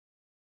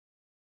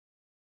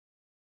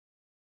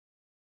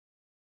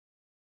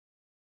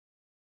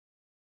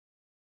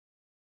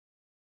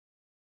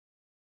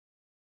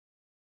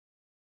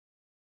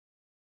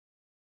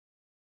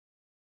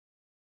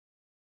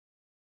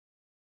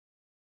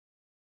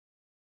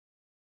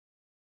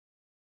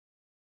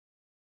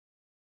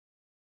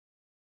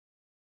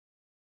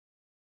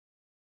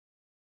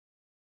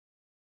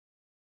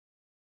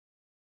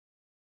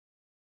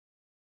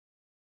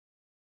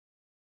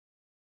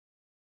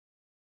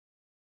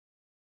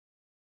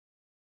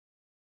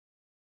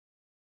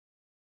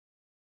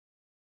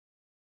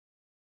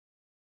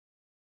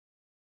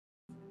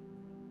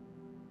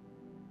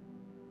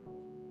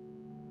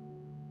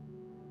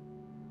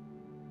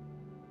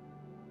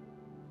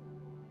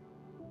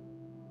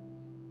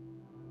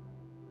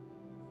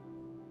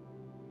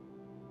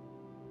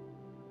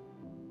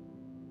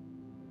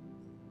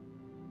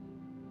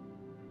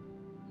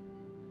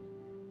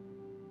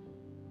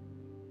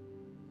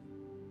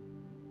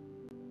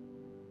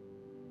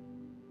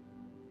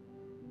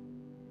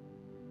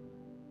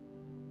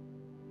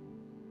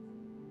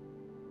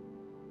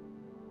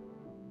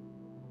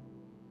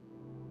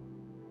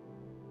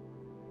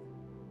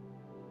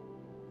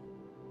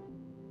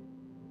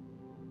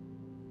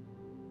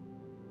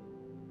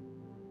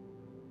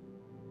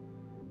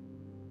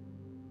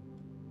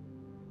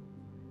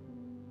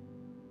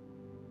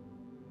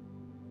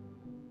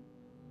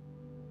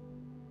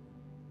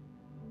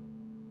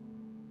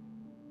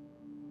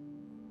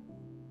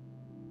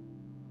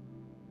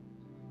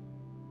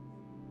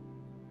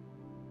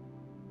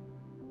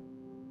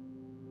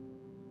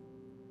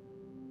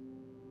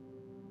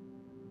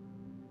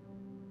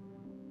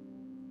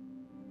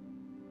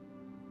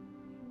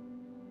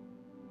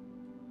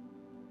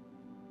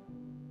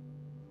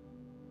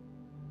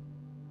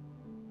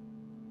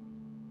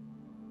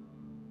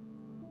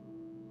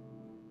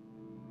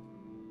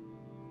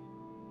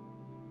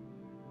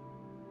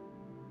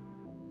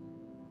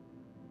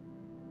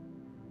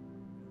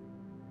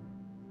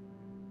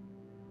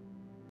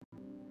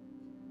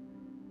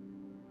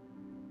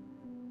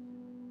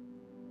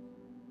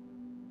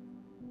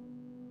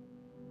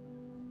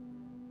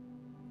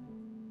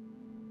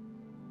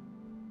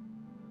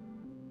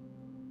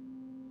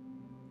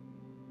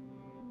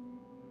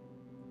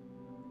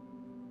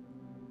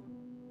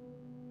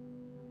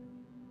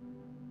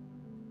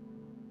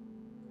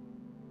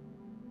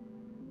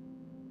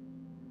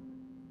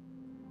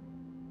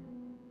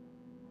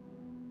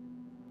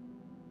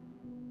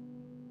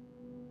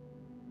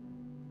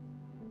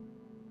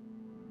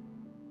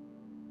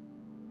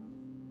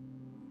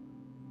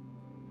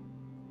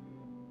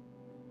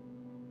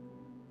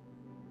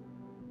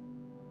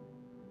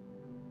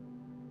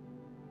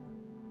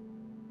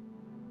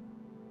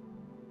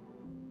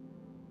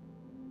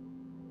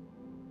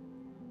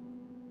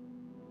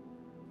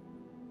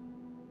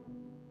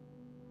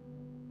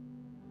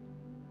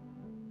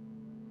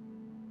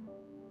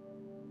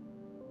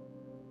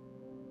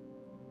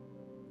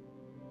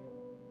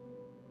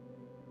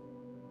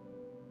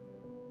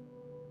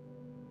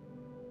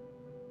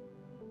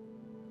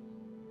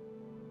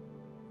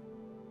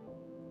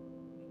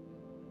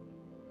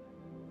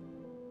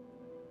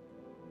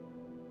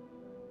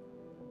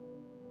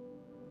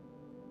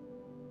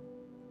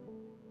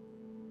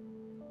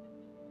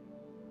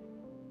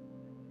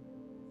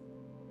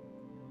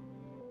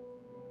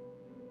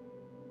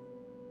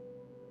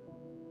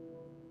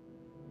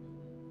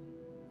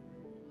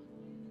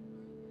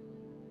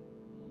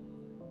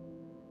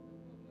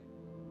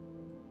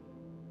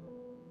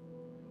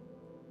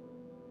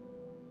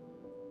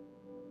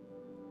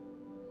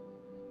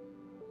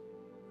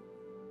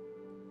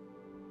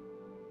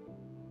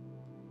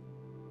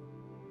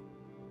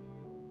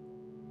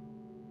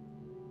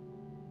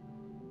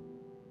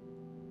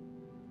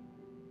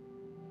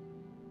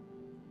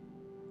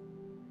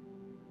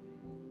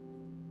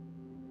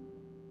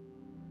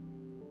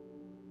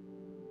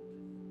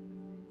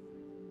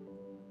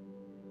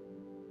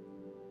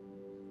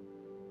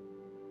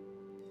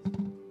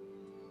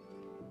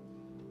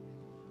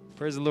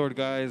Praise the Lord,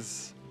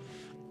 guys.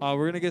 We're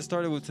going to get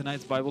started with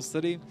tonight's Bible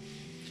study.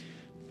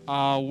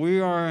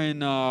 We are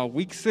in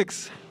week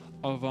 6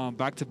 of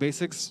Back to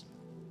Basics.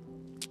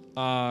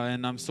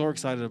 And I'm so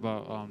excited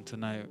about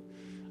tonight,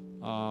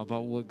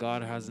 about what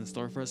God has in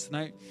store for us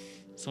tonight.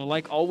 So,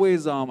 like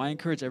always, I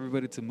encourage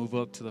everybody to move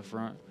up to the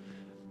front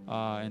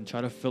and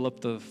try to fill up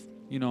the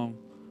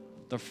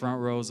front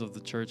rows of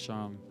the church.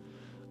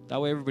 That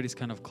way, everybody's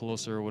kind of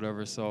closer or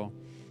whatever. So,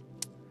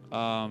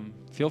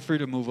 feel free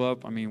to move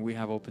up. I mean, we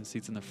have open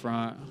seats in the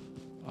front,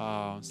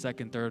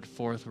 second, third,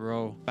 fourth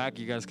row. Back,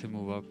 you guys can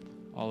move up,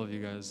 all of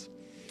you guys.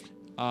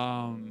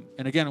 And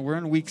again, we're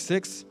in week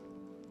 6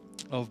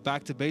 of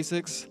Back to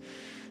Basics.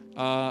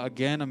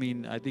 Again, I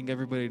mean, I think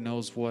everybody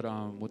knows what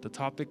the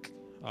topic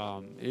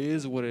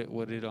is, what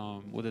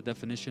the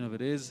definition of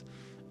it is.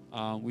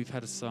 We've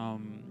had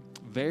some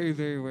very,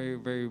 very, very,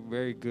 very,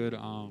 very good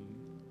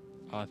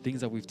things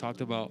that we've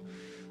talked about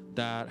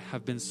that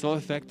have been so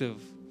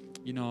effective.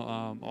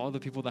 All the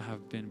people that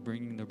have been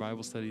bringing their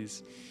Bible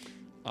studies,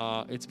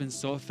 it's been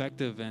so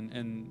effective.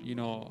 And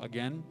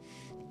again,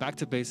 Back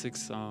to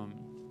Basics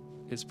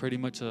is pretty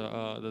much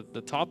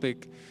the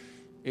topic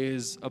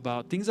is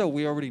about things that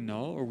we already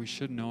know or we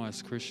should know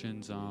as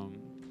Christians,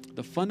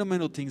 the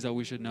fundamental things that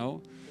we should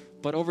know.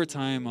 But over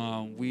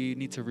time, we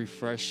need to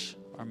refresh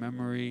our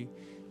memory.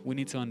 We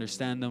need to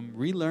understand them,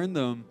 relearn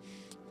them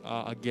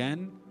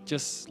again,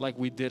 just like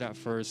we did at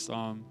first.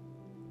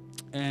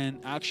 And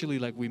actually,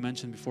 like we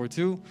mentioned before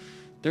too,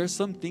 there's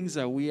some things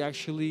that we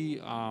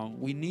actually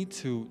we need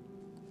to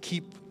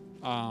keep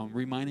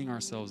reminding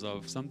ourselves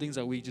of. Some things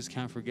that we just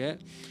can't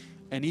forget.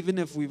 And even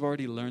if we've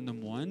already learned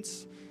them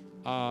once,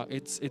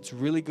 it's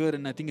really good,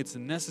 and I think it's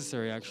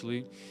necessary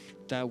actually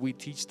that we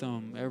teach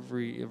them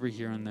every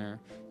here and there,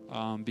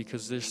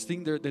 because there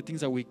are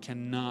things that we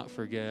cannot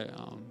forget.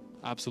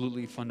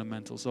 Absolutely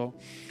fundamental. So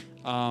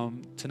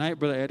tonight,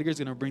 Brother Edgar is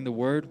going to bring the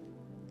word.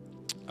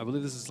 I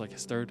believe this is like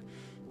his third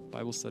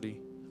Bible study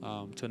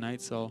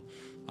tonight, so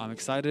I'm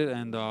excited,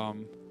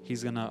 and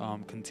he's gonna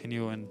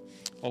continue and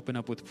open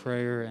up with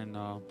prayer and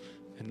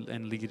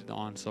lead it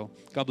on. So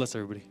God bless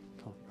everybody.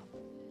 Come on.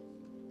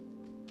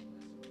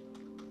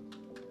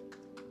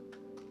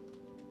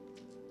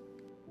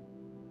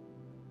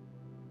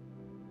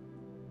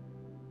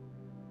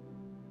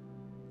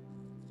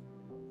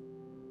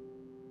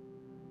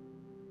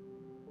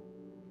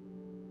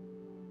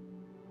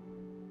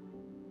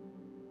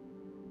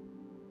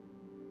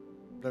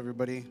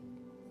 Everybody,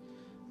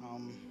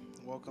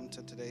 welcome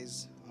to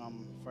today's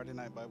Friday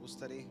night Bible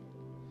study.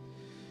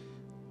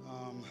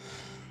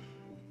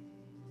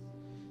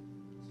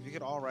 If you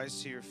could all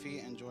rise to your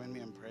feet and join me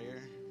in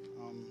prayer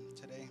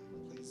today,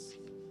 please.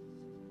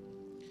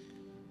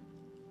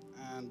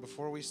 And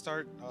before we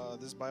start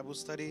this Bible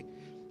study,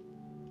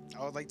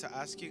 I would like to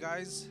ask you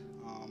guys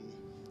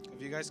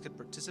if you guys could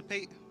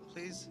participate,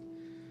 please.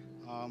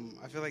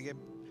 I feel like it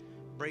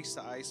breaks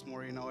the ice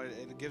more,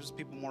 it gives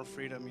people more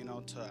freedom,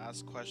 to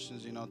ask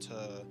questions,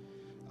 to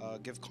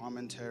give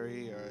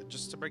commentary, or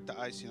just to break the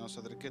ice,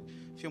 so that it could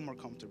feel more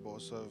comfortable.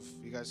 So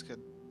if you guys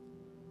could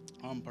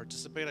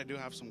participate, I do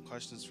have some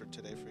questions for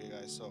today for you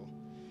guys. So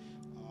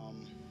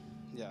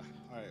yeah,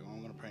 all right, well,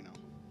 I'm gonna pray now.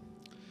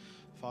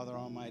 Father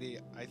Almighty,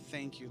 I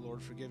thank you,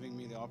 Lord, for giving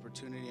me the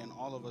opportunity, and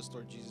all of us,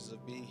 Lord Jesus,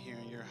 of being here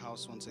in your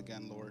house once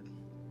again, Lord.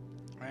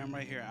 I am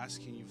right here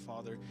asking you,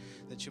 Father,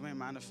 that you may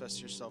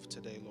manifest yourself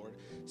today, Lord.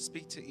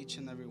 Speak to each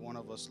and every one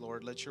of us,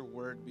 Lord. Let your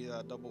word be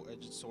that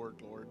double-edged sword,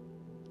 Lord,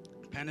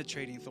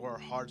 penetrating through our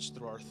hearts,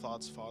 through our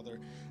thoughts, Father.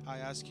 I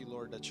ask you,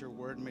 Lord, that your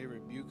word may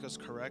rebuke us,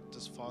 correct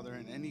us, Father,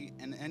 and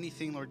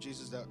anything, Lord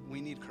Jesus, that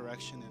we need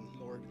correction in,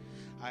 Lord.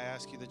 I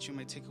ask you that you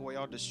may take away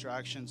all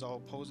distractions, all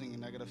opposing and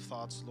negative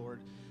thoughts,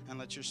 Lord, and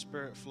let your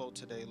spirit flow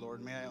today,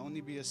 Lord. May I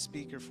only be a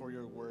speaker for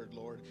your word,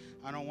 Lord.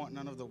 I don't want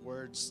none of the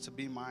words to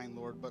be mine,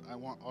 Lord, but I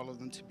want all of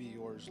them to be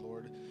yours,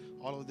 Lord.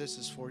 All of this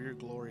is for your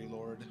glory,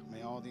 Lord.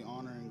 May all the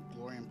honor and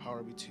glory and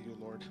power be to you,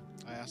 Lord.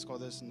 I ask all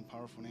this in the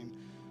powerful name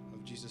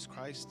of Jesus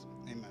Christ.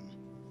 Amen.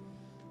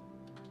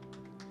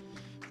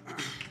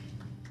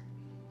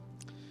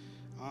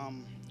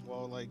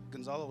 Well, like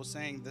Gonzalo was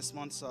saying, this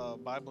month's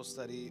Bible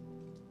study,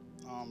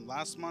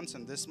 last month's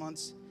and this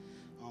month's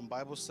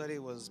Bible study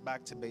was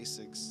Back to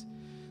Basics.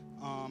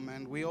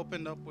 And we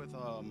opened up with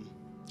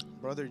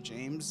Brother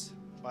James'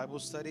 Bible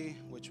study,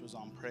 which was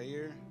on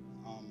prayer.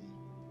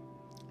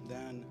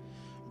 Then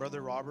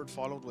Brother Robert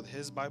followed with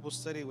his Bible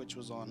study, which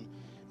was on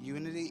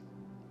unity.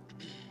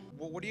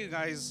 What do you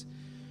guys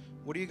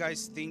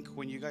think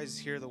when you guys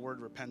hear the word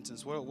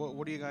repentance?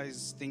 What do you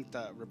guys think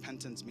that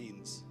repentance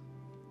means?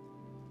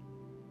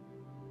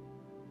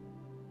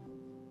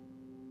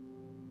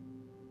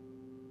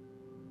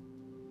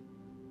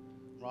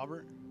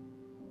 Robert?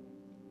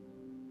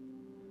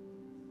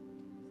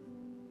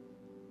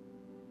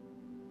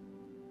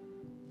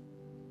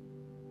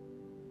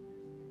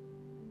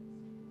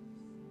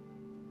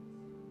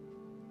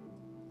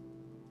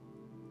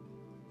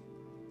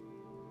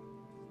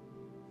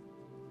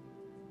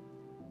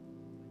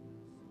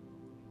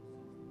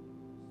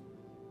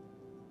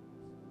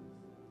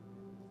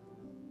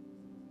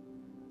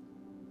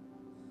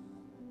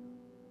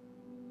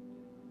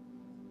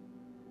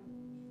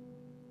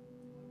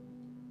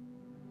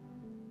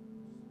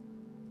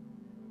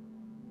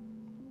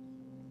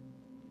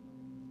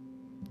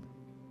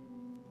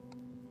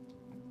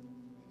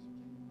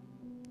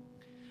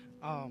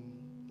 um,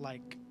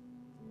 like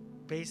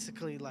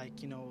basically like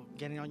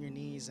getting on your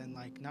knees and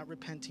like not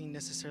repenting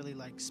necessarily,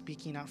 like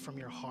speaking out from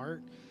your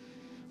heart.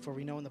 For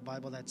we know in the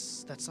Bible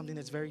that's something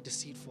that's very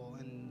deceitful,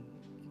 and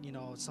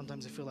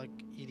sometimes I feel like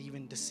it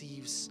even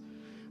deceives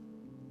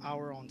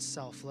our own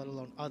self, let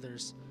alone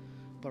others.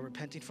 But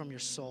repenting from your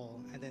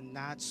soul, and then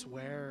that's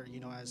where,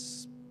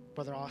 as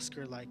Brother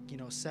Oscar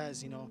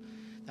says,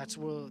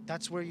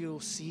 that's where you'll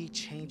see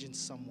change in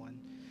someone,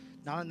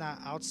 not on that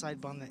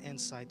outside but on the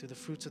inside, through the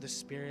fruits of the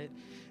Spirit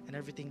and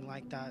everything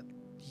like that.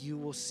 You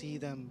will see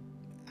them,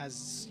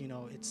 as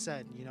it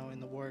said in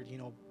the Word,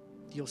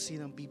 you'll see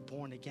them be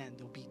born again.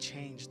 They'll be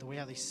changed, the way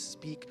how they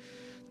speak,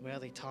 the way how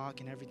they talk,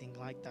 and everything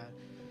like that.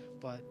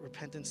 But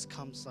repentance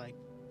comes like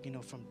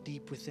from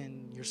deep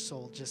within your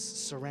soul,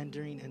 just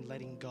surrendering and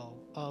letting go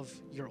of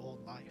your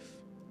old life.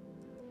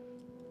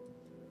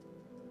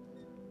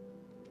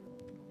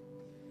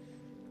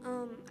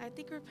 I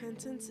think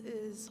repentance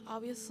is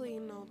obviously,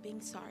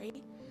 being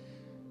sorry,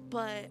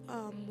 but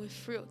with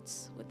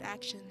fruits, with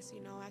actions,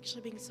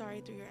 actually being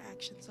sorry through your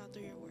actions, not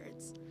through your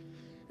words.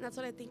 And that's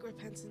what I think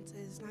repentance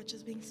is, not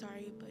just being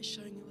sorry, but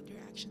showing it with your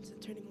actions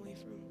and turning away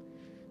from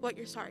what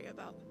you're sorry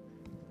about.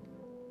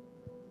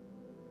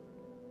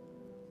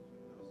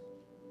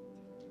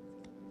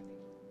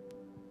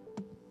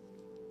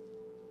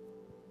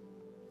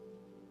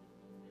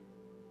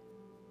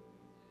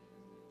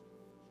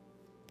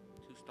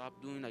 To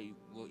stop doing like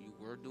what you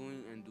were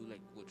doing and do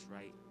like what's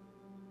right.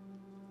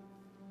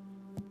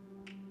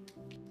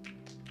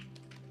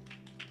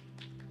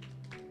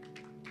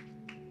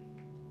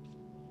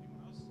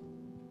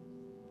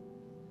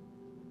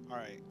 All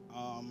right.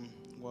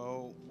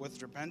 Well,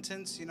 with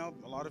repentance,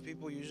 a lot of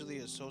people usually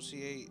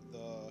associate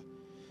the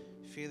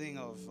feeling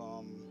of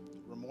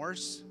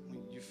remorse.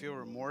 When you feel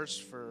remorse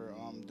for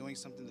doing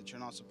something that you're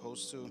not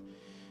supposed to,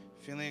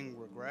 feeling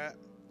regret,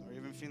 or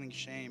even feeling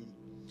shame.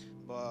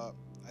 But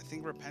I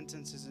think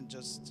repentance isn't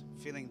just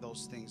feeling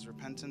those things.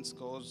 Repentance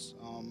goes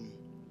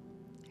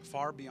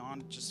far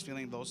beyond just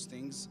feeling those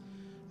things.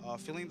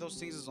 Feeling those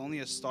things is only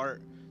a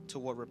start to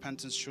what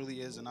repentance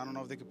truly is. And I don't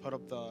know if they could put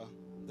up the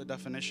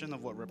definition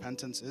of what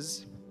repentance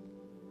is.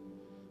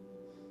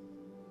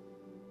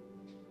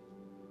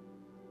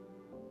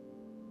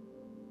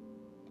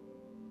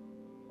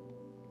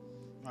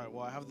 All right,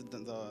 well, I have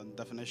the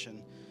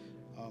definition.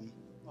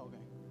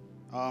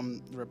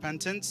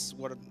 Repentance,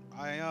 what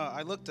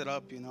I looked it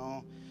up,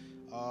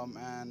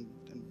 and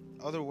in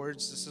other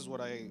words, this is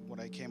what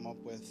I came up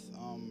with.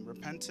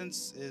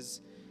 Repentance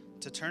is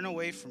to turn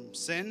away from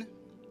sin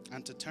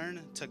and to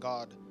turn to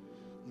God,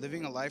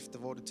 living a life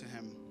devoted to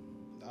Him.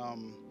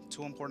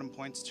 Two important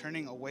points: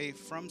 turning away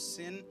from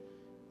sin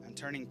and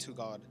turning to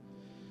God.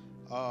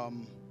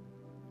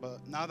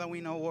 But now that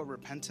we know what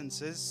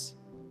repentance is,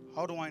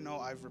 how do I know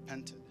I've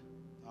repented?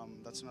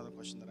 That's another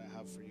question that I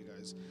have for you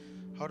guys.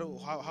 How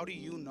do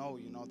you know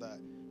that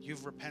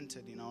you've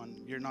repented,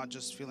 and you're not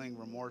just feeling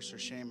remorse or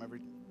shame every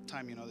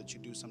time that you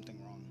do something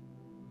wrong?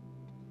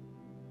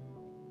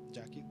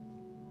 Jackie?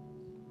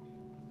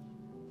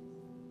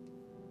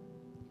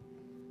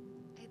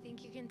 I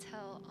think you can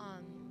tell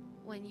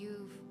when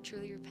you've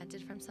truly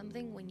repented from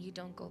something when you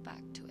don't go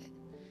back to it.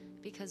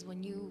 Because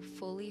when you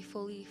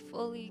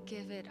fully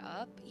give it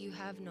up, you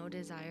have no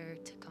desire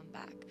to come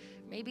back.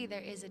 Maybe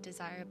there is a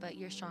desire, but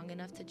you're strong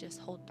enough to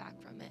just hold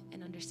back from it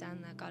and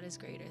understand that God is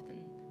greater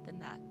than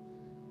that.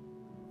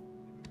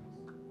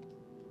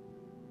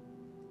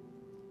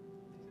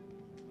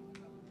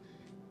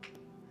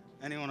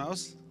 Anyone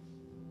else?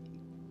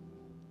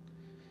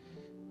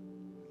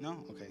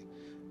 No? Okay.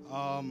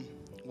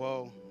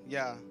 Well,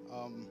 yeah.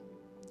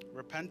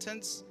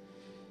 Repentance,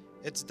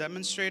 it's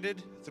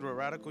demonstrated through a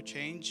radical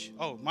change.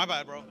 Oh, my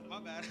bad, bro.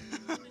 My bad.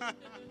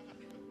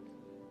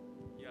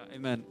 Yeah,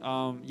 amen.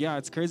 Yeah,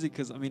 it's crazy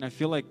because I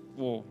feel like,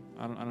 well,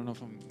 I don't know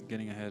if I'm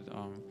getting ahead,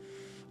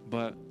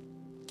 but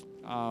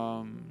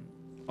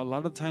a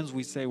lot of times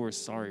we say we're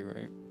sorry,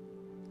 right?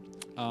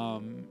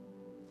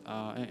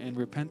 And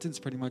repentance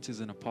pretty much is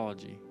an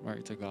apology,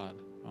 right, to God.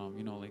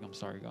 Like, I'm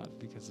sorry, God,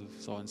 because of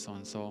so and so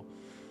and so.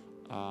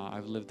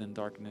 I've lived in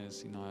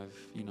darkness. I've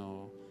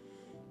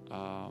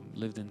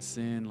lived in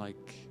sin,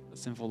 like a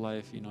sinful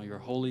life. You're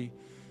holy.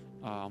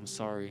 I'm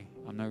sorry.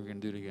 I'm never gonna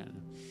do it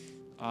again.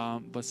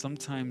 But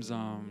sometimes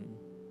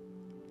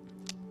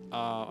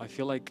I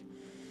feel like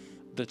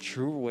the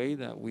true way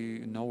that we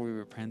know we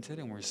repented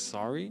and we're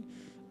sorry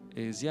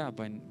is,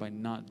 by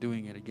not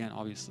doing it again,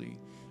 obviously.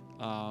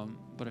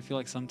 But I feel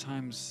like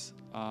sometimes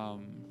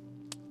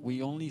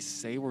we only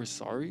say we're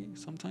sorry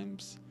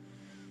sometimes,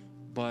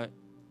 but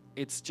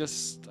it's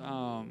just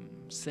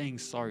saying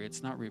sorry.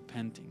 It's not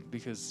repenting,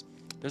 because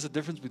there's a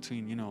difference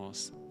between,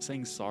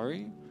 saying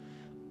sorry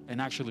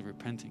and actually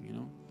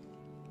repenting,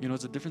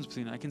 it's a difference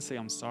between, I can say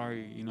I'm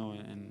sorry, and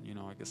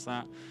I guess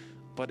that,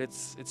 but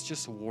it's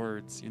just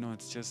words,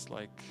 it's just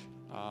like,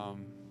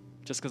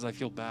 just because I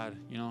feel bad,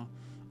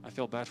 I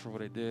feel bad for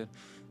what I did.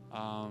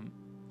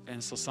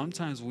 And so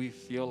sometimes we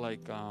feel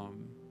like,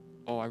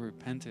 oh, I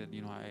repented,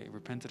 I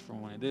repented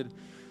from what I did.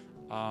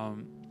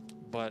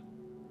 But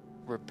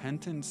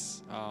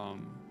repentance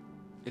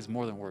is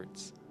more than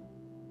words.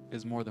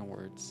 Is more than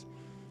words.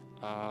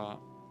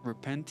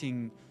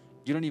 Repenting,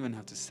 you don't even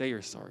have to say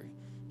you're sorry.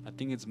 I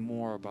think it's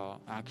more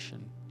about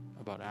action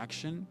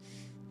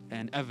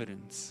and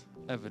evidence.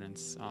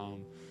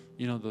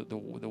 You know,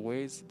 the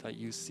ways that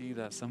you see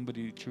that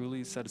somebody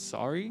truly said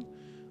sorry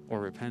or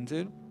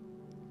repented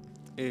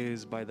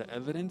is by the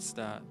evidence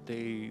that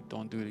they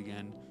don't do it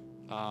again.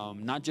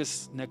 Not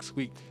just next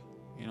week,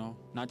 you know,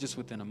 not just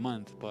within a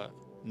month, but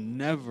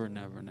never,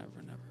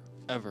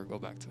 ever go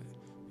back to it.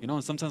 You know,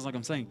 and sometimes, like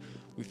I'm saying,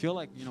 we feel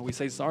like, you know, we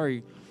say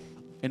sorry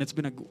and it's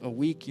been a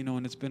week, you know,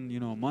 and it's been, you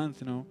know, a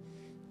month, you know,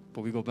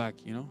 but we go back,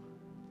 you know,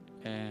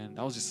 and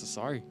that was just a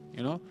sorry,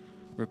 you know.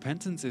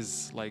 Repentance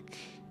is like,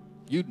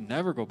 you'd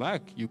never go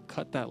back. You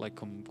cut that like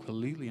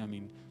completely. I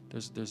mean,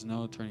 there's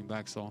no turning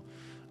back. So,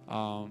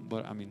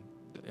 but I mean,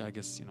 I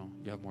guess, you know,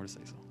 you have more to say.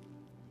 So.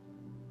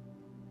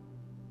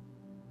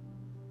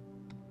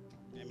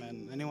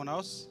 Amen. Anyone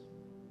else?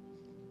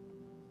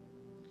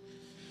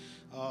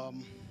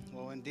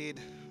 Well, indeed,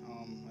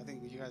 I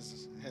think you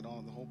guys hit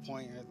on the whole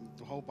point,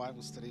 the whole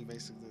Bible study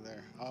basically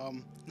there.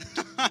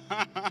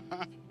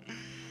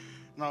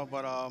 No,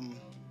 but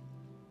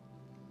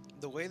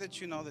the way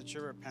that you know that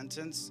your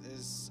repentance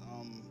is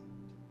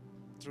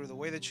through the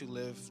way that you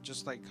live,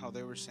 just like how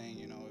they were saying,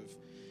 you know, if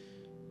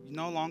you're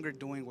no longer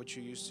doing what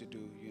you used to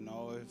do, you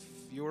know, if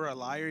you were a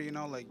liar, you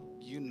know, like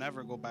you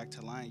never go back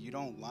to lying. You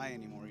don't lie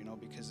anymore, you know,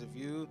 because if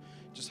you,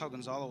 just how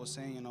Gonzalo was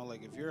saying, you know,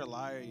 like if you're a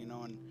liar, you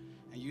know, and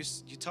you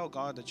tell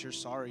God that you're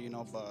sorry, you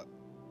know, but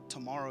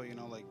tomorrow, you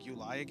know, like you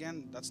lie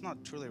again, that's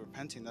not truly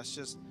repenting. That's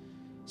just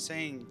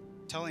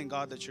telling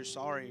God that you're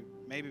sorry,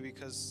 maybe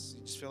because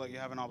you just feel like you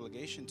have an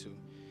obligation to,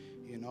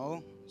 you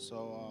know.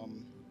 So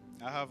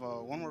I have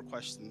one more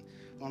question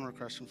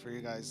for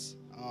you guys.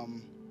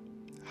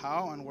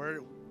 How and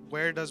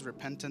where does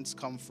repentance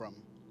come from?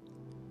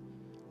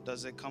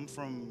 Does it come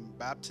from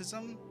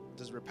baptism?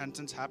 Does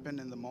repentance happen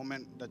in the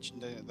moment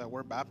that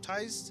we're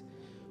baptized?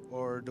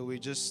 Or do we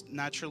just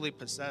naturally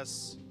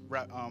possess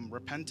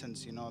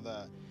repentance, you know,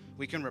 that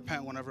we can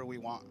repent whenever we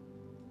want?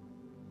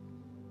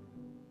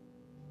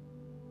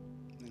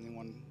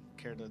 Anyone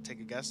care to take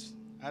a guess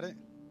at it?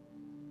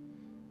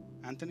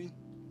 Anthony?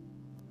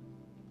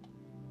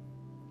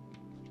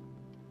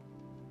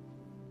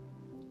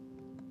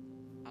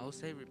 I would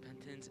say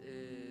repentance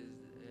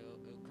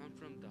it'll come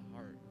from the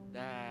heart.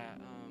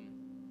 That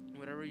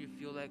whatever you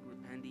feel like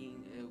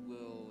repenting, it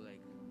will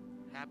like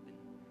happen.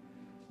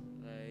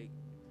 Like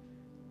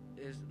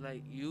it's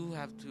like you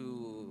have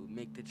to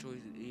make the choice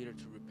either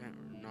to repent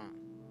or not.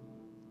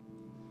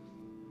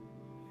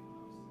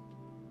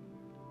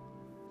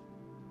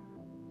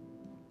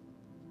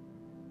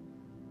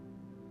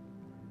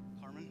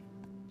 Carmen?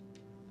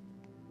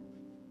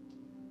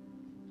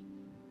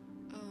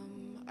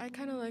 I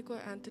kind of like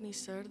what Anthony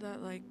said,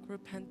 that like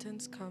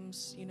repentance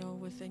comes, you know,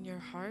 within your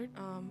heart.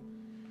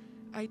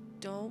 I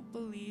don't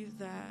believe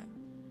that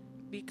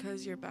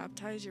because you're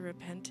baptized, you're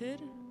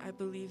repented. I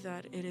believe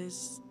that it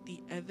is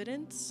the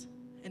evidence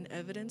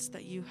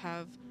that you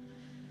have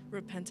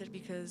repented,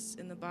 because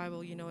in the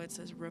Bible, you know, it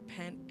says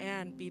repent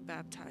and be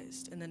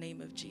baptized in the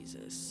name of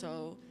Jesus.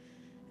 So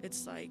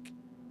it's like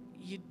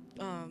you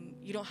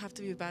don't have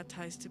to be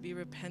baptized to be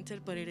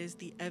repented, but it is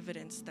the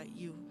evidence that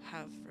you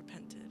have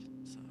repented.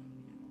 So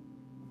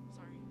yeah.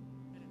 Sorry,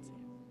 I didn't say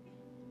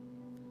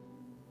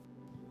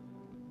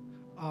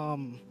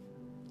it.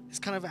 This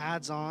kind of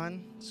adds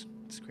on.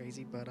 It's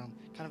crazy, but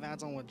kind of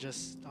adds on what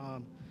just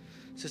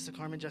Sister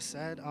Carmen just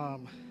said.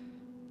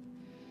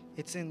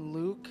 It's in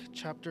Luke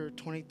chapter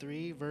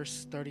 23,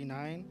 verse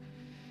 39,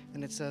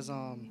 and it says,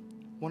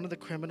 one of the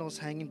criminals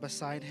hanging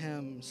beside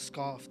him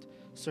scoffed,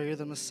 "So you're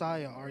the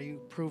Messiah, are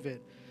you? Prove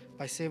it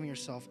by saving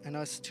yourself and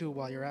us too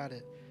while you're at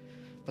it."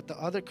 But the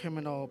other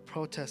criminal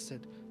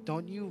protested,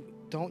 Don't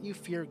you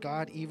fear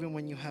God even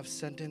when you have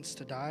sentenced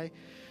to die?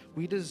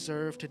 We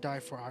deserve to die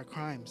for our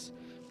crimes.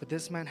 But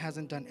this man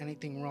hasn't done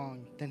anything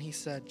wrong. Then he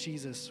said,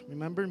 "Jesus,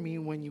 remember me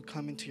when you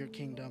come into your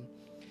kingdom."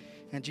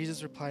 And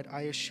Jesus replied,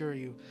 "I assure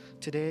you,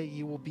 today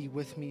you will be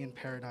with me in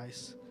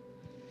paradise."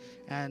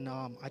 And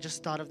I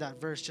just thought of that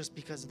verse just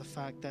because of the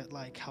fact that,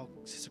 like how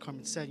Sister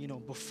Carmen said, you know,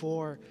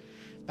 before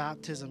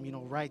baptism, you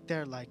know, right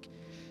there, like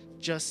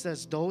just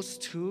as those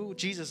two,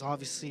 Jesus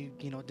obviously,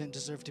 you know, didn't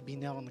deserve to be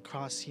nailed on the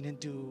cross. He didn't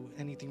do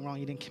anything wrong.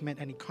 He didn't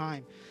commit any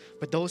crime.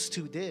 But those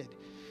two did,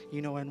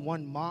 you know, and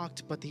one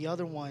mocked, but the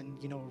other one,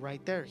 you know,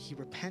 right there, he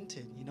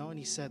repented, you know, and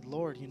he said,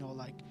 "Lord, you know,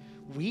 like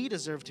we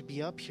deserve to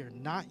be up here,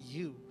 not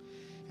you."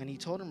 And he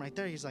told him right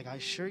there, he's like, "I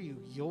assure you,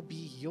 you'll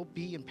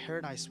be in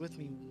paradise with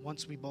me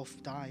once we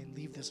both die and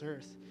leave this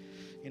earth."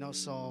 You know,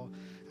 so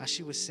as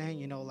she was saying,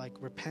 you know, like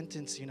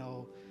repentance, you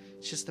know,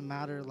 it's just a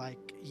matter,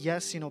 like,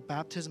 yes, you know,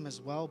 baptism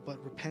as well,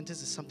 but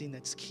repentance is something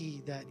that's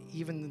key, that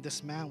even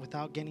this man,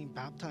 without getting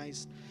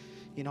baptized,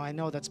 you know, I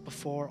know that's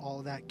before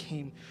all that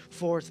came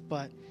forth,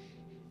 but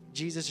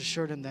Jesus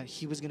assured him that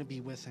he was going to be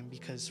with him,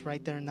 because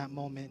right there in that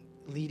moment,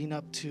 leading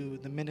up to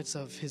the minutes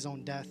of his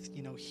own death,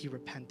 you know, he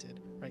repented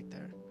right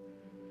there.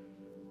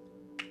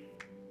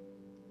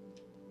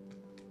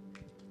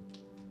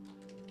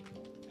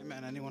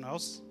 Amen. Anyone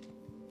else?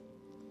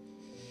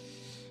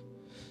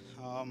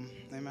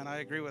 Amen.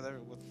 I agree with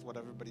what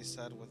everybody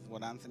said, with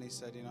what Anthony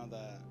said. You know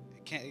that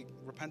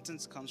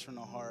repentance comes from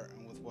the heart,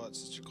 and with what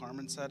Sister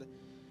Carmen said,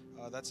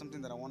 that's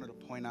something that I wanted to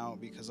point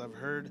out because I've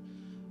heard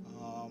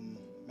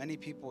many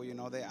people. You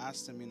know, they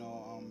asked him,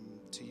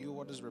 to you,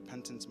 what does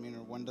repentance mean, or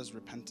when does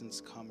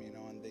repentance come? You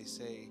know, and they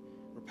say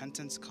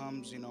repentance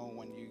comes,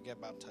 when you get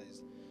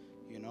baptized.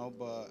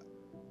 But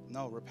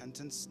no,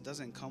 repentance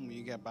doesn't come when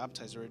you get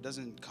baptized, or it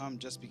doesn't come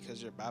just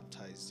because you're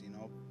baptized.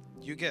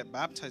 You get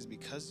baptized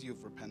because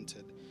you've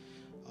repented.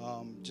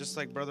 Just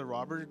like Brother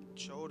Robert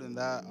showed in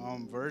that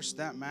verse,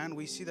 that man,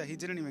 we see that he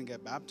didn't even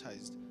get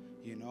baptized,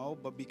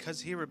 but because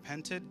he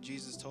repented,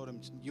 Jesus told him,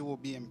 you will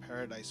be in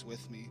paradise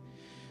with me.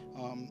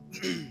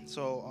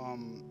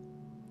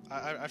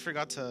 I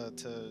forgot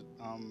to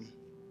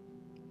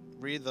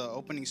read the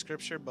opening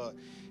scripture, but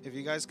if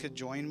you guys could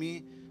join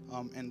me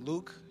in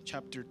Luke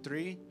chapter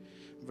 3,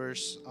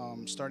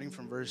 starting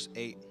from verse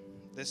 8.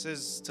 This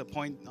is to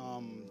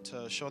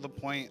show the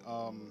point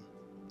of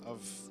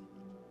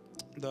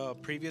the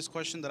previous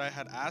question that I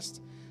had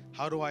asked.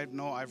 How do I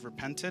know I've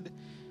repented?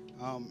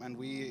 And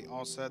we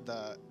all said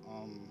that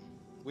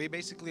we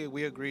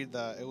agreed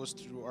that it was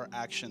through our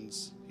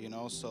actions.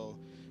 So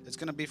it's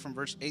gonna be from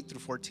verse 8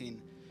 through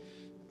 14.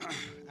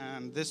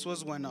 And this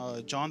was when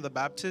John the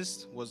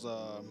Baptist was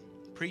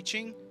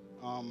preaching.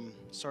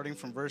 Starting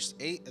from verse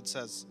 8, it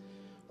says,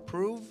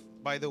 "Prove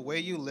by the way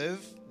you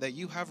live that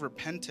you have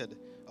repented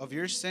of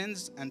your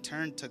sins and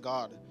turned to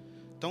God.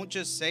 Don't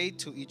just say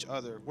to each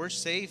other, 'We're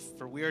safe,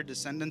 for we are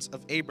descendants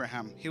of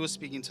Abraham.'" He was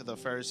speaking to the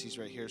Pharisees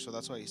right here, so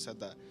that's why he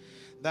said that.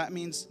 "That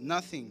means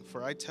nothing,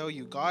 for I tell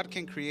you, God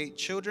can create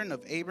children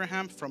of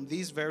Abraham from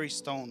these very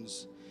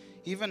stones.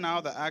 Even now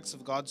the axe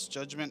of God's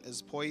judgment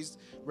is poised,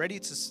 ready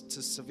to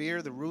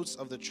sever the roots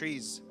of the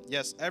trees.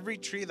 Yes, every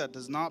tree that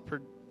does not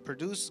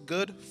produce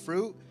good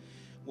fruit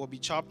will be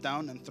chopped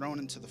down and thrown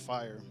into the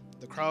fire."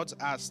 The crowds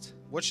asked,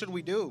 "What should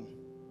we do?"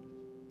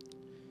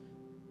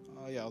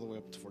 All the way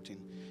up to 14.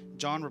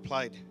 John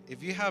replied,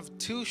 "If you have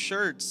 2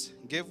 shirts,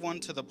 give one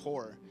to the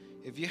poor.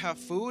 If you have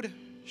food,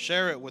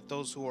 share it with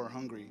those who are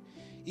hungry."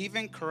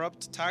 Even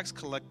corrupt tax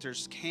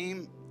collectors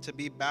came to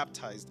be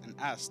baptized and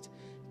asked,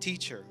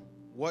 "Teacher,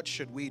 what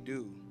should we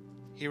do?"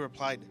 He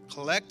replied,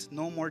 "Collect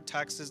no more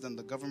taxes than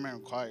the government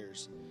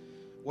requires."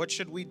 "What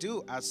should we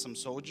do?" asked some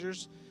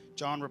soldiers.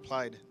 John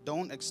replied,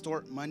 "Don't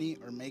extort money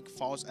or make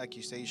false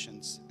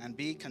accusations, and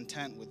be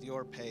content with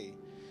your pay."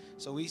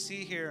 So we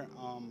see here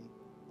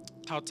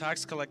how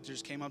tax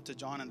collectors came up to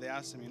John and they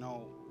asked him,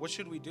 "What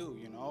should we do?"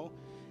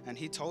 And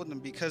he told them,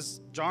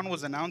 because John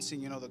was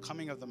announcing, the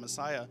coming of the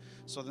Messiah.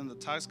 So then the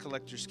tax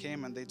collectors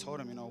came and they told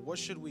him, "What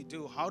should we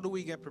do? How do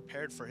we get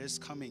prepared for his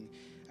coming?"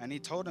 And he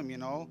told them,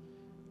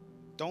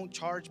 "Don't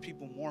charge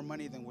people more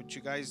money than what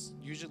you guys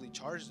usually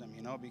charge them,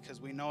 because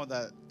we know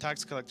that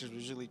tax collectors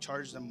usually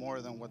charge them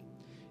more than what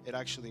it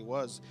actually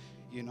was,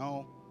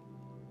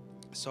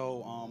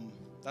 So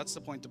that's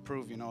the point to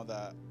prove,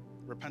 that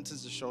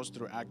repentance is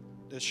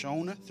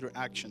shown through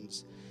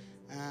actions.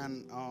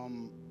 And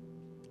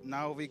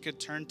now we could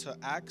turn to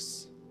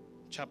Acts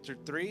chapter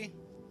 3,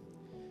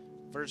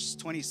 verse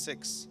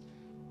 26.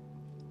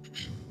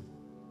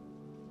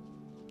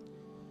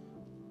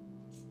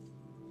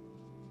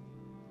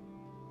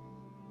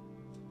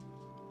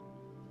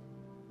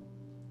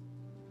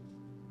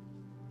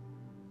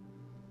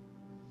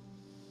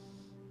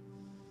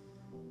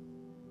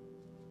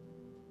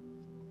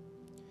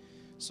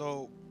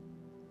 So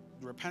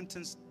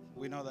repentance,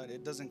 we know that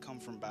it doesn't come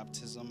from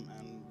baptism,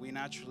 and we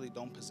naturally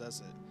don't possess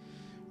it.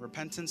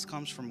 Repentance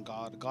comes from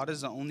God. God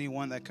is the only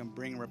one that can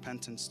bring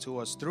repentance to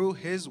us. Through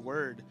his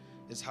word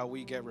is how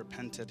we get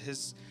repented.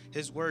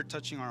 His word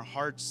touching our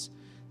hearts,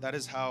 that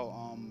is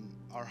how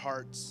our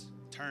hearts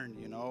turn.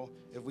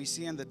 If we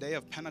see in the day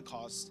of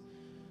Pentecost,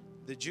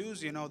 the Jews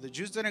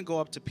didn't go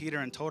up to Peter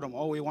and told him,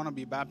 "Oh, we want to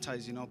be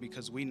baptized,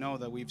 because we know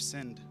that we've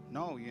sinned."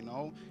 No,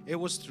 it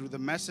was through the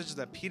message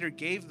that Peter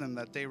gave them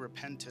that they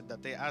repented,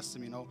 that they asked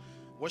him,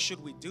 "What should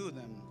we do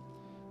then?"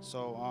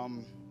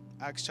 So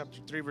Acts chapter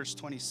 3, verse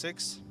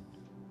 26,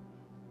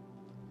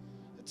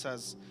 it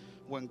says,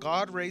 "When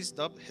God raised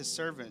up his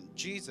servant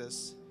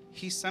Jesus,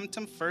 he sent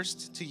him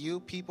first to you,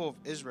 people of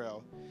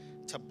Israel,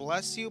 to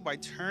bless you by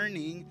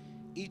turning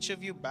each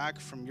of you back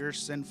from your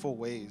sinful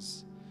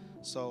ways."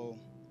 So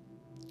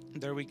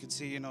there we could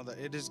see, that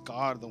it is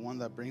God, the one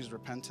that brings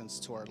repentance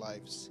to our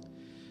lives.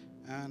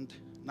 And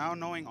now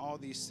knowing all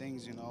these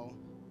things,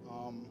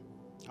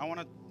 I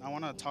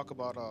want to talk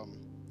about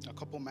a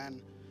couple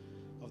men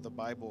of the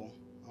Bible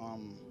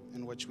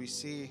in which we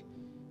see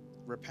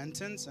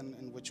repentance and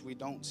in which we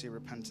don't see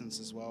repentance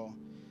as well.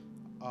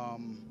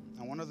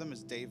 And one of them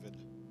is David.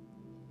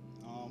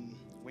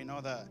 We know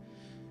that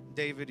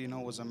David,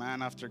 was a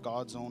man after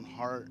God's own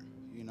heart.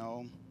 We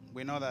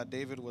know that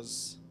David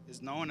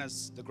is known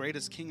as the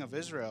greatest king of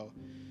Israel,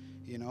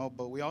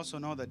 but we also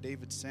know that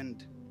David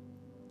sinned.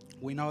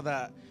 We know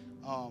that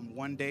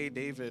one day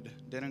David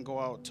didn't go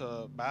out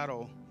to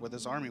battle with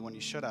his army when he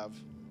should have.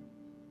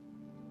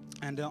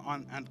 And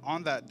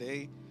on that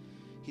day,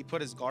 he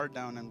put his guard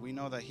down, and we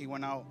know that he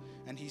went out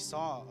and he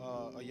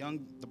saw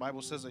the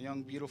Bible says, a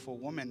young, beautiful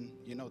woman,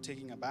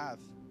 taking a bath,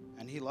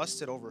 and he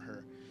lusted over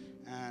her.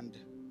 And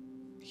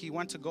he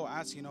went to go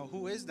ask,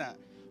 who is that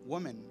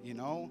woman,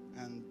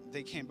 and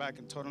they came back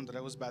and told him that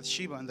it was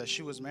Bathsheba and that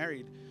she was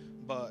married.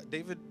 But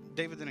David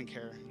didn't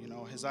care,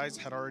 his eyes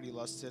had already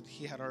lusted,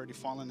 he had already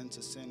fallen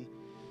into sin.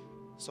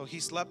 So he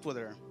slept with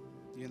her,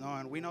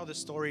 and we know the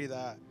story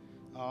that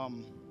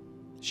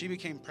she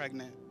became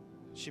pregnant.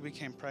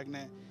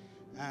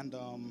 And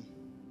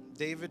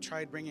David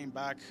tried bringing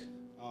back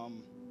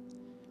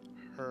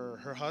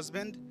her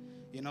husband,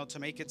 to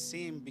make it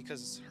seem,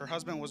 because her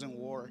husband was in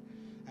war,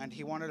 and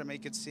he wanted to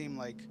make it seem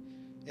like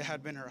it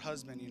had been her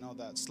husband,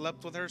 that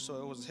slept with her,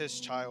 so it was his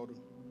child.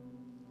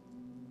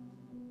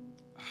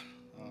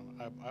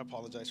 I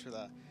apologize for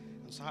that.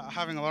 I'm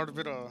having a little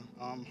bit of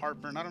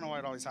heartburn. I don't know why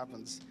it always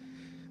happens.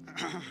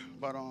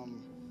 But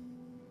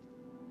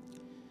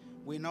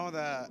we know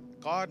that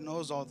God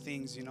knows all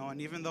things,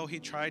 and even though he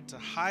tried to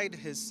hide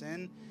his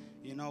sin,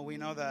 we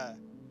know that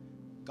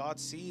God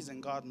sees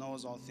and God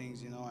knows all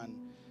things, and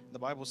the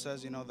Bible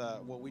says,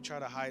 that what we try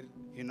to hide,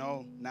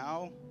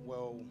 now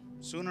will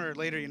sooner or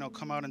later,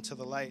 come out into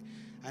the light.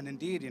 And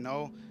indeed,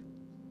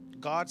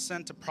 God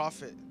sent a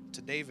prophet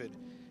to David,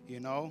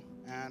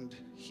 and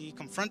he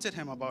confronted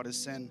him about his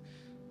sin.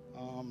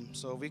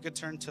 So if we could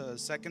turn to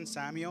 2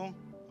 Samuel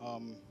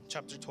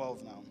chapter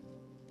 12 now.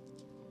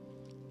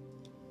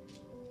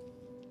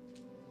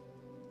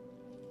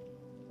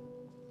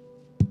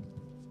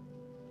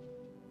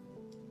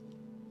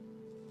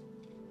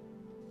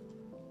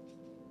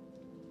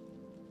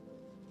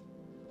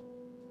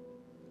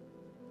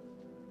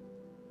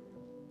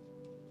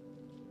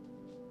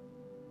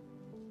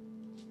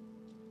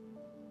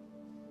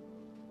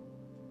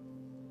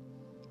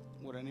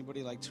 Would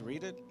anybody like to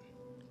read it?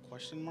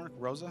 Question mark?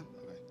 Rosa?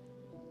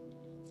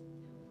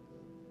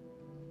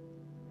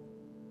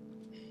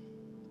 Okay.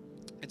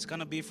 It's going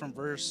to be from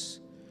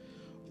verse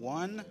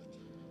 1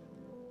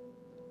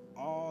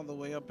 all the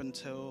way up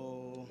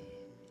until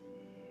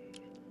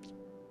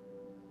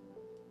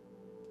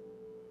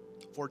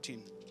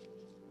 14.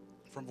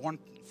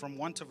 From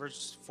 1 to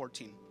verse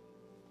 14.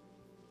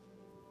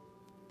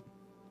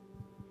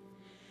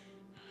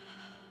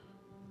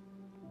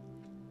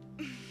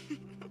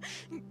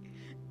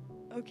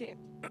 Okay.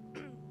 Can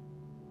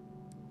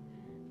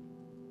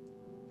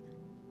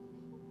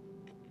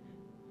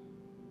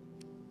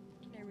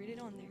I read it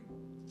on there?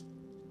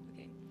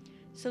 Okay.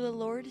 So the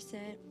Lord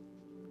sent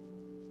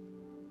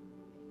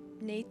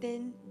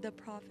Nathan the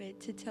prophet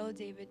to tell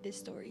David this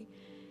story.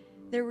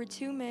 There were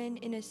two men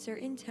in a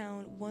certain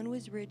town. One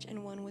was rich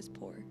and one was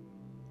poor.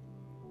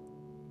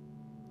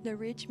 The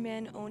rich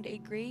man owned a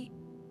great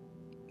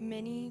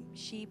many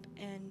sheep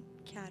and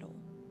cattle.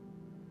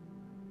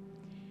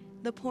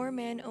 The poor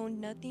man owned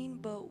nothing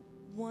but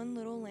one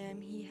little lamb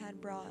he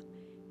had brought.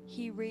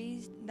 He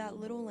raised that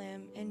little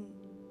lamb, and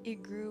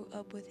it grew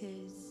up with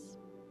his.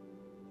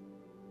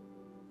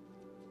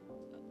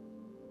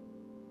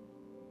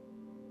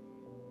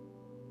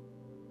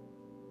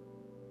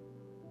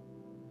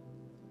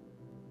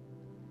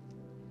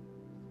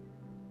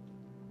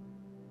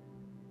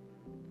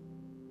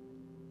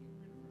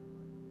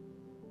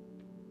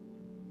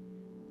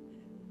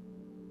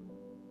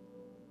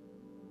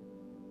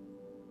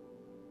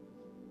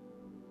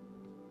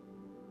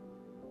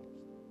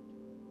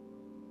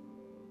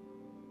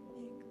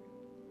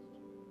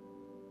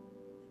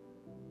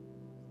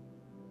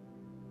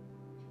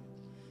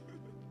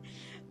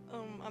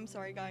 I'm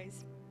sorry,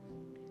 guys.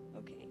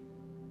 Okay.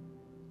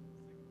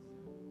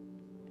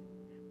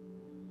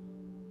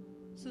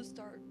 So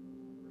start.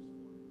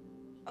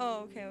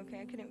 Oh, okay.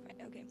 I couldn't find.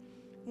 Okay.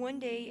 One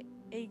day,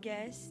 a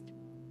guest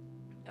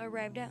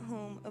arrived at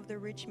home of the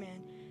rich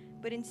man,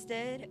 but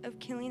instead of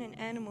killing an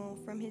animal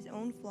from his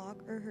own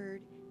flock or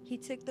herd, he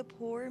took the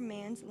poor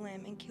man's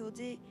lamb and killed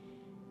it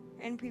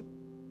and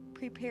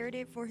prepared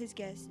it for his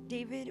guest.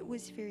 David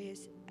was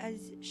furious.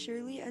 As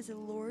surely as the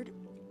Lord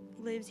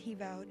lives, he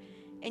vowed,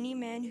 any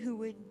man who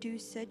would do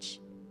such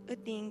a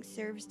thing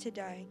serves to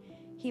die.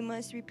 He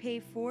must repay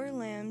 4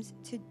 lambs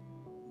to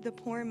the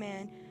poor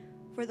man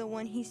for the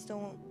one he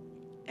stole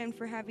and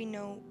for having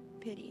no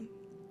pity.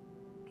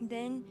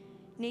 Then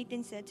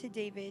Nathan said to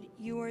David,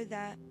 "You are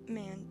that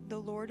man. The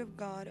Lord of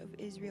God of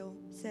Israel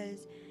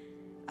says,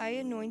 I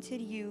anointed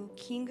you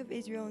king of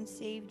Israel and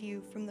saved you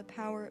from the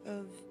power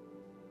of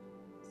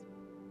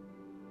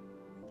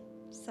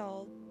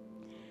Saul.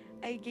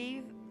 I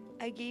gave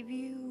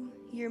you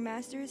your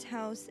master's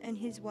house and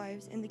his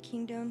wives and the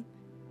kingdoms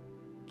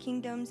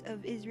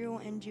of Israel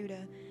and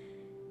Judah.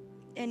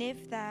 And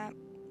if that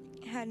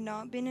had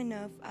not been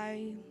enough,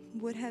 I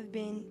would have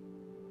given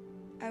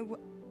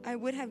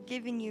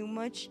you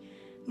much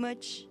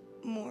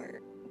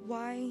more.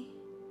 Why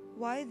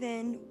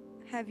then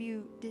have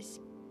you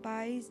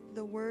despised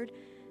the word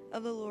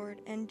of the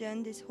Lord and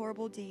done this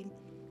horrible deed?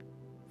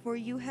 For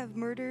you have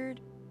murdered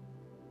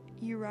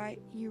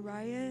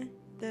Uriah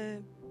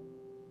the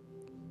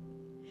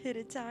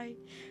Hittite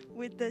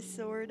with the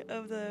sword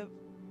of the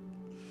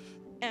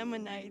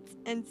Ammonites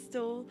and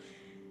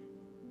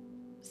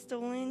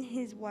stolen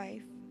his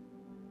wife.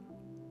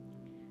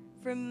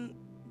 From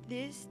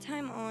this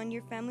time on,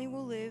 your family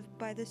will live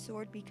by the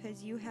sword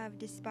because you have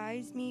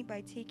despised me by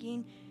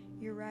taking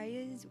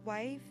Uriah's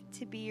wife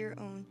to be your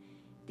own.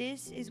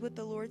 This is what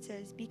the Lord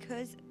says.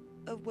 Because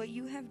of what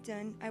you have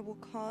done, I will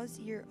cause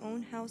your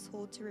own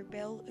household to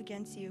rebel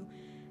against you.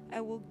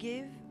 I will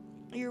give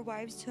your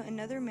wives to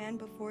another man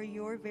before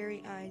your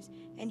very eyes,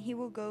 and he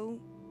will go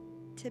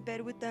to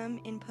bed with them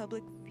in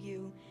public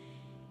view.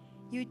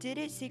 You did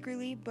it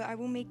secretly, but I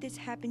will make this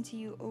happen to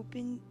you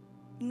openly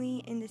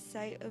in the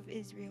sight of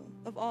Israel,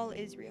 of all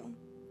Israel.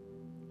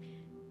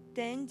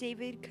 Then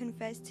David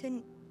confessed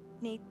to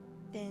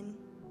Nathan,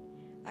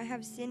 I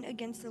have sinned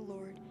against the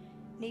Lord.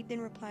 Nathan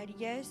replied,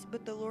 yes,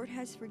 but the Lord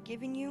has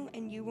forgiven you,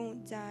 and you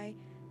won't die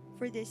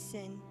for this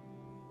sin.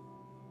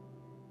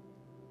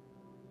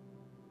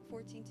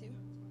 14:2.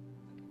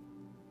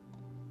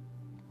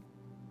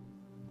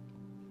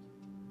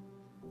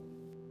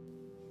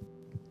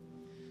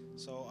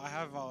 So I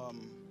have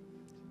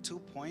 2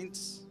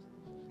 points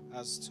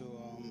as to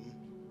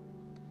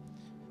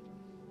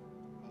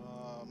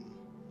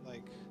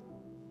like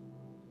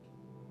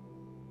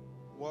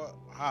what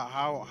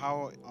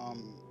how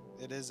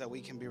it is that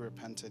we can be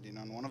repented, you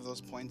know, and one of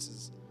those points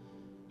is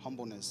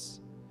humbleness.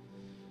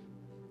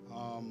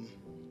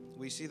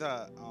 We see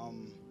that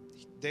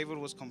David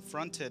was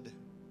confronted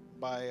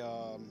by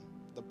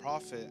the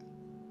prophet,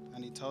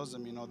 and he tells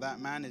him, you know, that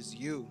man is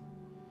you.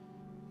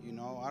 You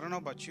know, I don't know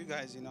about you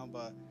guys, you know,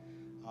 but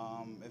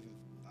if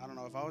I don't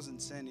know, if I was in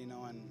sin, you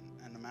know, and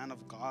a man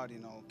of God, you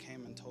know,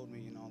 came and told me,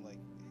 you know, like,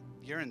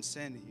 you're in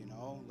sin, you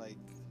know, like,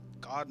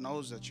 God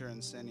knows that you're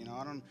in sin, you know.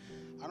 I don't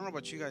know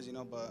about you guys, you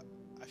know, but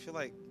I feel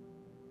like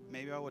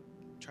maybe I would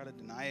try to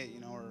deny it, you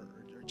know, or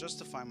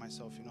justify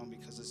myself, you know,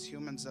 because as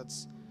humans,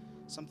 that's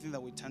something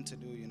that we tend to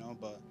do, you know.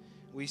 But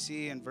we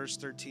see in verse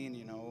 13,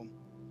 you know,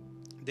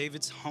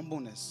 David's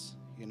humbleness,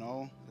 you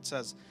know. It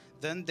says,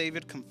 then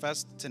David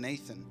confessed to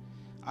Nathan,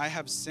 I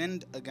have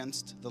sinned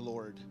against the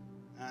Lord.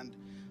 And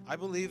I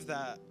believe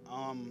that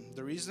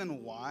the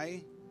reason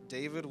why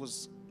David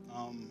was,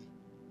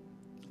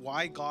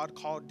 why God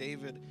called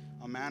David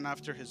a man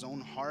after his own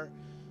heart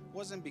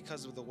wasn't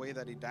because of the way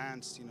that he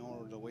danced, you know,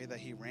 or the way that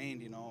he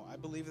reigned, you know. I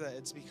believe that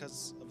it's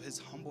because of his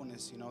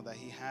humbleness, you know, that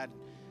he had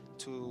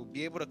to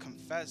be able to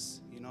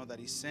confess, you know, that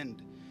he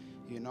sinned,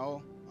 you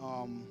know.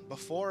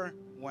 Before,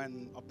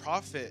 when a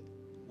prophet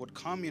would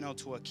come, you know,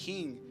 to a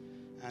king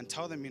and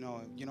tell them, you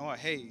know what,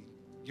 hey,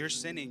 you're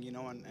sinning, you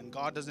know, and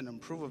God doesn't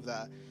approve of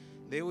that,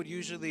 they would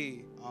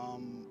usually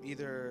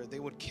either they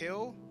would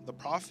kill the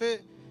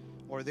prophet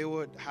or they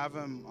would have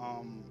him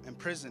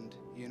imprisoned,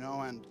 you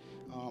know. And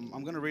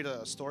I'm going to read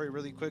a story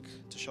really quick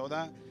to show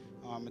that.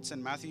 It's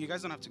in Matthew. You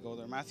guys don't have to go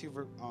there. Matthew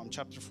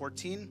chapter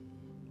 14,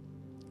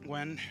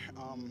 when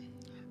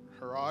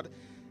Herod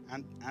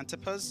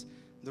Antipas,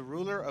 the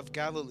ruler of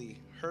Galilee,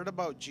 heard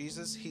about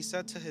Jesus, he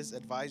said to his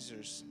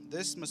advisors,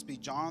 this must be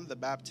John the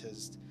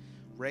Baptist,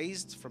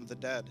 raised from the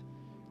dead.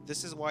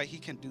 This is why he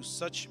can do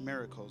such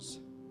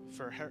miracles.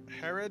 For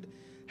Herod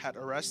had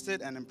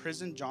arrested and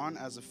imprisoned John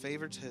as a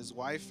favor to his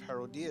wife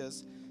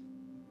Herodias,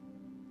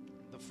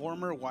 the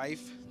former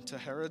wife to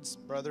Herod's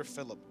brother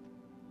Philip.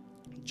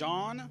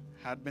 John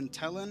had been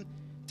telling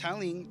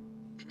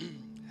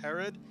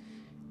Herod,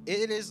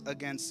 it is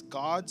against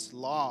God's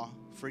law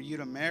for you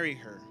to marry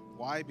her.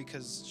 Why?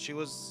 Because she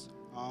was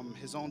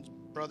his own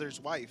brother's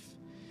wife.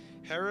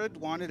 Herod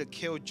wanted to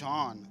kill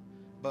John,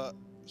 but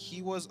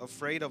he was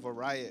afraid of a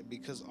riot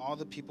because all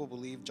the people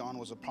believed John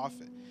was a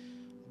prophet.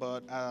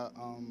 But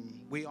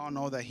we all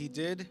know that he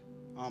did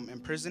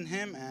imprison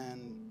him,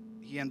 and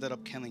he ended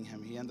up killing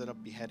him. He ended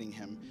up beheading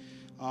him.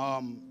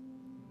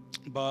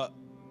 But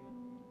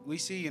we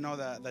see, you know,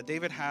 that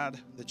David had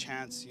the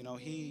chance. You know,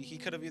 he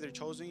could have either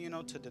chosen, you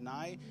know, to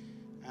deny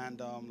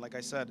and, like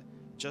I said,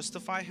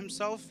 justify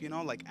himself, you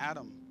know, like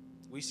Adam.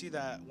 We see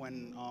that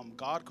when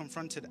God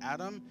confronted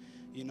Adam,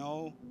 you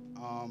know,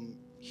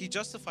 he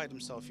justified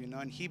himself, you know,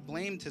 and he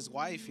blamed his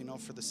wife, you know,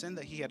 for the sin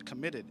that he had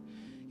committed,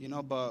 you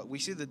know. But we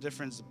see the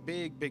difference,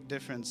 big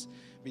difference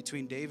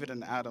between David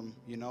and Adam,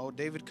 you know.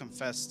 David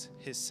confessed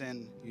his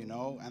sin, you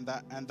know, and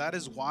that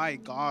is why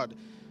God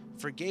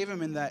forgave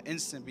him in that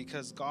instant,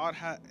 because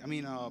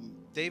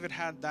David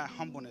had that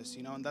humbleness,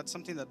 you know, and that's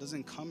something that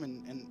doesn't come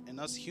in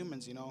us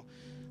humans, you know.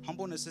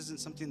 Humbleness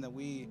isn't something that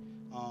we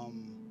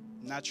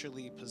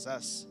naturally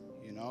possess,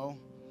 you know.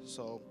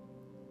 So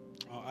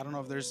I don't know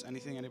if there's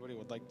anything anybody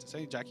would like to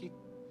say. Jackie?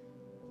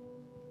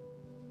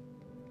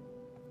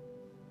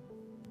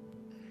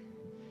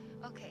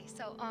 Okay,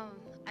 so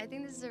I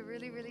think this is a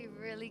really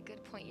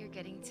good point you're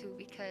getting to,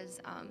 because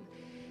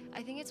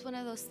I think it's one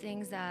of those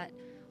things that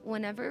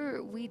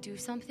whenever we do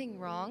something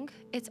wrong,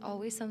 it's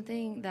always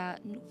something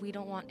that we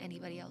don't want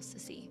anybody else to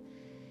see,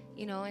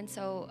 you know. And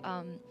so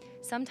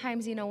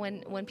sometimes, you know,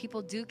 when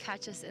people do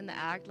catch us in the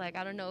act, like,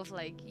 I don't know if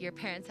like your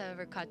parents have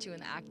ever caught you in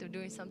the act of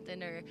doing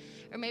something, or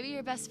maybe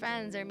your best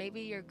friends, or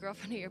maybe your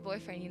girlfriend or your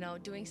boyfriend, you know,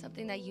 doing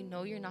something that you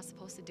know you're not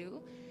supposed to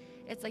do.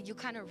 it's like you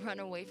kind of run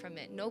away from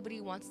it.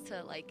 Nobody wants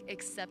to like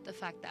accept the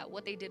fact that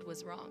what they did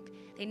was wrong.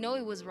 They know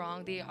it was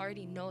wrong. They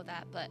already know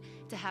that, but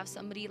to have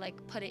somebody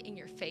like put it in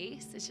your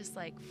face, it's just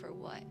like, for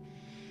what?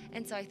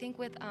 And so I think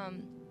with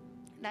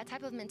that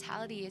type of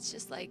mentality, it's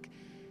just like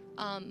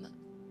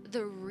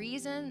the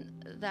reason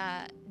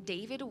that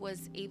David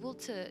was able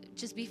to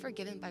just be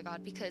forgiven by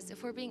God, because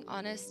if we're being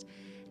honest,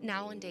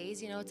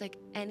 nowadays, you know, it's like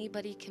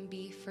anybody can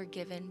be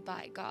forgiven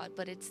by God,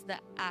 but it's the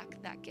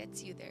act that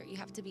gets you there. You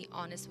have to be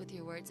honest with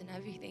your words and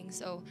everything.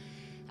 So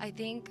I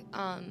think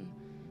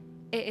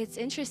it's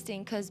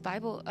interesting because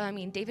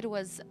David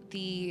was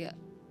the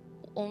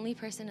only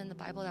person in the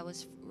Bible that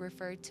was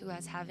referred to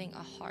as having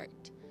a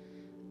heart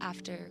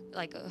after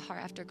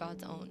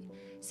God's own.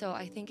 So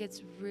I think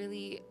it's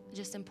really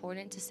just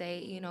important to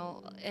say, you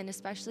know, and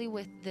especially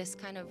with this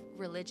kind of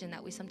religion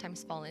that we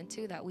sometimes fall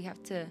into, that we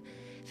have to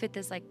fit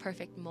this like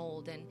perfect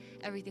mold and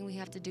everything we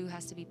have to do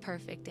has to be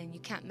perfect and you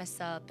can't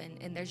mess up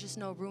and there's just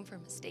no room for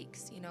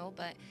mistakes, you know.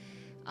 But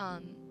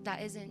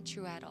that isn't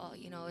true at all.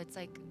 You know, it's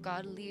like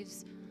God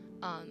leaves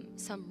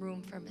some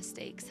room for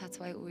mistakes. That's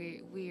why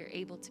we are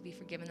able to be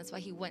forgiven. That's why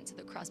he went to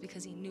the cross,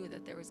 because he knew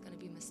that there was going to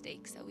be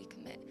mistakes that we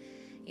commit.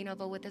 You know,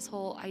 but with this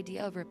whole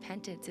idea of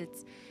repentance,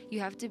 it's you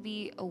have to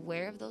be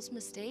aware of those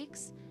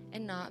mistakes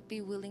and not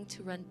be willing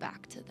to run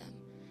back to them,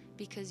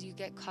 because you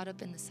get caught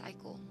up in the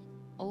cycle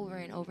over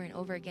and over and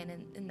over again.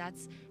 And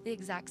that's the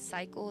exact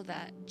cycle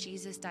that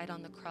Jesus died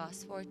on the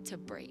cross for, to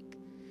break.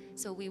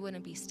 So we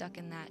wouldn't be stuck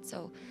in that.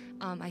 So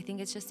I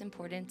think it's just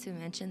important to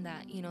mention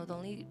that, you know, the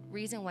only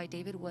reason why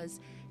David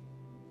was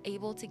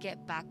able to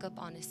get back up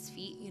on his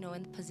feet, you know,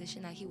 in the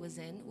position that he was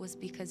in, was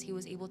because he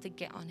was able to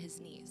get on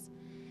his knees.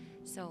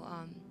 So,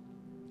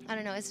 I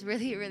don't know, it's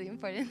really, really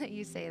important that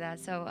you say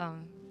that. So,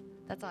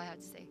 that's all I have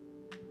to say.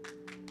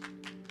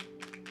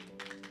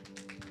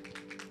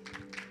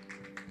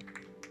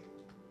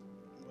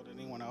 Would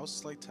anyone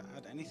else like to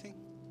add anything?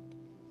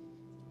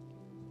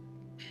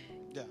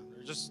 Yeah,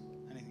 or just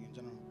anything in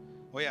general.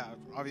 Well, yeah,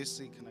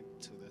 obviously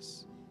connect to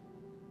this.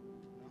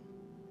 No?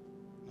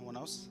 No one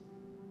else?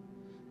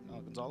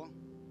 No, Gonzalo?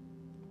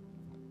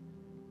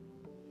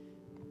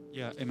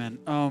 Yeah, amen.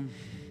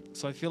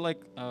 So I feel like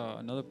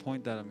another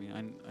point that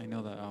I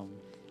know that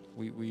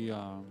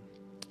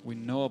we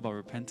know about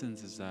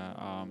repentance is that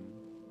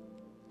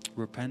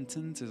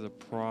repentance is a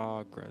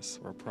progress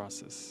or a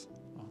process,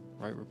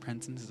 right?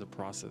 Repentance is a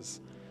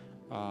process.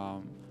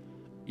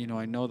 You know,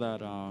 I know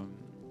that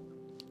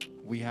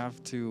we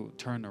have to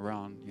turn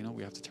around. You know,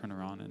 we have to turn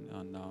around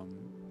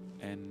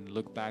and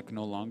look back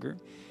no longer.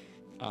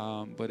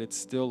 But it's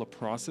still a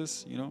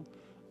process. You know,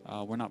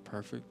 we're not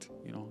perfect.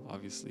 You know,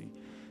 obviously.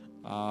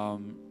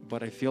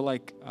 But I feel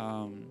like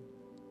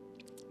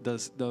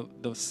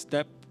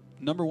the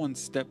number one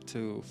step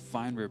to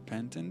find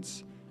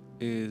repentance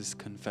is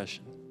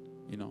confession.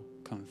 You know,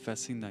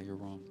 confessing that you're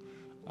wrong.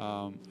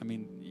 I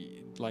mean,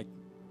 like,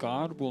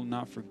 God will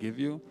not forgive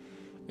you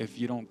if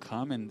you don't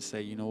come and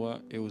say, you know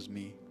what, it was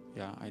me.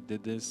 Yeah, I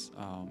did this.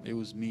 It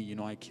was me. You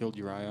know, I killed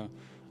Uriah.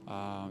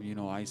 You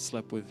know, I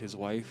slept with his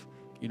wife.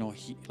 You know,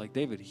 he, like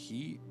David,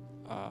 he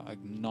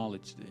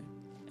acknowledged it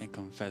and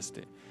confessed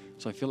it.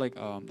 So I feel like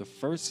the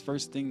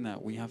first thing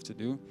that we have to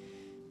do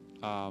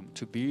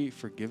to be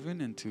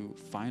forgiven and to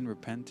find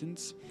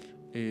repentance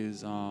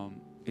is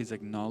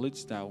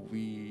acknowledge that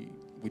we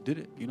did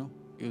it. You know,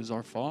 it was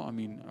our fault. I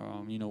mean,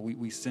 you know,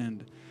 we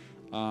sinned.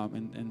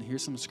 And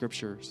here's some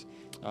scriptures.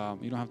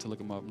 You don't have to look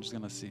them up. I'm just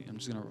gonna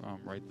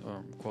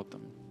quote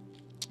them.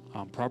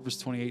 Proverbs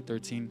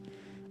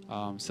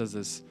 28:13 says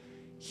this: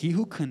 "He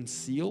who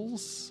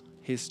conceals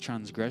his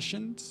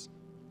transgressions,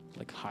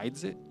 like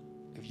hides it.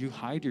 If you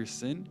hide your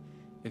sin,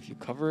 if you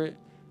cover it,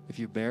 if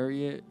you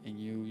bury it, and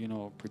you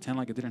know, pretend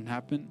like it didn't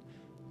happen,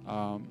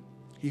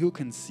 he who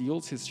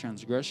conceals his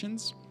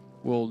transgressions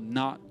will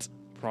not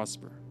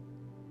prosper.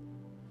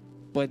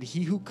 But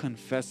he who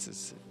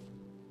confesses it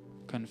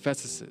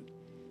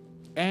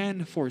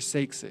and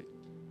forsakes it."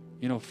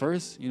 You know,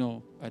 first, you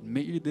know,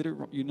 admit you did it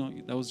wrong, you know,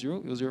 it was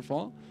your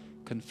fault,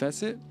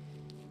 confess it,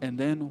 and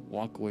then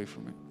walk away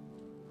from it.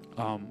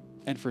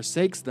 And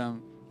forsakes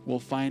them will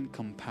find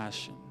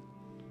compassion.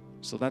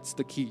 So that's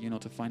the key, you know,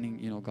 to finding,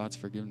 you know, God's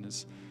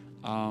forgiveness.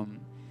 But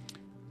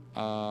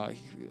where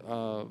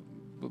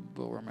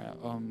am I at?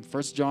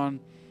 1 John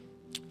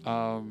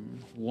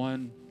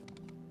 1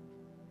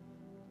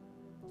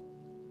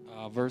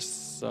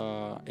 verse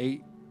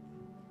 8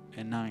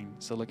 and 9.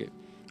 So look at,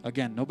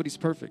 again, nobody's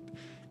perfect.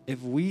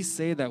 If we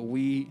say that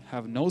we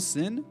have no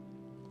sin,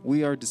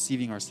 we are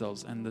deceiving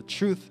ourselves, and the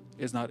truth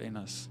is not in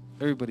us.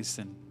 Everybody's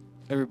sin.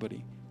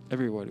 Everybody.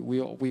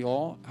 We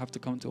all have to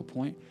come to a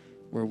point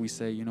where we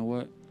say, you know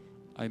what,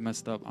 I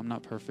messed up. I'm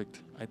not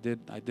perfect. I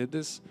did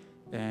this,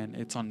 and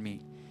it's on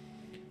me.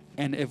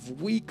 And if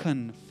we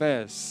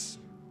confess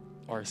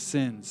our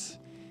sins,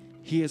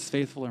 he is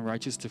faithful and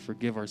righteous to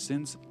forgive our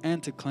sins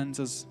and to cleanse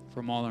us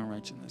from all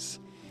unrighteousness.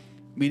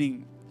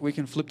 Meaning, we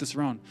can flip this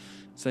around,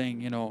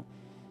 saying, you know,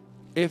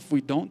 if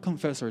we don't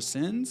confess our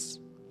sins,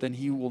 then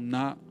he will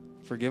not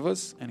forgive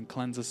us and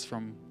cleanse us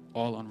from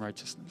all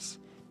unrighteousness.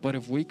 But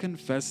if we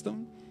confess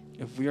them,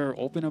 if we are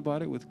open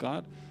about it with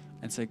God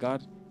and say,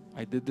 God,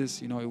 I did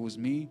this, it was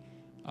me,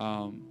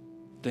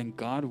 then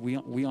God,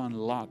 we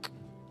unlock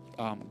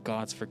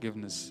God's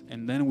forgiveness,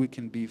 and then we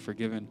can be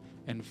forgiven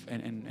and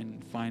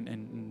find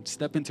and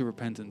step into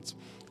repentance.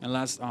 And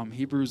last,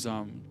 Hebrews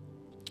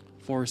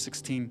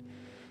 4:16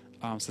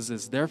 says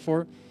this: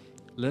 therefore,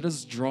 let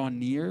us draw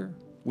near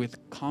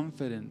with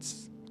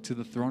confidence to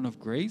the throne of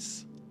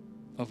grace,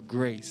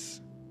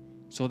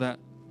 so that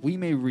we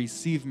may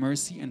receive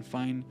mercy and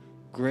find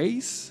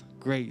grace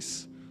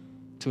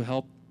to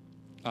help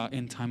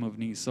in time of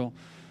need. So,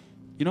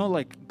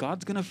 like,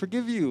 God's gonna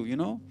forgive you.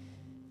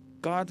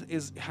 God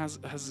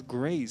has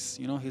grace.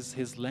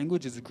 His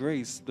language is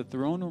grace. The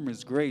throne room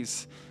is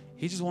grace.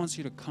 He just wants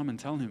you to come and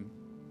tell him,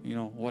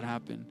 what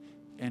happened.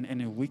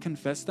 And if we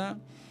confess that,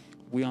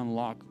 we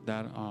unlock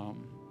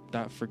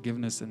that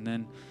forgiveness. And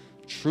then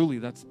truly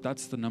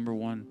that's the number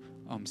one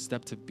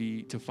step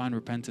to find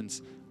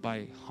repentance,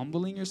 by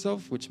humbling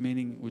yourself, which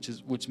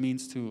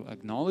means to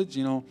acknowledge,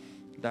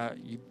 that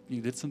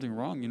you did something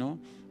wrong,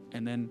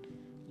 and then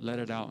let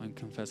it out and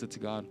confess it to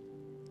God.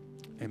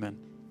 Amen.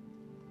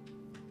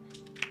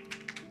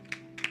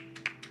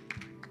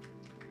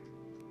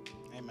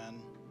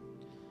 Amen.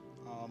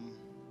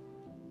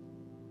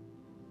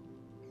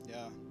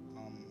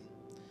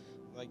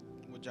 Like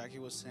what Jackie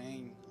was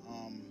saying,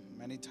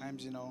 many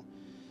times,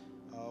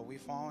 we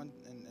fall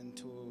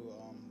into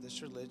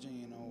this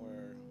religion,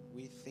 where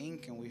we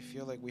think and we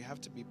feel like we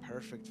have to be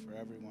perfect for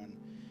everyone,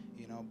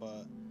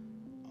 but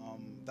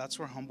that's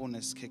where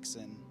humbleness kicks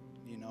in,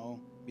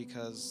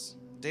 because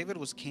David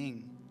was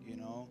king,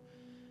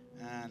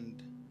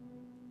 and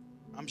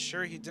I'm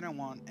sure he didn't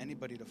want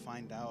anybody to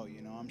find out,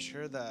 I'm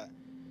sure that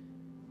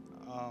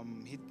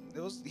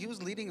he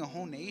was leading a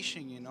whole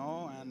nation,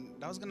 and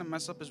that was gonna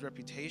mess up his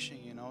reputation,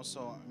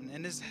 so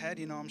in his head,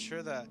 I'm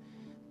sure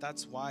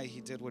that's why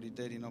he did what he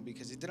did,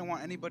 because he didn't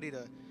want anybody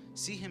to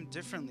see him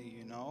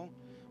differently,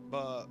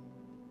 but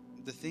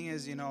the thing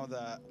is,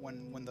 that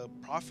when the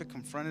prophet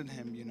confronted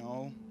him,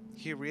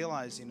 he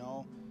realized,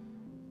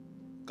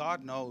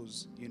 God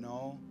knows,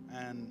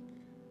 and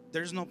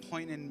there's no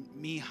point in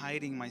me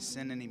hiding my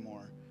sin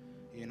anymore,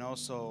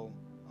 so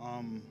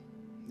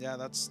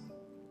that's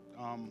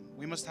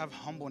we must have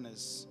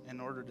humbleness in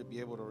order to be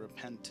able to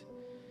repent.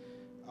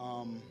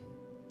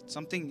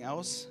 Something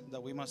else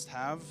that we must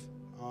have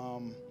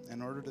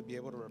in order to be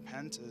able to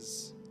repent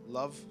is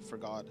love for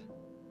God.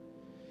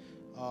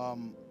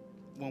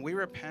 When we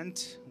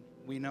repent,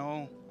 we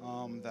know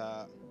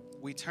that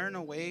we turn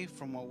away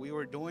from what we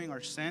were doing,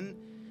 our sin,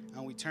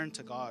 and we turn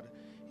to God.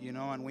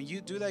 And when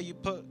you do that, you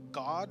put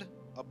God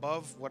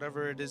above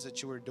whatever it is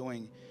that you were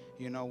doing.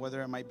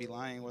 Whether it might be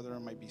lying, whether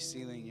it might be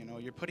stealing.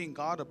 You're putting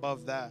God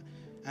above that.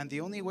 And the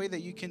only way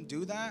that you can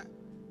do that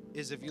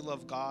is if you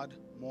love God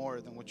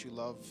more than what you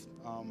love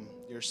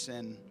your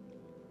sin.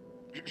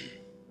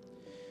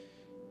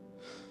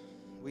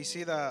 We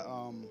see that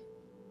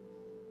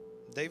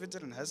David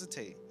didn't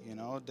hesitate.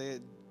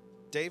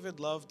 David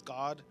loved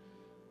God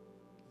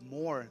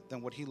more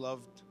than what he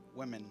loved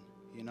women.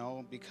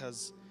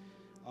 Because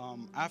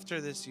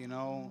after this,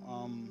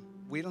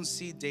 we don't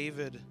see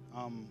David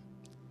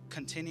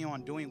continue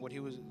on doing what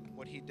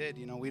he did.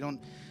 We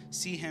don't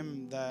see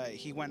him that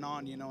he went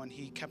on, and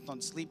he kept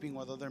on sleeping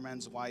with other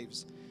men's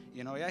wives.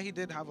 He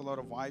did have a lot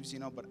of wives,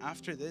 but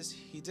after this,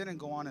 he didn't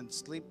go on and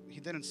sleep. He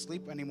didn't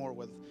sleep anymore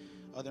with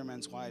other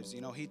men's wives.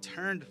 He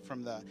turned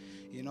from that.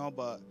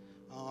 But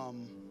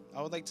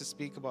I would like to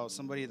speak about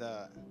somebody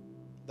that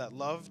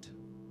loved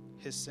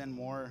his sin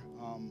more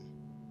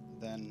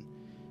than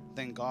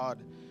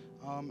God.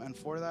 And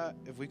for that,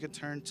 if we could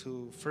turn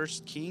to 1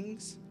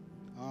 Kings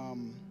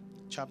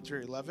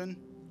chapter 11,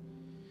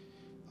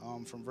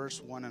 from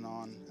verse 1 and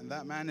on. And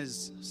that man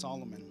is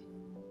Solomon.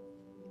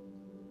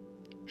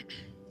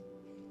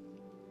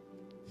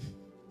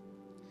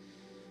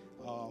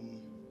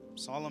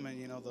 Solomon,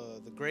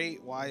 the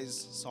great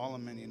wise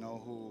Solomon,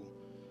 who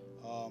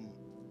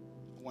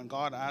when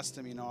God asked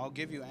him, I'll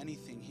give you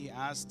anything, he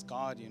asked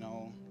God,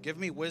 give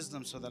me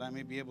wisdom so that I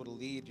may be able to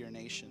lead your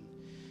nation.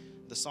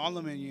 The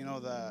Solomon,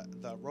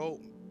 that wrote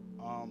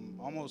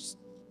almost,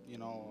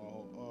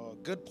 a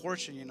good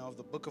portion, of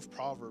the book of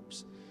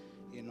Proverbs,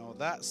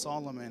 that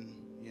Solomon,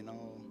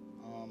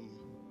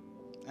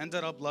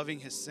 ended up loving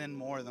his sin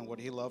more than what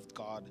he loved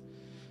God.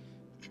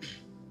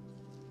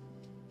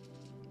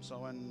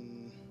 So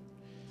in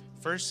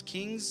 1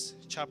 Kings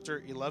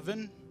chapter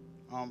 11,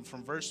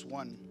 from verse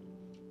 1.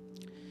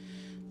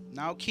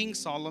 Now King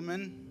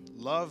Solomon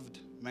loved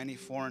many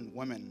foreign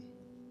women.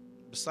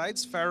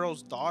 Besides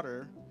Pharaoh's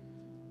daughter,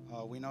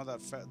 we know that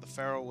the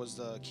Pharaoh was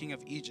the king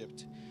of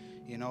Egypt.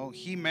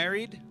 He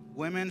married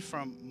women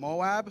from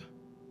Moab,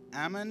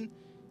 Ammon,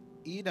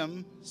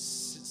 Edom,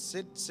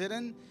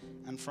 Sidon,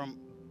 and from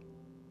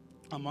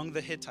among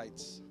the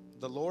Hittites.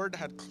 The Lord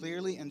had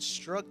clearly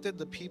instructed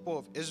the people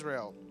of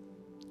Israel,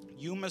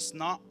 you must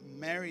not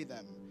marry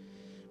them,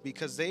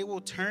 because they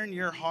will turn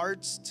your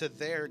hearts to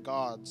their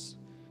gods.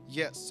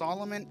 Yet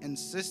Solomon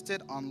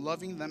insisted on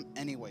loving them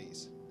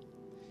anyways.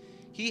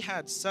 He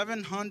had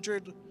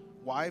 700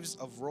 wives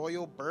of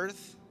royal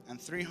birth and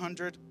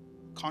 300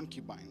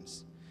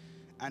 concubines.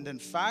 And in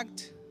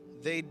fact,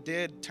 they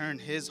did turn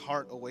his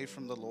heart away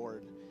from the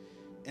Lord.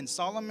 In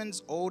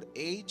Solomon's old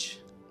age,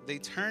 they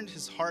turned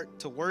his heart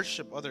to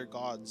worship other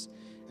gods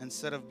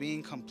instead of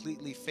being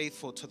completely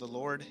faithful to the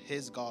Lord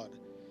his God,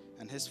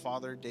 and his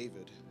father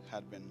David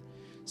had been.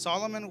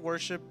 Solomon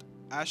worshipped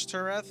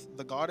Ashtoreth,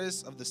 the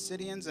goddess of the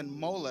Sidonians, and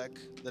Molech,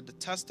 the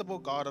detestable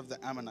god of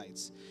the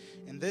Ammonites.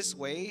 In this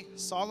way,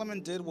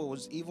 Solomon did what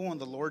was evil in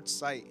the Lord's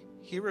sight.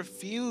 He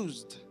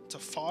refused to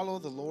follow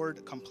the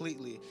Lord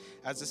completely,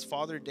 as his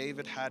father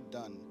David had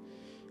done.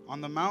 On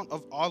the Mount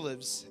of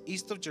Olives,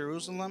 east of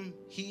Jerusalem,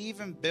 he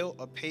even built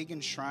a pagan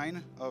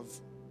shrine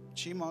of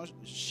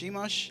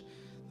Shemosh,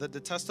 the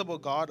detestable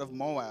god of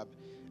Moab,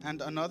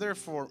 and another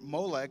for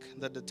Molech,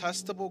 the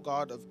detestable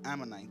god of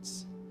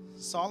Ammonites.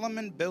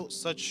 Solomon built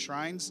such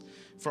shrines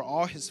for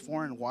all his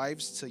foreign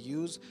wives to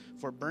use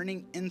for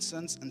burning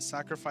incense and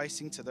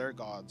sacrificing to their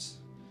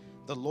gods.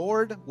 The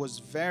Lord was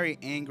very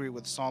angry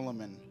with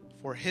Solomon,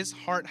 for his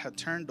heart had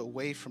turned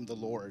away from the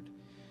Lord,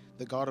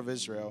 the God of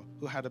Israel,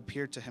 who had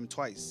appeared to him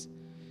twice.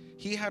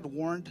 He had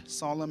warned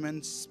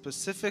Solomon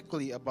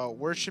specifically about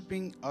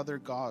worshiping other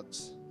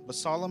gods, but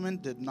Solomon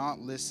did not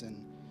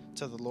listen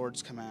to the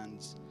Lord's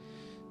commands.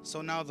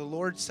 So now the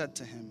Lord said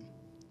to him,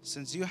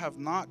 "Since you have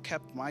not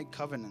kept my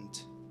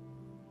covenant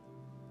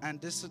and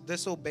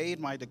disobeyed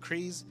my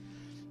decrees,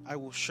 I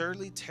will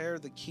surely tear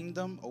the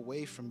kingdom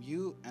away from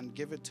you and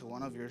give it to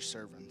one of your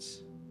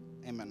servants."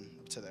 Amen.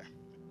 Up to there.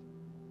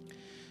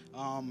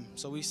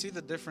 So we see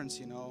the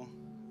difference,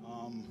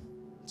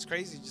 it's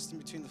crazy just in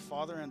between the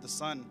Father and the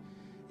Son,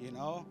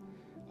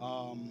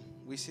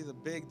 we see the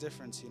big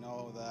difference,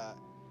 that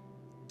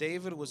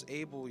David was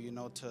able,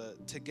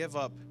 to give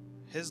up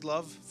his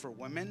love for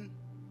women,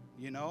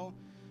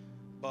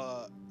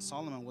 but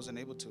Solomon wasn't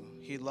able to.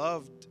 He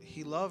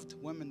loved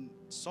women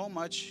so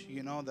much,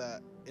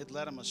 that it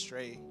led him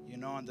astray,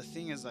 and the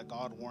thing is that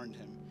God warned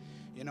him.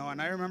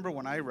 And I remember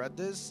when I read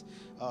this,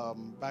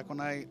 back when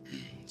I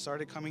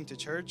started coming to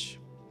church,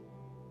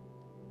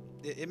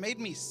 it made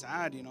me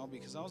sad,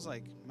 because I was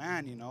like,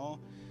 man,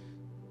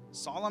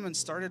 Solomon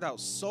started out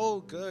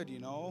so good,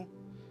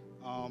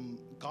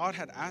 God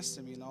had asked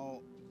him,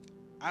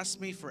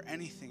 ask me for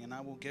anything and I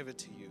will give it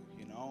to you,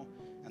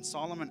 and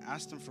Solomon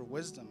asked him for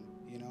wisdom,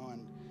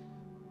 and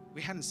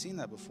we hadn't seen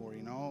that before,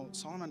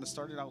 Solomon had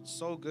started out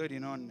so good,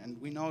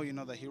 and we know,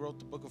 that he wrote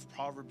the book of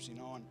Proverbs,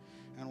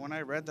 and when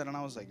I read that, and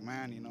I was like,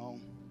 man,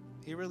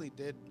 he really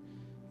did,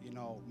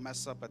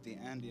 mess up at the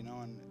end,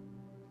 and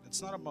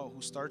it's not about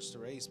who starts the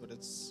race, but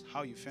it's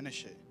how you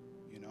finish it,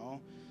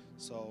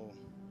 so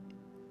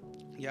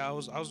yeah, I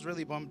was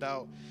really bummed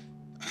out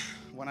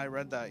when I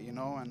read that, and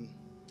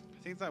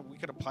I think that we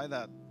could apply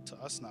that to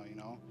us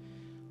now,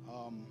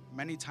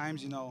 many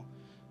times,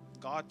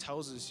 God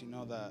tells us,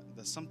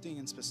 that something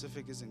in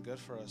specific isn't good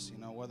for us,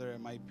 whether it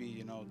might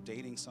be,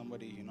 dating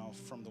somebody,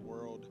 from the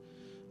world,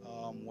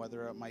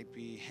 whether it might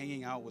be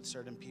hanging out with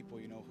certain people,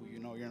 who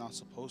you're not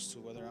supposed to,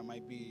 whether it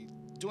might be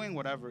doing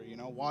whatever,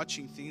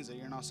 watching things that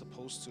you're not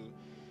supposed to.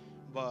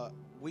 But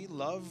we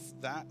love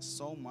that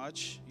so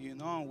much,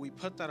 and we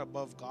put that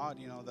above God,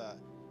 that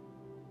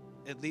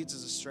it leads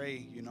us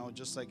astray,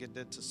 just like it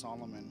did to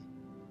Solomon,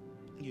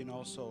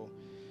 so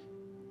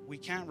we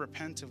can't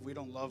repent if we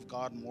don't love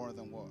God more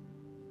than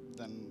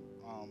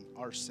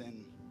our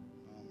sin.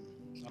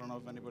 I don't know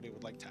if anybody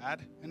would like to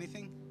add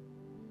anything.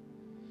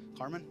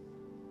 Carmen?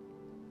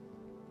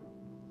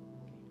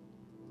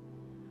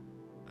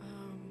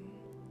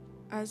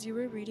 As you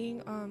were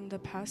reading the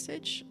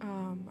passage,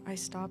 I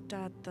stopped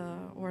at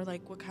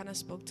what kind of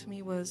spoke to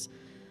me was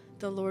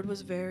the Lord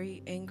was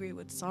very angry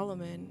with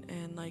Solomon,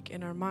 and like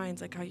in our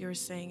minds, like how you were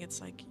saying, it's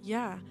like,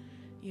 yeah,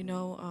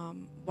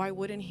 why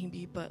wouldn't he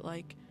be? But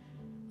like,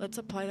 let's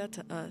apply that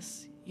to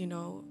us.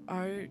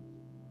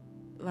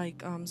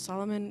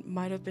 Solomon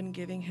might have been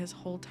giving his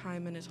whole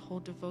time and his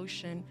whole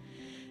devotion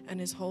and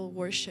his whole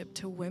worship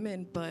to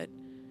women, but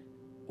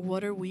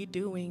what are we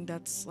doing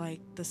that's like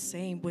the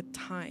same with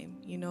time?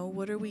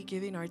 What are we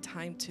giving our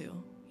time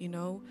to?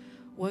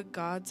 What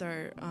gods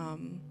are,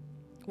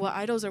 what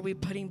idols are we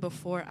putting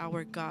before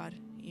our God?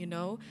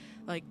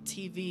 Like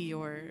TV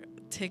or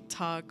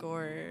TikTok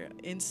or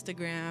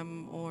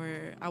Instagram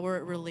or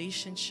our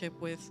relationship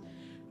with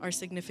our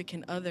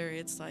significant other.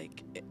 It's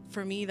like,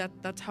 for me,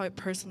 that's how it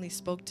personally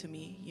spoke to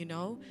me,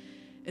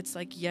 It's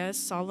like, yes,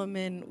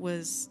 Solomon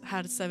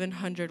had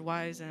 700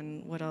 wives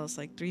and what else,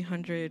 like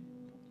 300,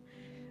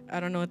 I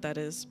don't know what that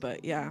is,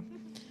 but yeah,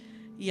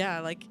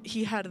 like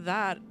he had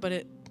that,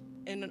 but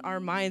in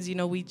our minds,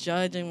 we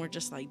judge and we're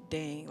just like,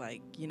 dang,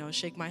 like,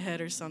 shake my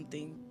head or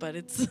something. But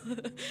it's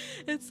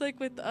it's like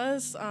with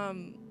us,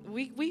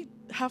 we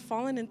have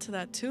fallen into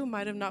that too.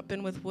 Might have not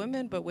been with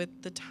women, but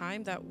with the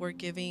time that we're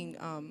giving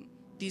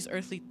these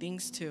earthly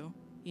things to,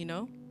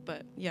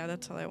 But yeah,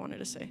 that's all I wanted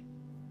to say.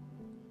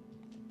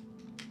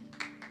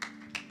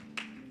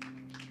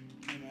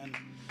 Amen.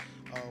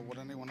 Would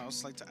anyone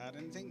else like to add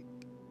anything?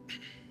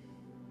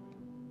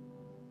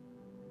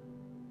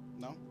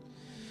 No?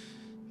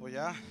 Well,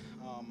 yeah,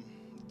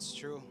 it's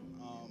true.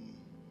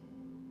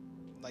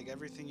 Like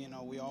everything,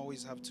 we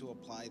always have to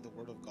apply the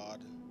Word of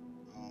God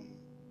um,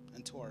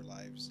 into our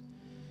lives.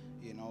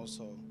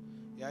 So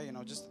yeah,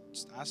 just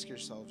ask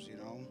yourselves,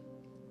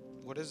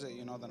 what is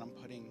it, that I'm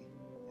putting,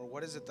 or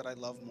what is it that I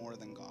love more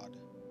than God,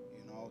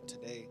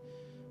 today?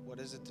 What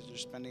is it that you're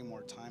spending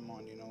more time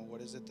on?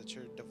 What is it that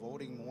you're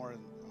devoting more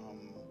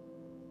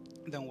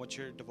than what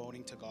you're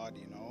devoting to God?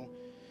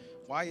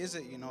 Why is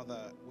it,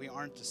 that we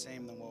aren't the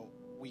same than what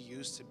we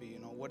used to be?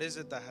 What is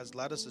it that has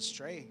led us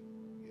astray?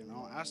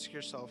 Ask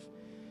yourself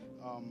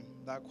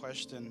that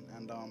question.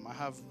 And I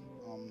have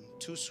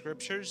two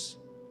scriptures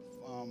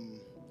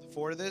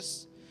for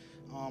this.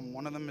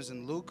 One of them is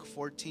in Luke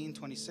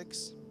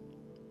 14:26.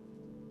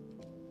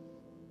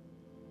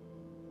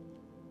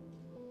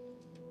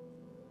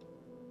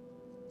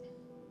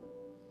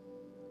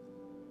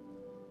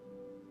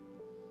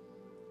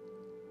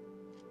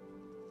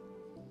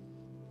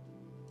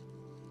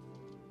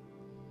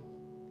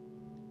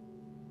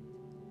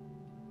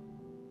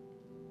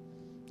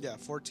 Yeah,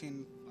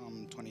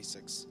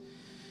 14:26.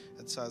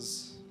 It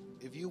says,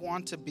 "If you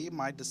want to be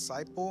my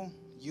disciple,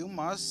 you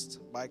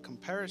must, by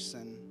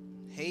comparison,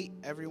 hate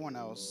everyone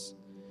else,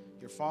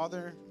 your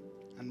father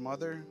and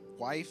mother,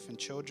 wife and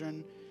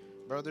children,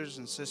 brothers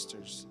and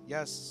sisters.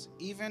 Yes,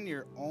 even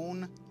your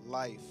own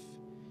life.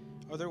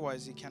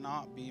 Otherwise, you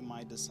cannot be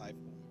my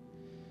disciple."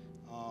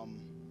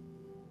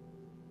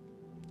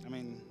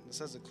 It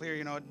says it clear,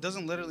 it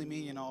doesn't literally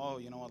mean,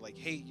 like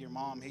hate your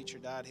mom, hate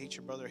your dad, hate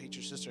your brother, hate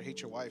your sister,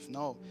 hate your wife.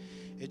 No,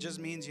 it just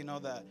means,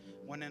 that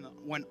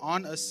when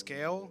on a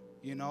scale,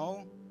 you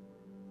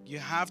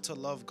have to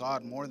love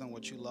God more than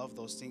what you love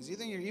those things,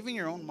 even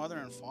your own mother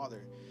and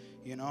father,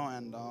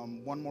 and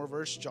one more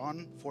verse,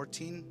 John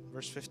 14,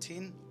 verse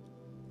 15.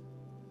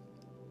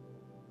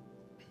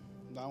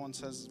 That one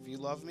says, "If you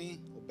love me,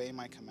 obey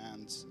my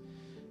commands."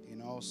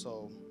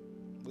 So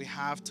we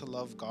have to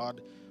love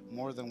God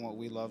more than what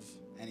we love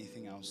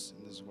anything else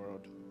in this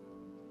world.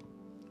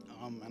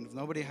 And if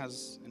nobody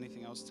has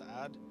anything else to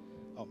add,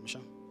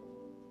 Michelle.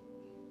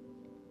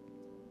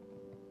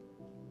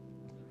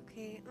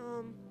 Okay.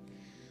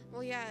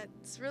 Well, yeah,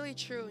 it's really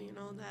true.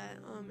 That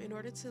in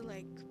order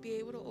to be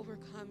able to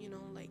overcome,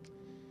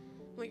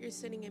 what you're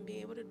sinning and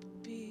be able to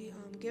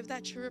give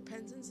that true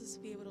repentance is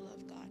to be able to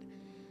love God.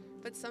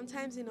 But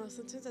sometimes,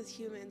 sometimes as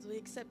humans, we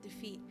accept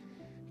defeat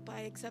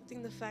by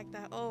accepting the fact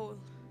that,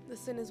 the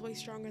sin is way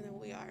stronger than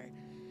we are.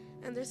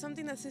 And there's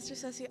something that Sister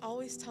Ceci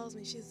always tells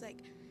me. She's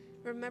like,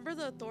 remember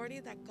the authority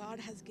that God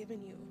has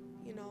given you.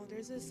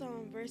 There's this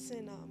verse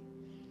in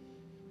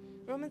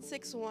Romans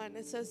 6:1.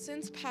 It says,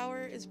 "Sin's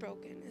power is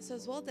broken." It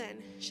says, "Well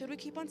then, should we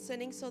keep on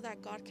sinning so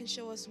that God can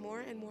show us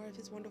more and more of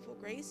his wonderful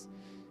grace?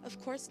 Of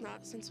course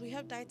not. Since we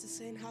have died to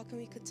sin, how can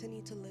we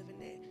continue to live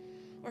in it?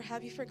 Or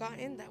have you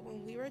forgotten that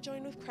when we were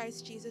joined with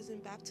Christ Jesus in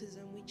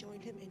baptism, we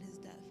joined him in his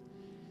death?"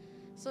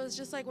 So it's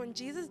just like when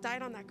Jesus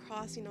died on that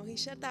cross, he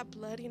shed that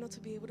blood, to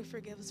be able to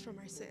forgive us from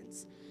our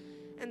sins.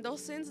 And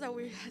those sins that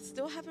we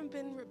still haven't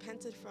been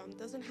repented from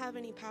doesn't have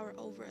any power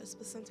over us,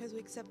 but sometimes we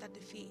accept that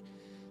defeat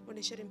when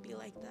it shouldn't be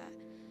like that.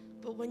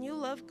 But when you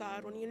love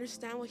God, when you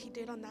understand what he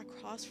did on that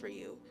cross for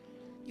you,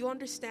 you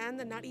understand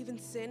that not even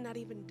sin, not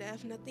even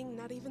death, nothing,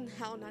 not even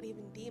hell, not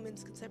even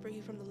demons could separate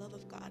you from the love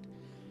of God.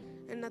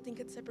 And nothing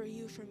could separate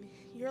you from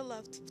your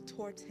love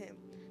towards him,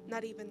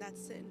 not even that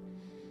sin.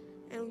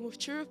 And with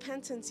true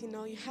repentance,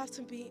 you have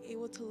to be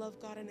able to love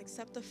God and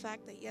accept the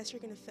fact that, yes, you're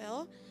going to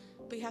fail,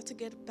 but you have to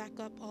get back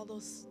up all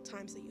those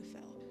times that you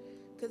fail.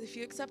 Because if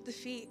you accept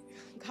defeat,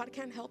 God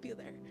can't help you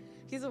there.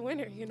 He's a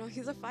winner,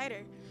 he's a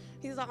fighter.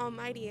 He's the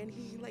Almighty, and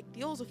he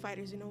deals with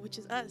fighters, which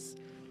is us.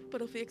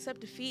 But if we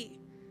accept defeat,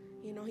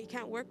 he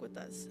can't work with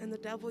us. And the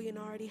devil,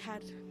 already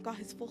got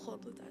his full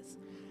hold with us.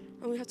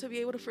 And we have to be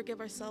able to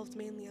forgive ourselves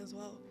mainly as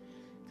well.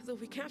 Because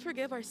if we can't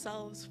forgive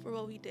ourselves for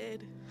what we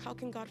did, how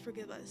can God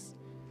forgive us?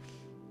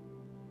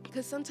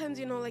 Because sometimes,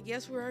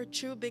 yes, we're our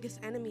true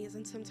biggest enemies,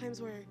 and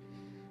sometimes where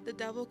the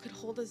devil could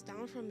hold us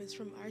down from is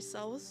from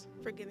ourselves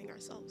forgiving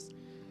ourselves.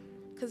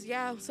 Because,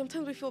 yeah,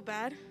 sometimes we feel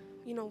bad.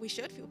 We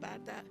should feel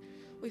bad that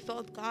we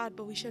failed God,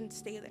 but we shouldn't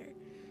stay there.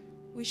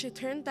 We should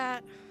turn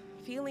that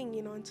feeling,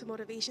 into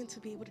motivation to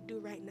be able to do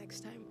right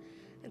next time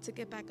and to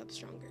get back up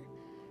stronger.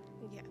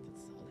 And yeah,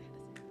 that's all I had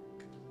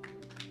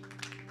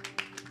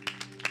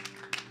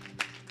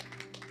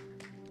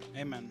to say.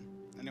 Amen.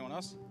 Anyone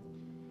else?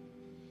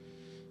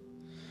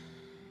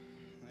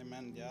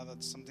 Amen. Yeah,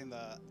 that's something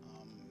that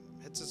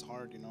hits us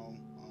hard,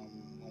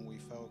 when we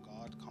fail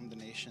God,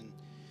 condemnation.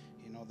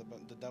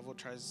 The devil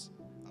tries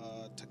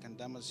to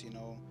condemn us,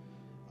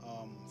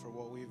 for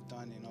what we've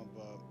done,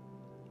 but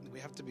we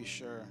have to be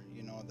sure,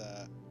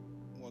 that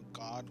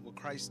what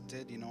Christ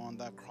did, on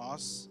that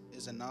cross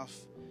is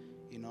enough,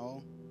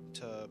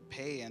 to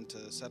pay and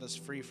to set us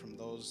free from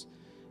those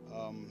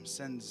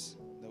sins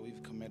that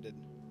we've committed.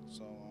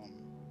 So,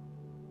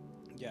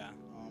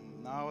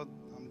 now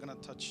I'm gonna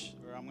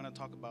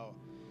talk about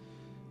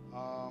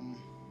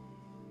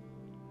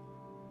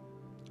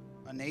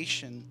a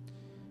nation,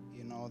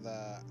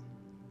 that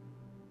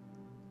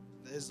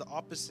is the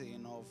opposite,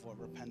 of what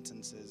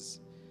repentance is.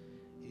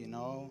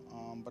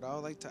 But I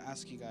would like to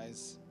ask you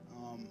guys,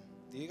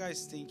 do you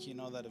guys think,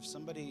 that if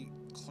somebody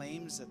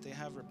claims that they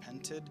have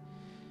repented,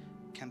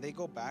 can they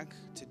go back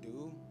to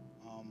do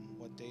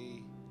what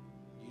they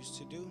used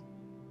to do?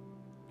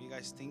 Do you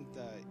guys think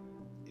that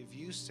if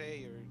you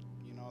say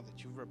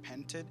that you've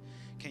repented,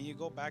 can you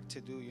go back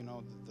to do,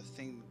 the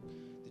thing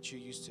that you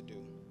used to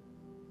do?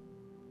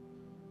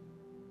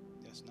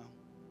 Yes, no?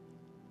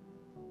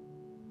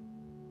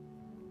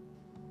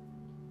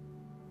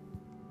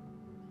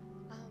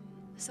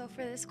 So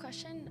for this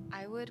question,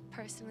 I would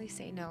personally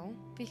say no,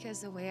 because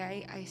the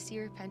way I see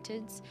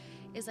repentance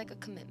is like a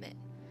commitment,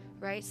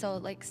 right? So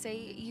like say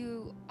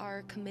you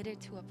are committed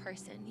to a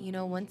person,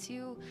 once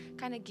you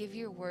kind of give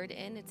your word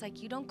in, it's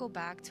like you don't go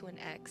back to an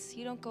ex,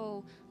 you don't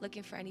go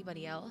looking for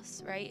anybody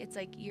else, right? It's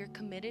like you're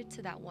committed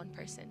to that one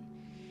person.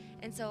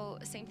 And so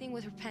same thing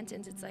with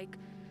repentance. It's like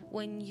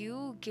when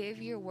you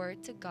give your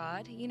word to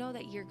God,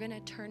 that you're gonna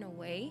turn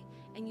away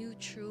and you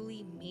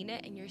truly mean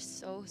it and you're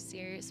so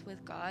serious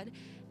with God.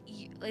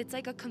 It's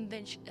like a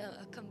conviction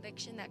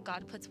that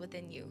God puts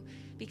within you,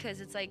 because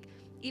it's like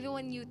even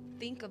when you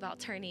think about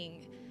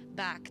turning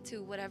back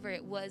to whatever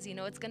it was,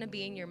 it's gonna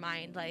be in your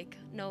mind like,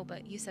 no,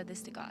 but you said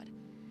this to God,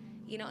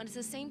 and it's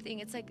the same thing.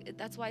 It's like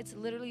that's why it's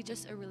literally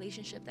just a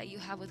relationship that you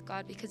have with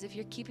God, because if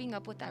you're keeping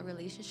up with that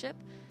relationship,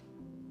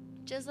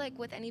 just like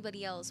with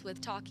anybody else,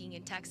 with talking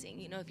and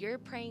texting, if you're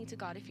praying to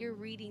God, if you're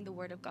reading the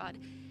Word of God,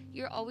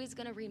 you're always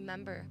gonna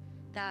remember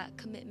that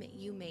commitment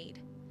you made.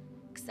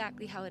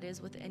 Exactly how it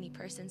is with any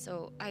person.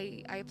 So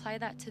I apply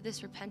that to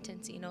this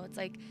repentance. It's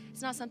like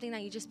it's not something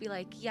that you just be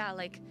like, yeah,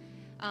 like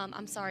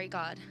I'm sorry,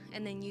 God,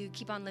 and then you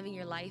keep on living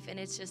your life and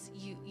it's just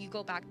you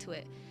go back to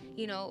it.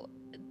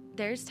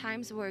 There's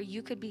times where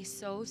you could be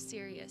so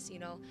serious,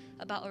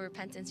 about a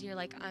repentance. You're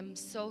like, I'm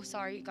so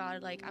sorry,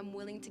 God, like I'm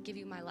willing to give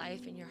you my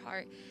life and your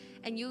heart,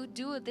 and you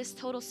do this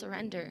total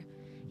surrender,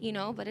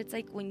 but it's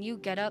like when you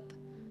get up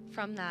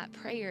from that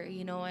prayer,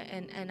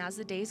 and as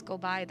the days go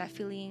by, that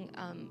feeling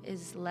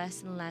is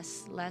less and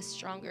less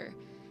stronger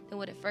than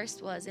what it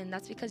first was. And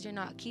that's because you're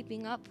not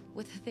keeping up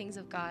with the things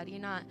of God. You're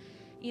not,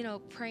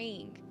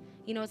 praying.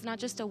 It's not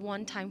just a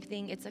one-time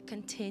thing. It's a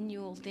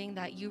continual thing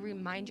that you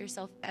remind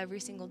yourself every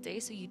single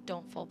day so you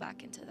don't fall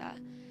back into that.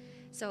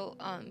 So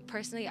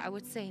personally, I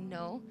would say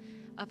no.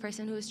 A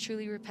person who is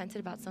truly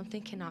repented about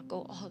something cannot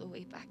go all the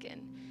way back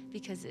in,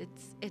 because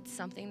it's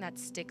something that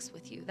sticks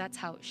with you. That's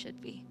how it should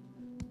be.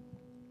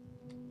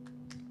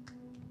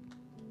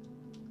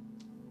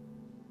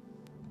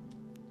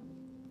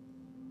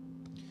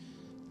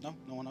 No?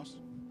 No one else?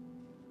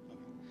 Okay.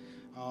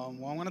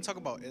 Well, I'm going to talk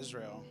about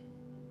Israel.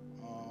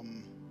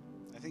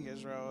 I think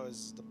Israel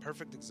is the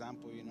perfect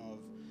example,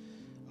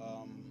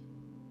 of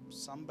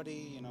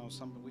somebody,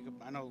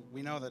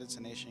 we know that it's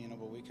a nation,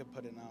 but we could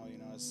put it now,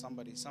 as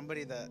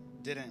somebody that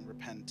didn't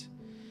repent.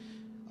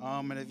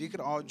 And if you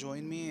could all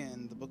join me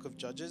in the book of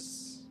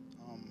Judges,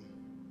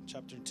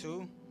 chapter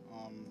 2,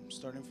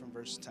 starting from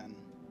verse 10.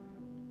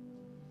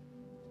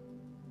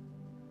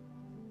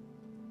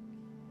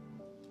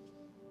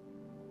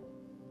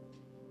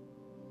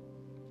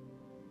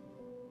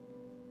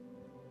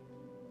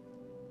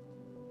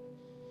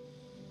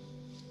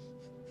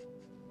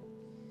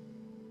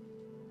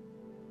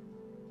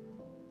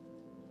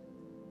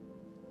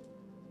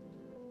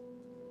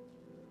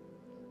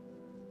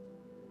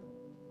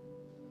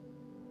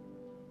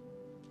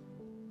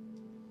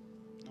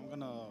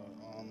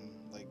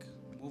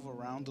 Move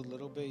around a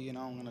little bit,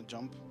 I'm gonna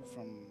jump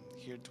from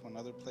here to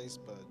another place,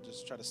 but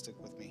just try to stick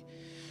with me.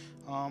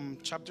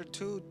 Chapter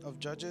 2 of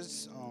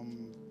Judges,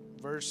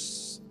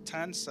 verse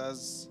 10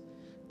 says,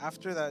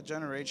 after that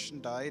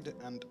generation died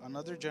and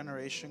another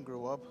generation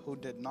grew up who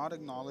did not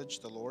acknowledge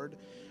the Lord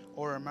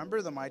or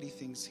remember the mighty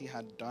things he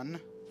had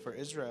done for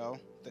Israel,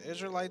 the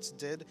Israelites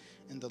did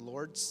in the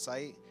Lord's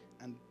sight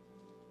and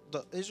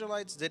the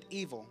Israelites did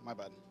evil,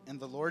 in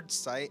the Lord's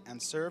sight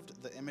and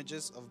served the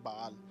images of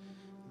Baal.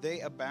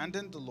 They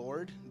abandoned the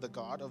Lord, the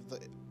God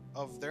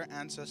of their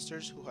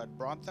ancestors who had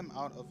brought them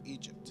out of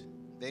Egypt.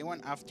 They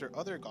went after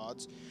other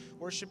gods,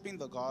 worshiping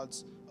the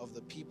gods of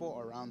the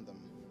people around them,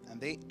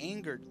 and they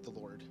angered the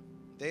Lord.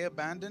 They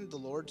abandoned the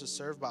Lord to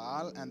serve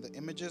Baal and the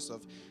images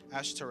of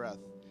Ashtoreth.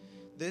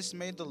 This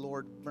made the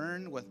Lord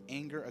burn with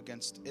anger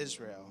against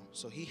Israel,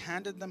 so he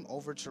handed them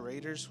over to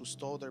raiders who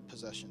stole their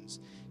possessions.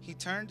 He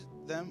turned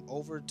them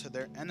over to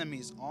their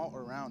enemies all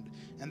around,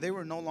 and they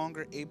were no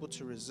longer able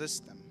to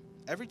resist them.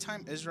 Every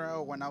time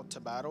Israel went out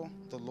to battle,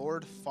 the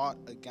Lord fought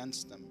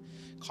against them,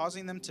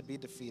 causing them to be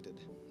defeated,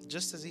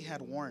 just as he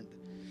had warned,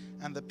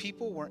 and the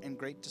people were in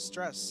great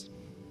distress.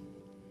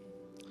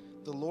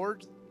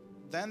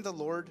 Then the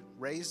Lord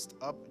raised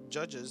up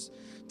judges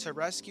to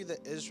rescue the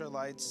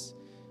Israelites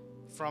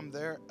from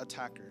their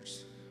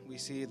attackers. We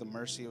see the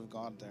mercy of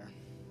God there.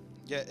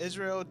 Yet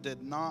Israel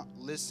did not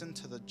listen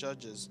to the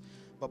judges,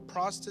 but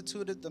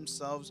prostituted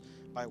themselves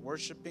by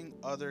worshiping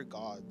other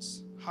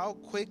gods. How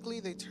quickly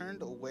they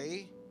turned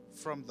away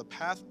from the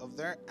path of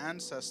their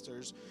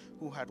ancestors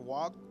who had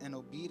walked in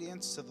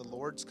obedience to the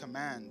Lord's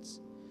commands.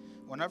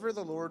 Whenever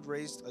the Lord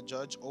raised a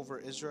judge over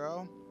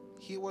Israel,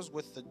 he was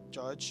with the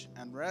judge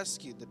and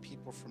rescued the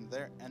people from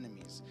their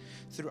enemies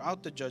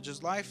throughout the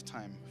judge's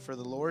lifetime. For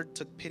the Lord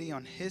took pity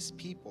on his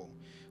people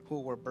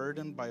who were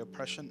burdened by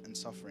oppression and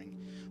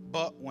suffering.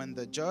 But when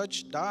the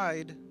judge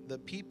died, the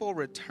people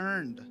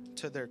returned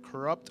to their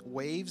corrupt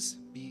ways,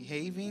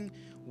 behaving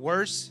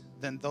worse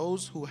than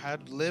those who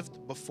had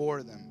lived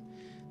before them.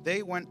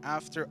 They went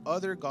after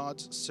other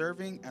gods,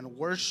 serving and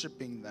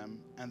worshiping them,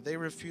 and they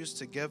refused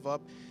to give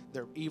up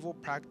their evil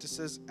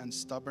practices and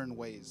stubborn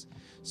ways.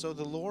 So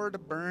the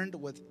Lord burned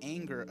with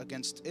anger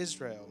against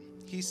Israel.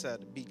 He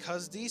said,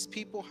 "Because these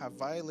people have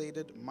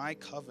violated my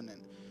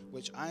covenant,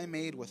 which I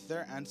made with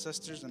their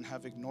ancestors, and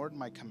have ignored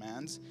my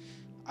commands,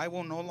 I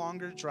will no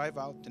longer drive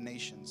out the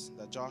nations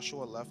that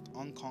Joshua left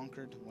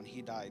unconquered when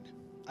he died.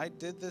 I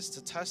did this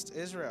to test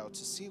Israel,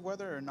 to see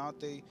whether or not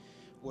they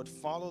would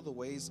follow the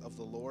ways of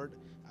the Lord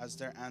as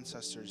their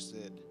ancestors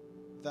did.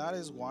 That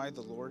is why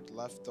the Lord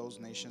left those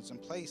nations in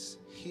place.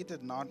 He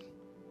did not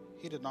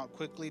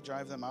quickly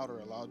drive them out or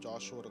allow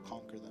Joshua to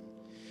conquer them."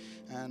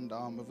 And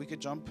if we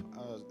could jump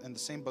in the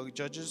same book,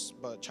 Judges,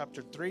 but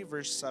chapter 3,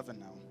 verse 7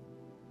 now.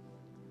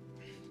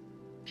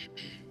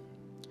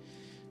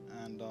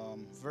 And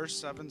verse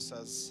 7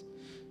 says,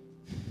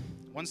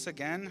 "Once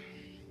again,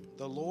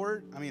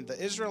 the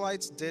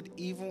Israelites did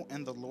evil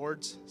in the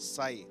Lord's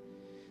sight.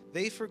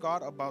 They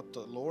forgot about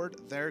the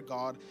Lord their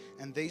God,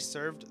 and they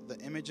served the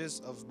images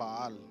of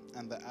Baal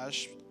and the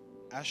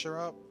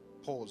Asherah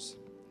poles.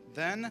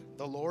 Then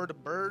the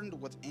Lord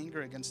burned with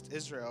anger against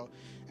Israel,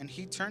 and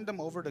he turned them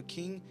over to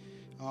King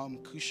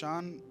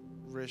Cushan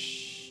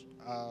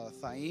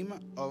Rishathaim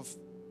of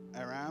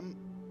Aram."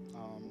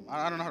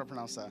 I don't know how to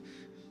pronounce that.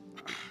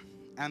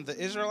 "And the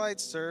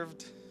Israelites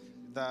served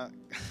that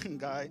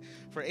guy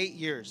for 8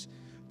 years.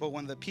 But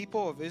when the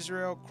people of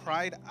Israel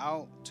cried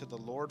out to the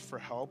Lord for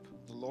help,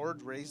 the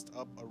Lord raised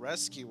up a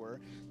rescuer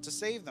to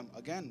save them."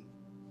 Again,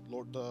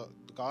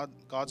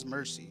 God's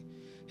mercy.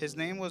 "His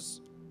name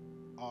was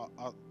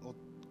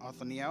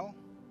Othniel,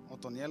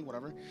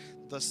 whatever,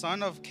 the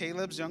son of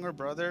Caleb's younger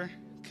brother,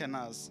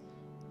 Kenaz.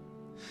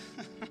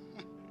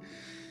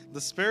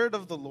 The Spirit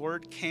of the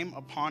Lord came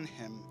upon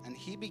him, and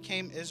he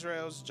became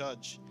Israel's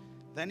judge.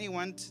 Then he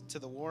went to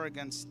the war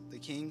against the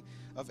king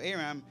of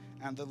Aram,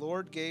 and the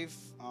Lord gave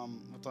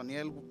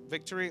Othniel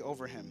victory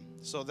over him.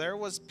 So there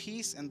was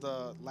peace in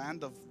the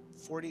land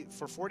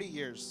for 40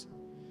 years.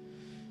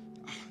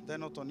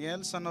 Then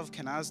Othniel, son of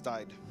Kenaz,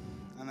 died."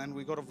 And then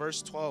we go to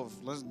verse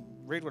 12. Let's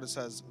read what it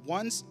says.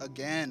 "Once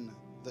again,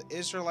 the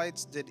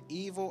Israelites did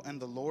evil in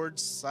the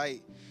Lord's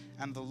sight,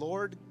 and the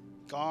Lord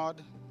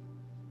God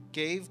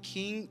gave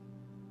King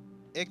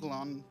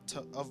Eglon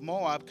of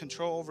Moab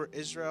control over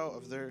Israel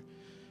of their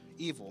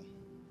evil."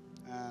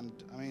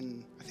 And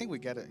I think we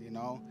get it,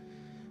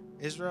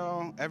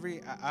 Israel,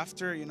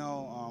 after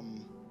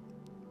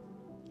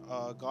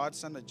God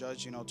sent a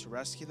judge, to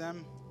rescue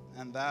them,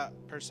 and that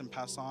person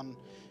passed on,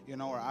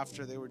 or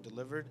after they were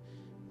delivered,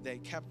 they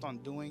kept on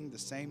doing the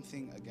same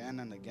thing again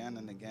and again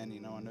and again,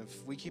 and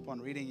if we keep on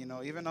reading,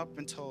 even up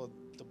until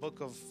the book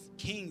of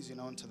Kings,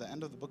 into the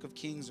end of the book of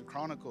Kings and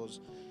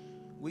Chronicles,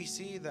 we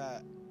see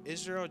that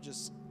Israel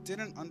just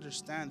didn't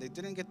understand. They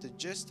didn't get the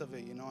gist of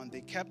it, and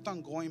they kept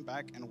on going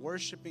back and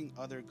worshiping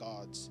other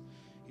gods,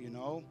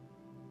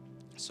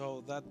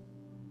 So that,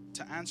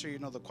 to answer,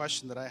 the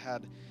question that I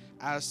had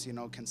asked,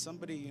 can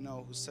somebody,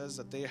 who says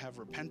that they have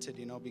repented,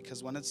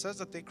 because when it says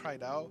that they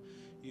cried out,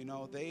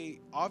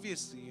 they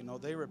obviously,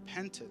 they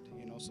repented,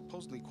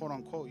 supposedly, quote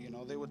unquote,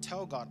 they would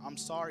tell God, "I'm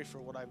sorry for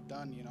what I've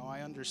done,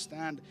 I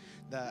understand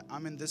that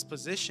I'm in this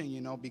position,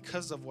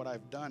 because of what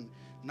I've done.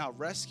 Now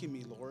rescue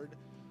me, Lord."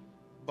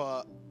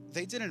 But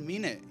they didn't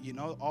mean it,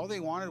 all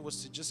they wanted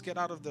was to just get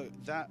out of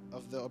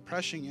the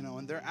oppression,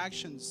 and their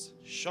actions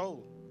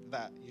show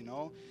that,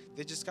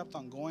 they just kept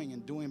on going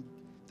and doing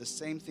the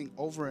same thing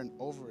over and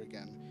over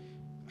again,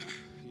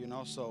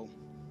 so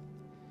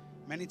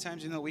many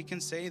times, we can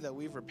say that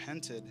we've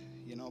repented,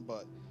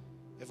 but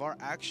if our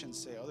actions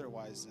say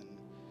otherwise, then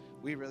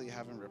we really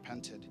haven't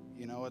repented,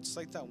 it's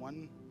like that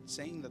one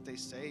saying that they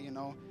say,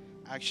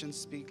 actions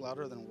speak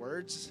louder than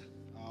words.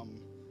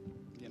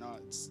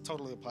 It's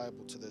totally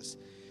applicable to this.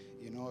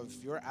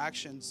 If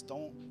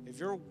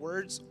your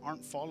words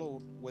aren't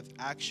followed with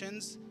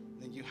actions,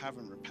 then you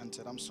haven't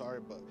repented. I'm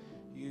sorry, but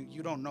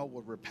you don't know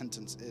what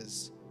repentance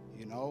is,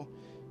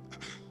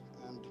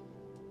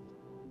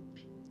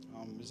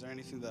 And is there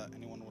anything that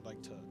anyone would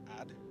like to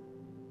add?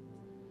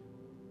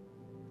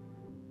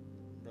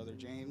 Brother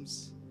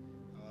James,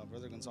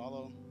 Brother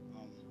Gonzalo,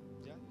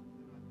 yeah?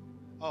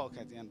 Oh, okay,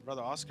 at the end.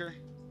 Brother Oscar,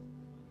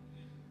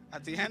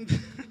 at the end?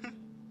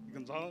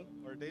 Gonzalo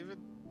or David?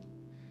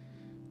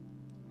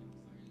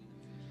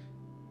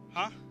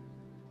 Huh?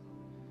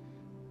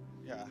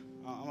 Yeah,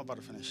 I'm about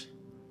to finish.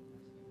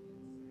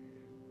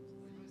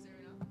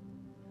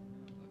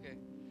 Okay.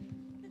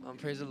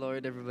 Praise the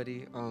Lord,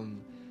 everybody.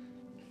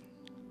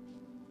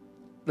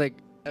 Like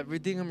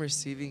everything I'm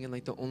receiving, and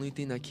like the only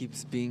thing that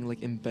keeps being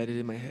like embedded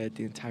in my head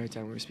the entire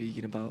time we're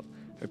speaking about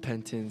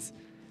repentance,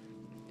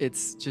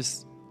 it's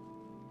just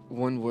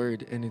one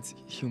word, and it's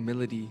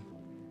humility.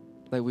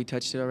 Like we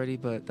touched it already,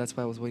 but that's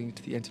why I was waiting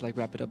to the end to like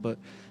wrap it up. But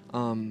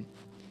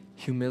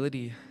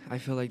humility, I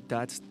feel like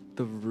that's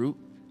the root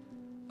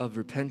of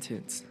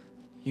repentance.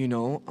 You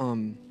know,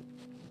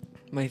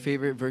 my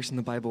favorite verse in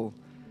the Bible,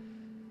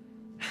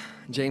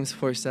 James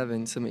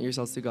 4:7, submit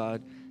yourselves to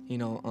God, you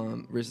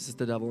know, resist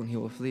the devil and he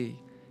will flee,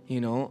 you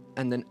know.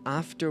 And then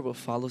after, what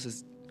follows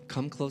is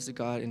come close to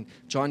God and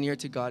draw near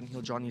to God and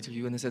he'll draw near to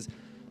you. And it says,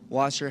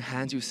 wash your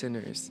hands, you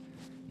sinners,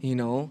 you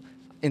know.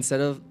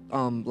 Instead of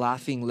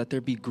laughing, let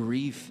there be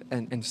grief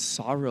and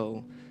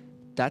sorrow.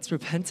 That's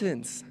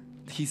repentance.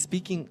 He's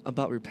speaking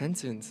about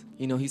repentance.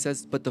 You know, he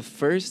says, but the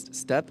first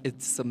step is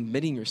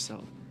submitting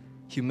yourself,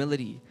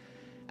 humility.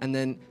 And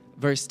then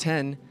verse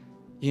 10,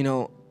 you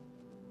know,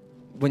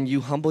 when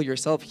you humble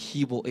yourself,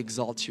 he will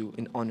exalt you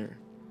in honor.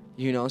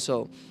 You know,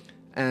 so,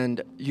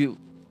 and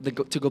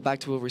to go back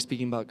to what we're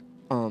speaking about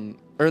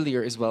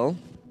earlier as well,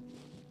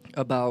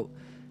 about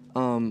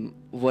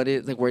what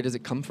is, like, where does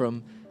it come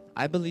from?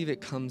 I believe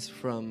it comes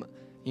from,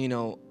 you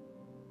know,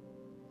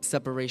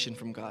 separation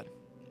from God.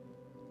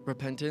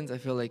 Repentance, I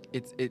feel like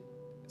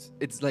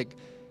it's like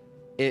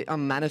it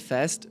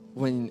manifest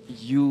when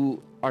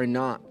you are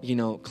not, you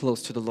know,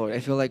 close to the Lord. I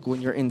feel like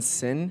when you're in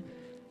sin,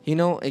 you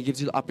know, it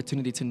gives you the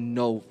opportunity to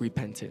know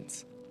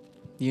repentance.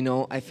 You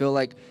know, I feel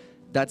like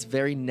that's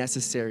very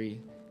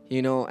necessary,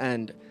 you know,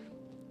 and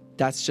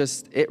that's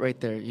just it right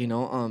there, you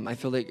know. I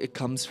feel like it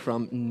comes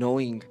from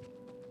knowing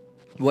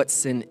what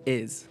sin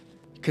is.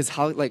 Because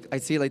how, like, I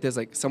see it like this,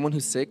 like someone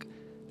who's sick,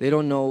 they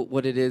don't know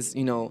what it is,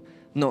 you know.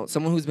 No,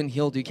 someone who's been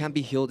healed, you can't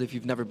be healed if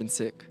you've never been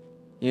sick,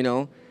 you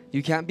know.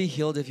 You can't be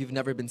healed if you've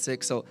never been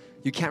sick, so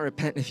you can't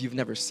repent if you've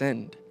never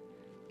sinned.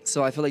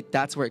 So I feel like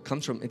that's where it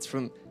comes from. It's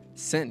from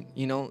sin,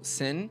 you know.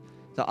 Sin,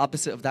 the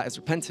opposite of that is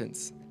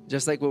repentance,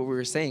 just like what we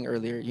were saying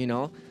earlier, you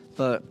know.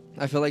 But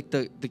I feel like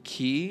the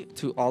key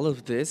to all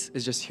of this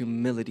is just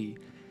humility.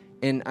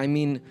 And I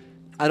mean,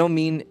 I don't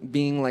mean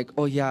being like,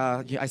 oh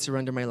yeah, I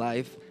surrender my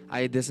life,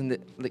 I this and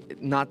that,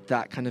 like, not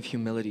that kind of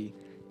humility.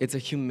 It's a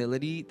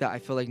humility that I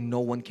feel like no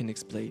one can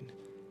explain.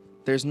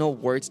 There's no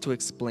words to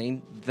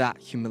explain that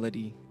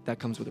humility that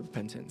comes with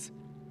repentance.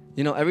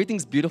 You know,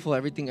 everything's beautiful,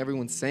 everything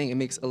everyone's saying, it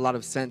makes a lot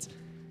of sense,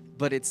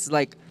 but it's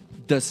like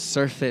the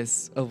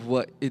surface of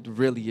what it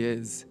really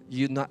is.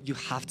 You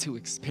have to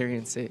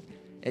experience it.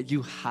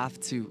 You have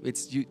to.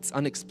 It's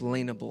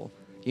unexplainable,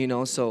 you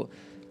know. So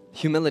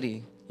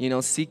humility, you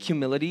know, seek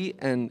humility,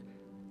 and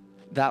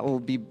that will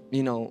be,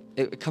 you know,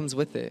 it comes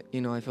with it,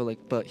 you know. I feel like,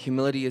 but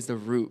humility is the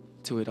root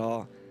to it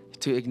all.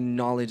 To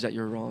acknowledge that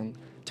you're wrong,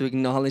 to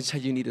acknowledge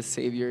that you need a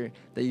savior,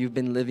 that you've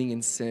been living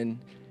in sin,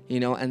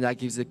 you know, and that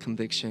gives a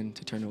conviction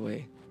to turn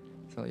away.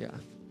 So yeah,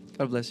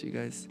 God bless you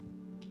guys.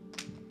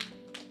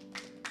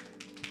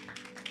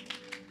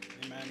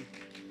 Amen.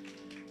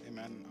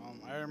 Amen.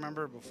 I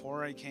remember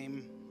before I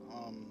came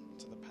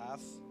to the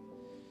path,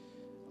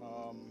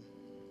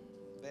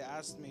 they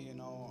asked me, you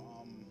know,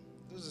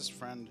 there's this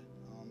friend,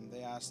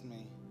 they asked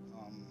me,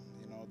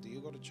 you know, do you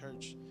go to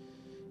church?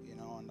 You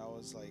know, and I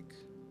was like,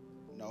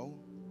 no,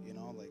 you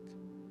know, like,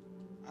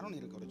 I don't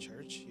need to go to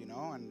church, you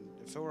know. And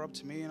if it were up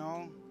to me, you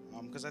know,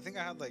 because I think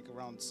I had like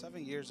around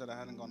 7 years that I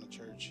hadn't gone to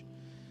church.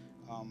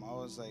 I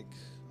was like,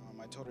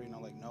 I told her, you know,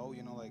 like, no,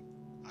 you know, like,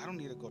 I don't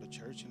need to go to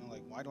church, you know,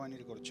 like, why do I need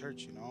to go to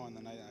church, you know? And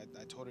then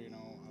I told her, you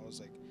know, I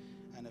was like,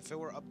 and if it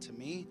were up to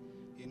me,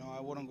 you know,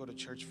 I wouldn't go to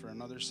church for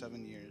another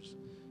 7 years,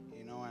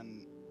 you know.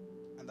 And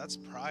that's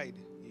pride,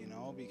 you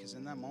know, because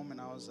in that moment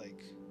I was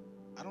like,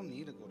 I don't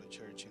need to go to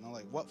church, you know,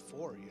 like, what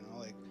for, you know,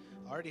 like,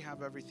 I already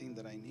have everything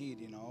that I need,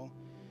 you know.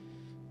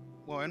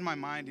 Well, in my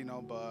mind, you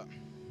know, but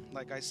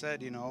like I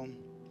said, you know,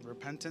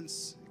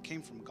 repentance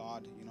came from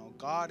God, you know.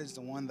 God is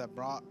the one that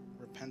brought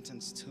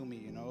repentance to me,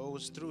 you know. It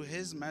was through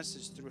his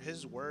message, through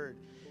his word,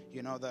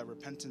 you know, that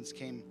repentance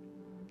came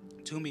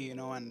to me, you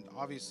know. And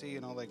obviously,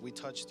 you know, like we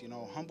touched, you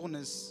know,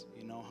 humbleness,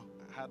 you know,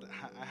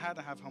 I had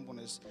to have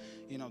humbleness,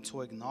 you know,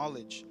 to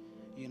acknowledge,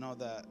 you know,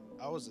 that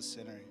I was a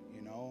sinner,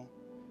 you know,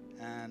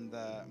 and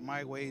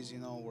my ways, you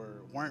know,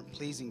 weren't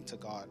pleasing to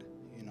God,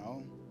 you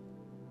know.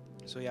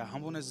 So yeah,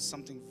 humbleness is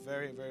something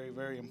very, very,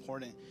 very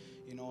important,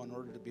 you know, in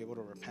order to be able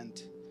to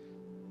repent.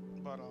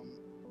 But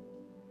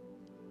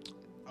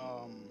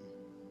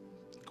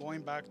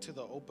going back to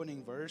the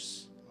opening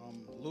verse,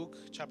 Luke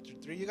chapter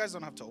 3. You guys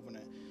don't have to open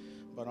it,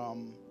 but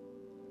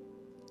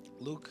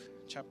Luke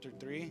chapter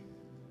 3,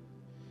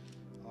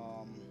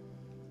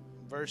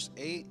 verse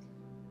 8.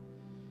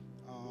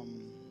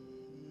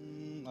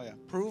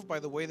 Prove by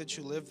the way that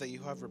you live that you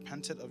have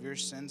repented of your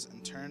sins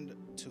and turned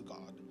to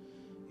God.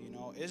 You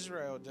know,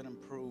 Israel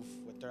didn't prove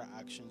with their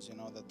actions, you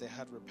know, that they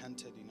had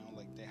repented, you know,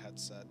 like they had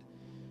said,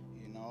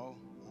 you know.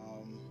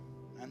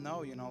 And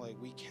no, you know, like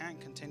we can't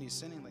continue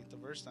sinning, like the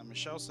verse that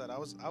Michelle said. I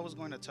was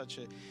going to touch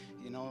it,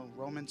 you know,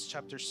 Romans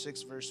chapter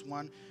 6, verse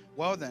 1.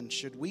 Well then,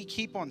 should we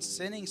keep on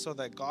sinning so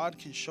that God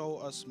can show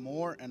us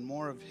more and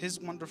more of his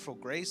wonderful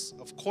grace?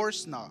 Of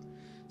course not.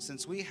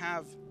 Since we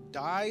have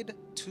died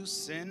to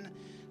sin,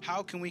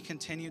 how can we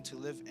continue to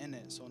live in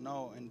it? So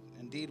no, and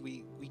indeed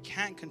we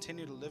can't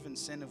continue to live in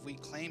sin if we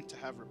claim to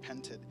have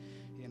repented,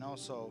 you know.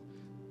 So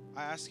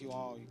I ask you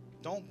all,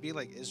 don't be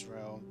like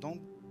Israel.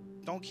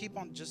 Don't keep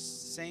on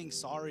just saying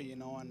sorry, you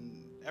know,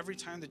 and every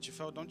time that you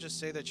fail, don't just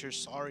say that you're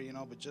sorry, you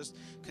know, but just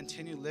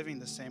continue living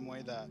the same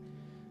way that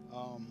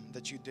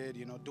you did,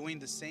 you know, doing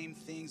the same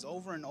things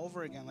over and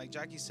over again. Like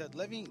Jackie said,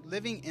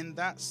 living in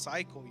that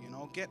cycle, you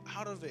know, get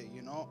out of it,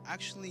 you know,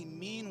 actually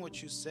mean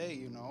what you say,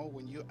 you know,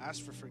 when you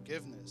ask for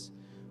forgiveness.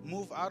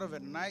 Move out of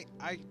it. And I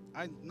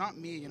not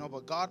me, you know,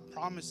 but God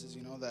promises,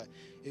 you know, that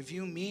if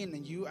you mean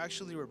and you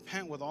actually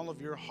repent with all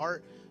of your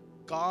heart,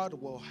 God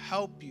will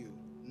help you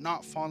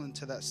not fall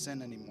into that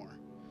sin anymore.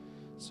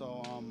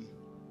 So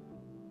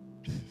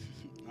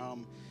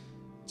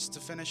just to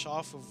finish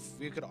off,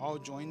 if you could all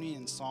join me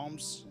in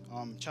Psalms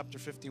chapter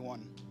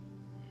 51.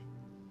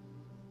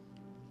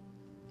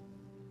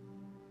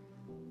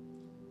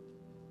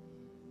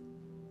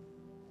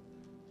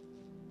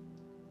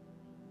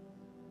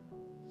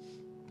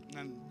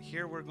 And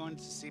here we're going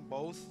to see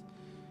both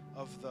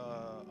of the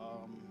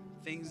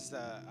things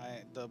that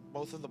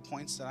both of the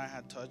points that I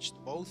had touched,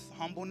 both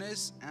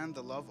humbleness and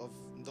the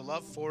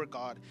love for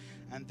God.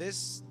 And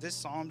this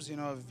Psalms, you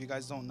know, if you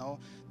guys don't know,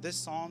 this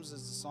Psalms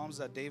is the Psalms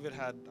that David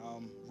had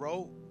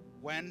wrote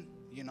when,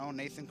 you know,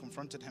 Nathan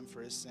confronted him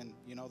for his sin.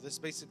 You know, this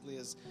basically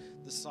is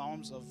the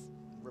Psalms of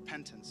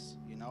repentance,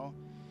 you know.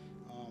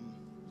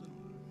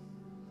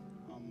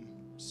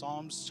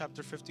 Psalms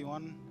chapter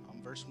 51,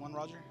 verse 1,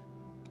 Roger.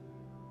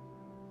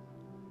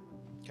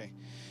 Okay,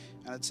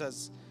 and it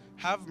says,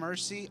 "Have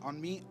mercy on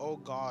me, O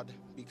God,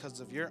 because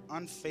of your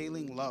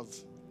unfailing love.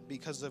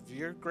 Because of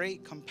your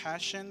great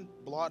compassion,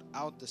 blot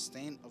out the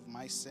stain of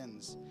my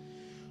sins.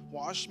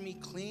 Wash me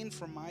clean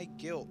from my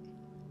guilt.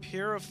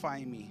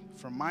 Purify me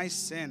from my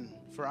sin.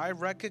 For I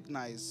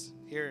recognize,"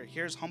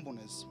 here's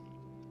humbleness.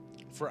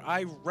 "For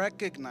I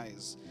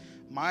recognize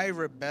my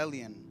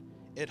rebellion.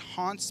 It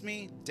haunts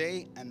me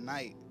day and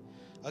night.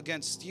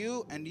 Against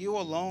you and you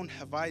alone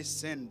have I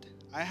sinned.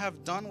 I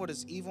have done what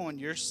is evil in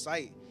your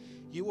sight.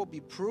 You will be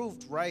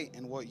proved right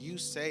in what you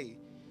say,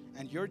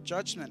 and your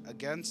judgment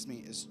against me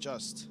is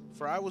just.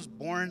 For I was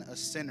born a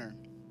sinner.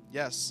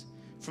 Yes,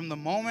 from the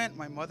moment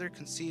my mother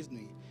conceived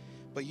me.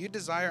 But you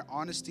desire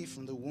honesty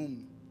from the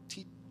womb,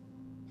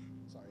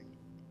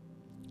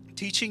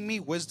 teaching me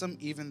wisdom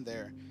even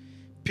there.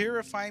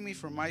 Purify me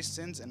from my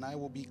sins, and I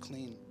will be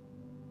clean.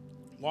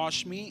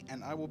 Wash me,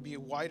 and I will be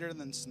whiter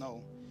than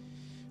snow.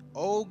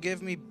 Oh,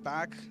 give me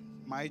back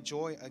my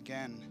joy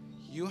again.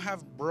 You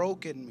have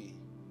broken me.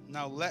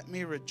 Now let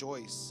me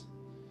rejoice.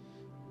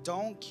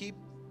 Don't keep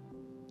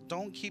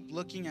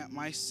looking at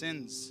my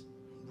sins.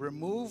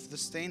 Remove the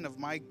stain of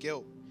my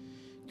guilt.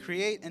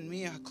 Create in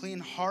me a clean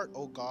heart,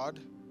 O God.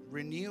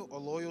 Renew a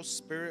loyal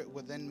spirit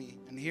within me."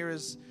 And here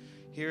is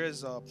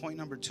point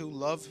number 2,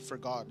 love for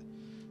God.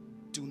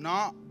 "Do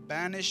not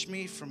banish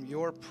me from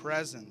your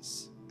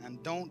presence,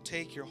 and don't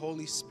take your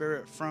Holy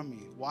Spirit from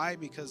me." Why?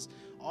 Because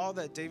all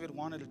that David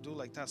wanted to do,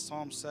 like that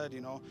psalm said,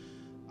 you know,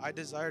 I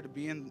desire to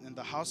be in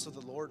the house of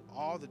the Lord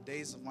all the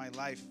days of my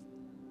life.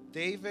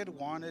 David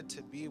wanted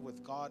to be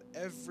with God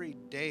every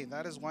day.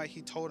 That is why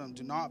he told him,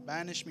 "Do not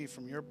banish me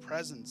from your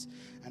presence,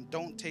 and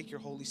don't take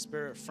your Holy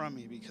Spirit from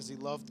me," because he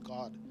loved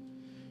God.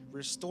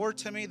 "Restore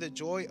to me the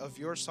joy of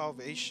your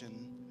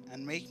salvation,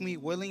 and make me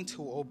willing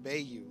to obey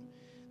you.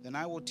 Then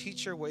I will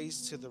teach your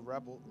ways to the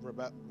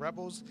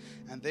rebels,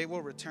 and they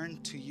will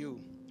return to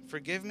you.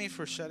 Forgive me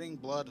for shedding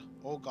blood,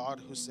 O God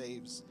who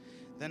saves.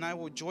 Then I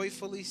will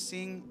joyfully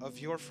sing of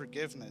your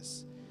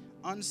forgiveness.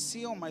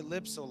 Unseal my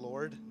lips, O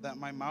Lord, that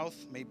my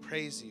mouth may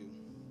praise you.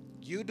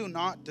 You do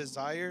not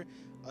desire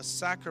a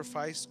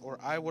sacrifice,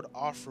 or I would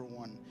offer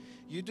one.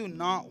 You do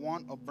not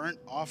want a burnt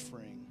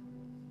offering.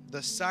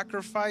 The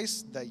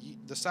sacrifice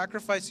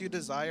you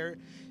desire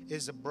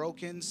is a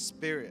broken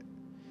spirit.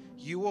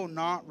 You will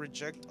not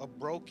reject a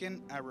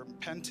broken and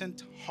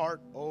repentant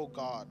heart, O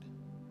God."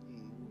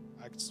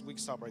 We can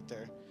stop right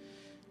there.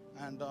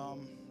 And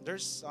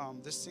there's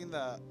this thing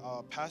that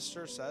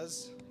pastor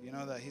says, you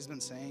know, that he's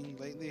been saying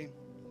lately.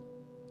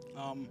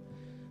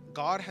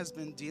 God has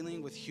been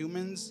dealing with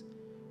humans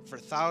for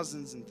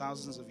thousands and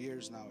thousands of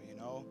years now, you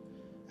know.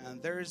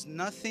 And there is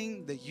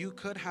nothing that you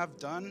could have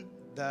done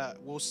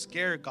that will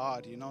scare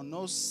God, you know.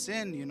 No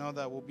sin, you know,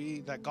 that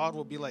God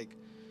will be like,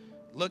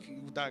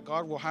 that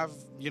God will have,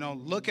 you know,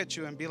 look at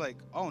you and be like,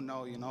 "Oh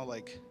no, you know,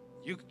 like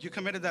you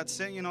committed that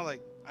sin, you know,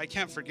 like I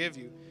can't forgive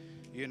you."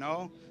 You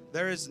know,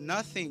 there is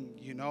nothing,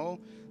 you know,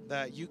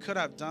 that you could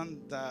have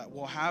done that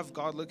will have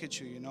God look at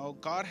you, you know.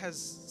 God has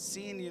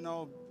seen, you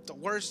know, the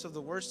worst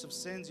of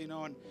sins, you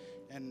know,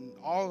 and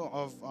all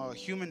of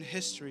human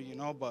history, you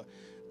know, but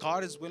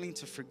God is willing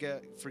to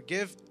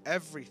forgive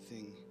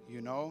everything,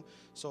 you know.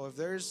 So if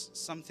there's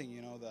something,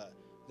 you know, that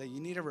you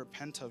need to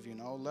repent of, you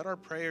know, let our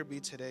prayer be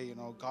today, you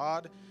know,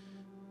 God,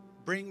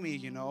 bring me,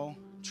 you know,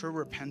 true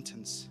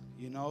repentance,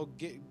 You know,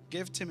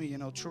 give to me, you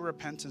know, true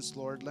repentance,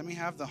 Lord. Let me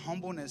have the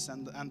humbleness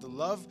and the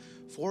love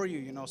for you,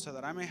 you know, so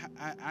that I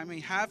may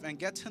have and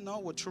get to know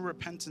what true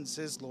repentance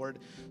is, Lord,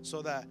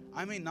 so that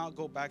I may not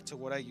go back to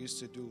what I used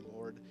to do,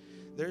 Lord.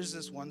 There's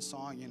this one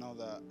song, you know,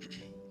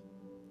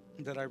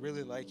 that I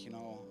really like, you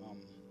know.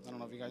 I don't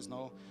know if you guys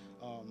know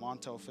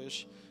Montel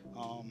Fish.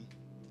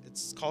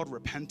 It's called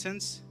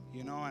Repentance,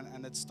 you know,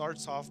 and it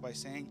starts off by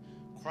saying,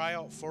 cry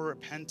out for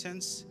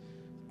repentance.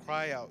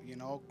 Cry out, you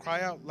know,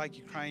 cry out like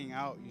you're crying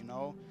out, you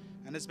know.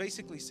 And it's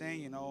basically saying,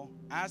 you know,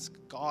 ask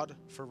God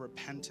for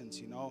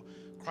repentance, you know.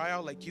 Cry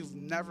out like you've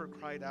never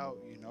cried out,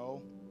 you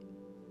know.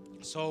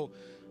 So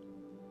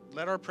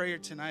let our prayer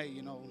tonight,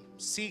 you know,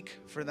 seek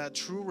for that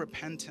true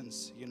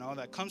repentance, you know,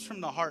 that comes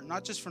from the heart,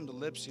 not just from the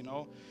lips, you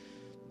know.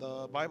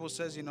 The Bible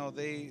says, you know,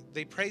 they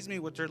praise me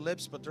with their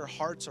lips, but their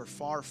hearts are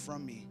far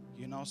from me,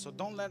 you know. So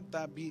don't let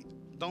that be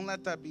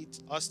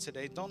us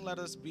today. Don't let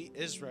us be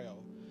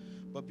Israel,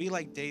 but be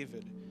like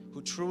David,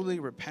 who truly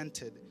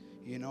repented,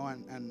 you know,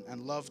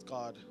 and loved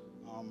God.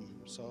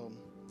 So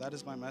that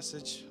is my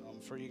message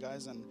for you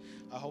guys, and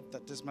I hope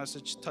that this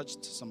message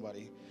touched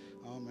somebody.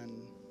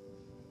 And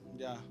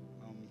yeah,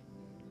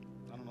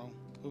 I don't know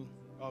who.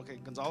 Okay,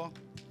 Gonzalo.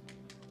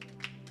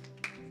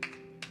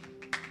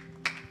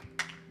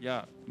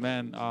 Yeah,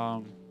 man.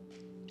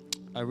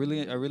 I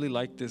really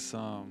like this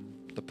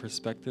the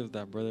perspective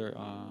that Brother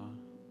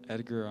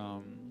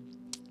Edgar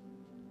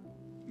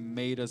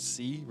made us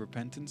see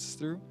repentance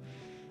through.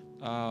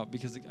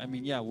 Because I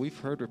mean, yeah, we've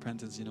heard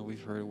repentance, you know,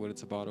 we've heard what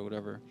it's about or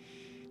whatever.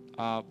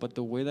 But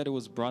the way that it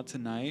was brought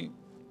tonight,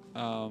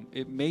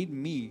 it made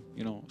me,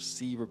 you know,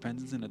 see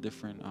repentance in a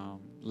different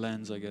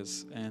lens, I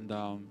guess. And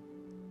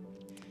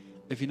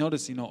if you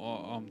notice, you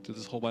know, through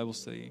this whole Bible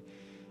study,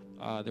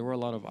 there were a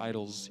lot of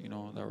idols, you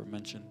know, that were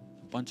mentioned.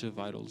 A bunch of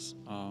idols.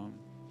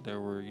 There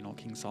were, you know,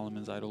 King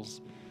Solomon's idols.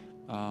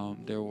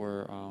 There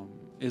were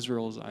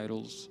Israel's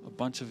idols. A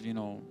bunch of, you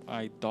know,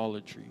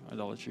 idolatry.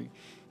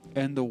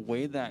 And the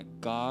way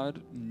that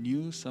God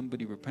knew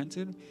somebody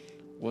repented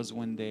was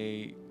when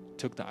they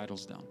took the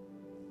idols down.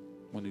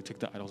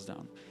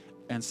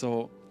 And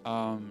so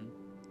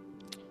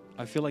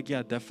I feel like,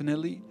 yeah,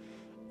 definitely,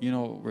 you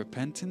know,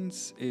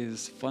 repentance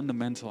is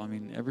fundamental. I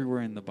mean,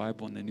 everywhere in the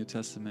Bible, in the New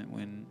Testament,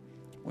 when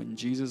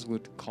Jesus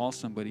would call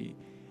somebody,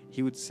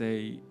 he would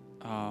say,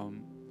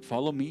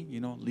 follow me,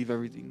 you know, leave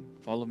everything.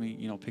 Follow me,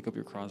 you know, pick up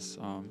your cross.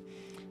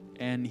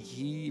 And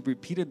he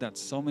repeated that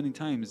so many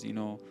times, you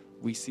know.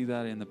 We see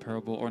that in the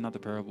parable, or not the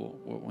parable,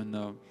 when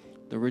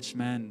the rich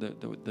man,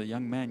 the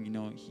young man, you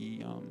know,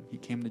 he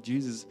came to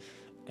Jesus,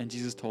 and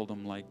Jesus told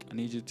him, like, I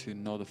need you to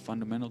know the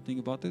fundamental thing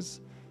about this.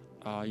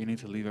 You need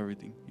to leave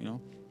everything, you know,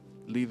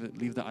 leave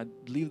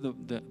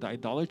the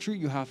idolatry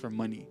you have for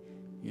money,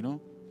 you know.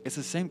 It's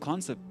the same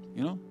concept,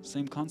 you know,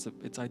 same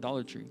concept. It's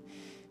idolatry.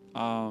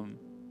 And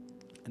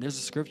there's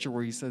a scripture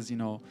where he says, you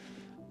know,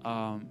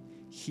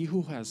 he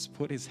who has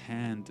put his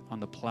hand on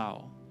the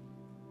plow.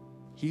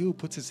 He who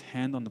puts his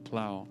hand on the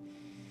plow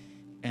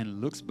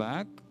and looks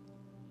back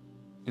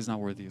is not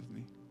worthy of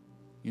me.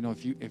 You know,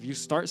 if you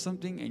start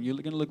something and you're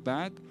gonna look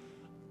back,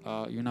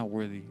 you're not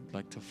worthy,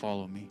 like, to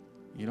follow me.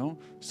 You know.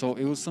 So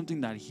it was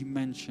something that he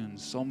mentioned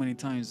so many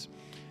times,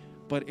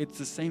 but it's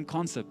the same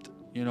concept.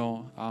 You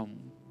know,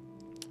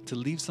 to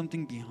leave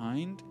something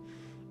behind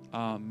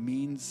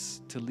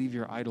means to leave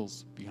your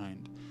idols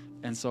behind.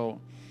 And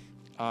so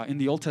in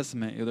the Old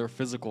Testament, there were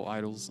physical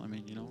idols. I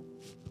mean, you know,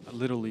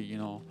 literally, you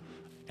know.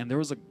 And there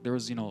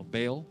was you know,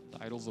 Baal,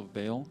 the idols of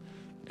Baal,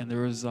 and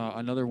there was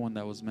another one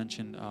that was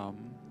mentioned.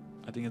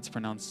 I think it's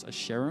pronounced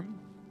Asherim.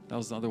 That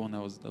was the other one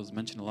that was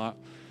mentioned a lot.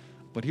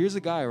 But here's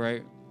a guy,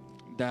 right,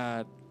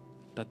 that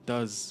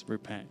does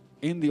repent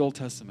in the Old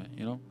Testament,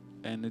 you know,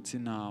 and it's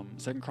in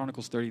 2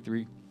 Chronicles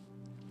 33,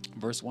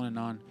 verse 1 and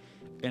on,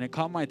 and it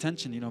caught my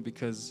attention, you know,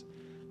 because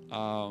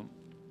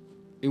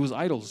it was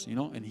idols, you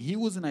know, and he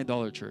was an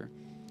idolater,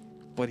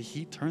 but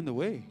he turned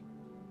away.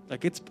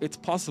 Like, it's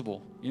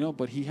possible, you know,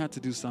 but he had to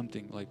do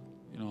something, like,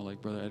 you know,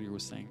 like Brother Edgar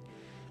was saying.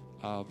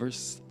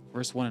 Verse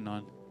 1 and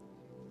on.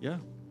 Yeah.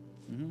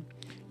 Mm-hmm.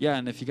 Yeah,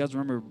 and if you guys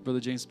remember, Brother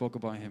James spoke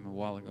about him a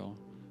while ago.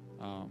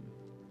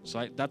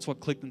 So that's what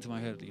clicked into my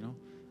head, you know.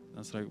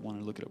 That's what I wanted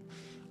to look it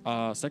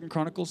up. 2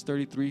 Chronicles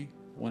 33,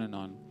 1 and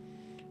on.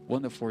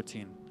 1 to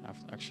 14,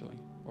 actually.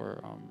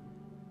 Or,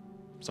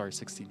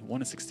 16. 1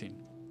 to 16.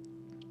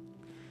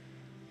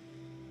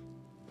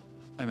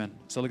 Amen.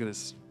 So look at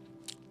this.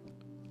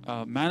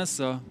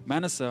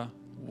 Manasseh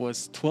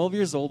was 12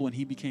 years old when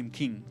he became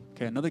king.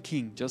 Okay, another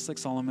king, just like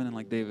Solomon and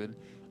like David.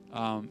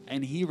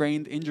 And he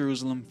reigned in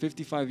Jerusalem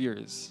 55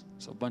 years.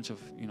 So a bunch of,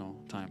 you know,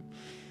 time.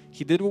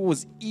 He did what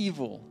was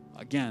evil.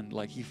 Again,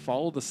 like, he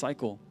followed the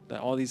cycle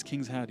that all these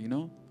kings had, you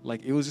know.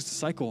 Like, it was just a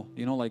cycle,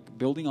 you know, like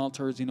building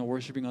altars, you know,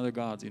 worshiping other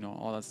gods, you know,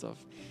 all that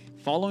stuff.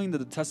 Following the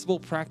detestable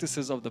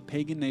practices of the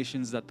pagan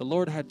nations that the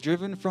Lord had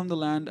driven from the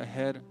land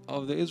ahead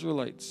of the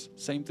Israelites.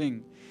 Same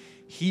thing.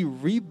 He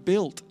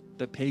rebuilt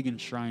the pagan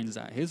shrines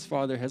that his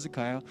father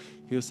Hezekiah,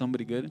 he was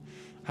somebody good,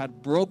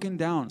 had broken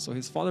down. So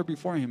his father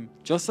before him,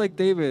 just like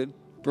David,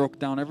 broke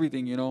down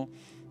everything, you know.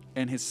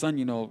 And his son,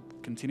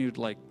 continued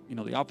like,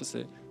 the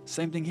opposite.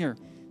 Same thing here.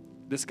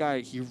 This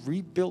guy, he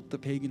rebuilt the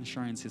pagan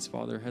shrines his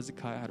father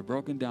Hezekiah had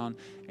broken down,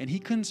 and he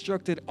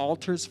constructed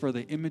altars for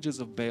the images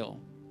of Baal.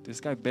 This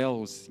guy Baal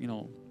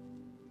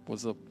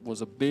was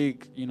a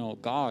big,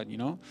 god,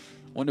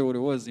 Wonder what it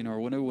was, or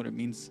wonder what it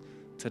means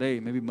today.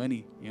 Maybe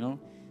money,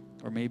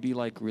 or maybe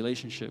like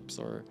relationships,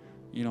 or,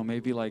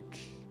 maybe like,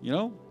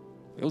 it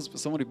was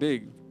somebody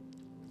big.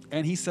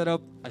 And he set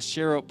up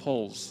Asherah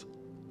poles,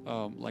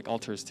 like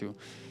altars too.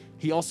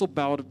 He also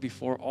bowed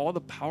before all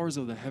the powers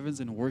of the heavens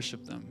and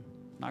worshiped them,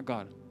 not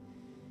God.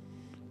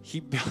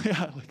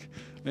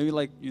 Maybe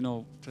like,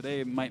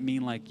 today it might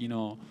mean like,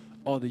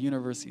 oh, the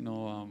universe,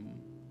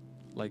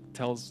 like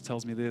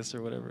tells me this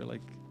or whatever.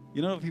 Like,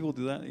 people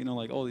do that,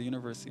 like, oh, the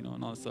universe, and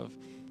all that stuff.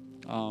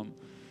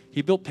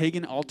 He built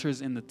pagan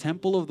altars in the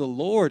temple of the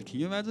Lord. Can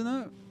you imagine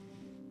that?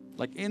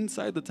 Like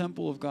inside the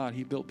temple of God,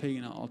 he built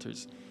pagan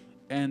altars.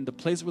 And the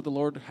place where the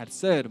Lord had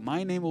said,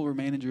 my name will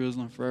remain in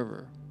Jerusalem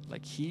forever.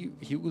 Like he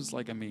was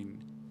like,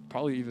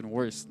 probably even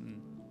worse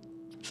than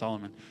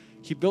Solomon.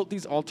 He built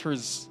these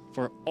altars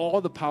for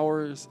all the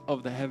powers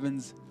of the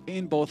heavens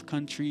in both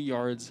country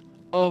yards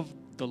of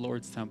the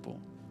Lord's temple.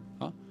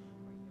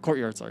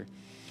 Courtyard, sorry.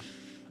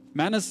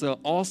 Manasseh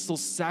also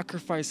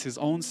sacrificed his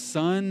own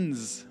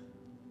sons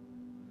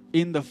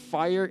in the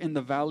fire in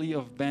the valley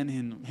of Ben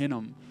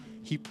Hinnom.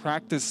 He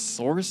practiced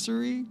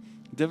sorcery,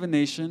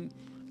 divination,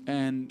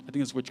 and I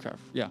think it's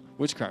witchcraft. Yeah,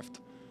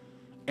 witchcraft.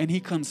 And he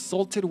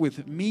consulted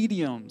with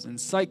mediums and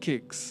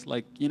psychics,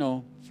 like,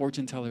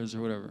 fortune tellers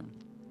or whatever.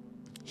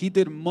 He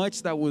did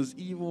much that was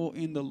evil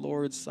in the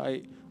Lord's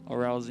sight,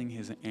 arousing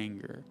his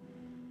anger.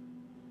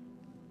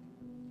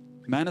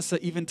 Manasseh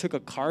even took a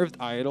carved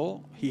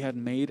idol he had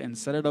made and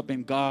set it up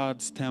in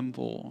God's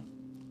temple,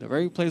 the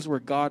very place where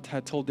God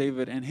had told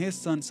David and his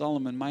son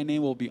Solomon, my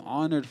name will be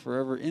honored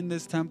forever in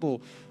this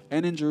temple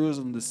and in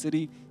Jerusalem, the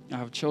city I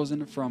have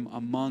chosen from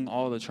among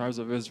all the tribes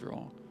of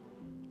Israel.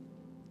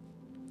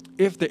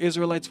 If the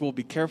Israelites will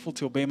be careful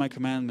to obey my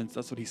commandments,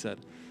 that's what he said,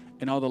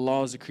 and all the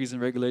laws, decrees,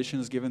 and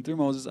regulations given through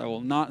Moses, I will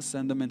not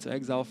send them into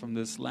exile from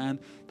this land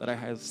that I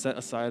have set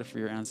aside for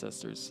your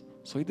ancestors.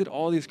 So he did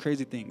all these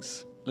crazy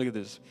things. Look at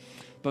this.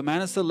 But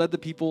Manasseh led the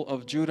people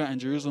of Judah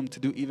and Jerusalem to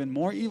do even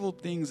more evil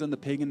things than the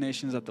pagan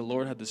nations that the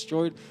Lord had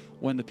destroyed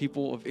when the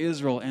people of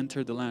Israel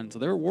entered the land. So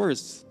they were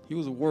worse. He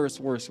was worse.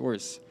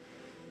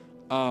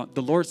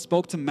 The Lord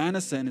spoke to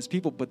Manasseh and his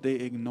people, but they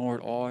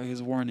ignored all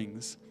his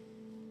warnings.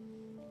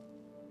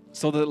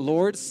 So the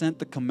Lord sent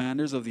the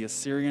commanders of the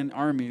Assyrian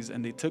armies,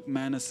 and they took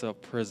Manasseh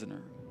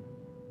prisoner.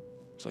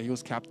 So he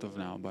was captive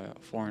now by a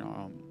foreign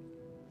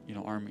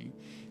army.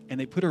 And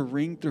they put a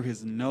ring through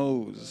his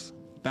nose,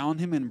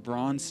 bound him in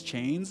bronze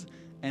chains,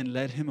 and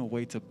led him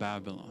away to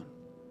Babylon.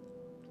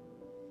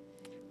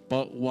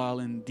 But while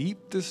in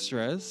deep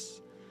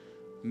distress,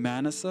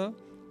 Manasseh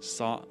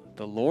sought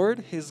the Lord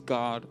his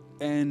God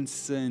and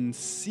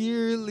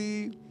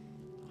sincerely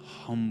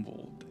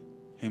humbled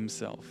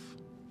himself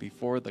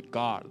before the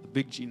God, the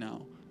big G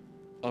now,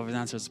 of his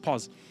ancestors.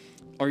 Pause.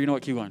 Or you know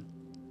what, keep going.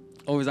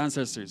 Of his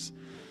ancestors.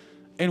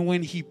 And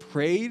when he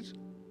prayed,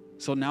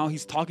 so now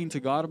he's talking to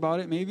God about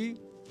it maybe,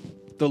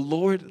 the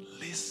Lord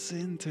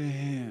listened to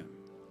him.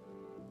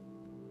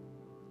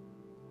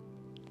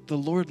 The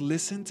Lord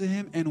listened to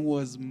him and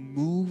was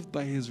moved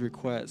by his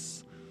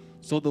requests.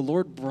 So the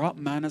Lord brought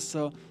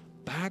Manasseh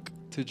back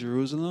to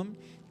Jerusalem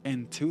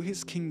and to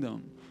his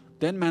kingdom.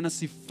 Then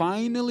Manasseh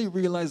finally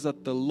realized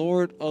that the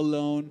Lord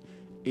alone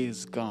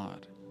is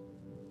God.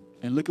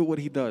 And look at what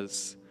he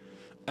does.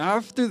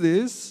 After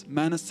this,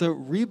 Manasseh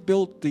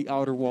rebuilt the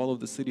outer wall of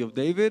the city of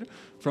David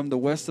from the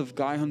west of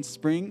Gihon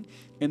Spring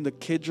in the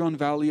Kidron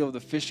Valley of the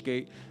Fish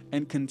Gate,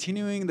 and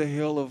continuing the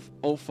hill of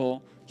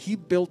Ophel, he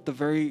built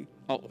the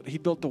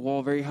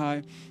wall very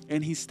high,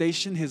 and he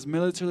stationed his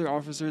military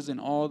officers in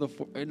all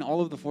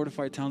of the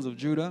fortified towns of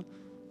Judah.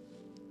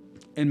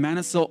 And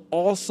Manasseh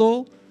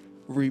also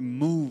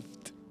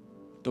removed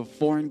the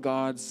foreign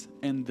gods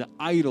and the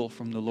idol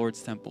from the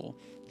Lord's temple.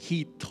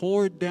 He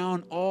tore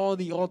down all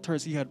the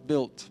altars he had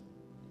built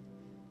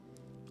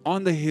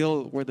on the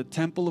hill when the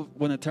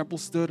temple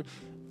stood,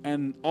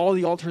 and all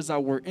the altars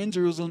that were in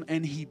Jerusalem,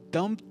 and he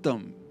dumped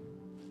them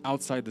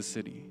outside the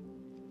city.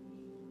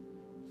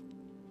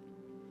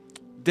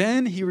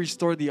 Then he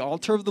restored the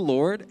altar of the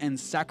Lord and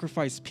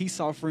sacrificed peace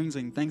offerings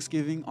and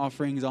thanksgiving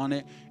offerings on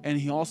it. And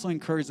he also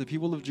encouraged the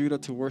people of Judah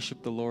to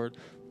worship the Lord,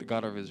 the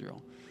God of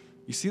Israel.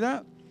 You see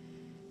that?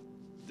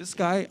 This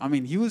guy,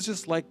 he was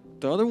just like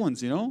the other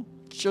ones,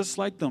 just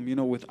like them,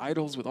 with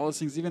idols, with all these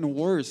things, even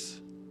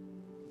worse.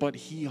 But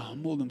he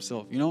humbled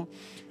himself,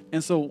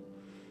 And so,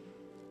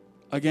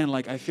 again,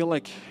 I feel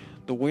like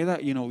the way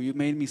that, you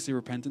made me see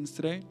repentance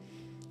today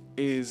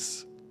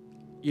is,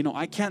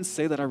 I can't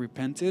say that I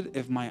repented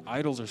if my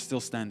idols are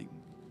still standing.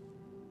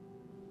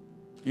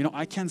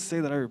 I can't say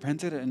that I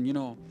repented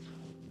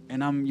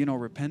and I'm,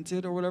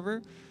 repented or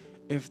whatever,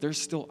 if there's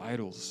still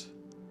idols,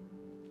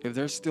 if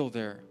they're still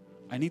there.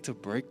 I need to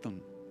break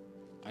them.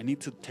 I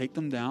need to take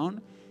them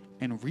down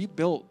and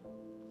rebuild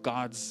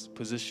God's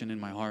position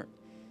in my heart.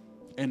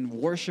 and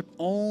worship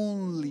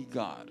only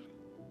God.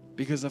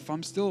 Because if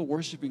I'm still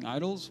worshiping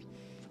idols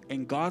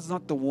and God's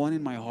not the one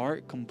in my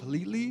heart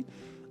completely,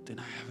 then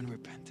I haven't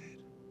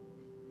repented.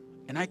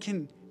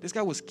 And this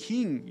guy was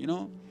king, you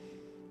know?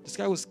 This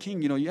guy was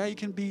king, you know? Yeah, you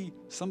can be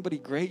somebody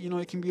great, you know?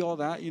 It can be all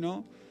that, you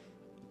know?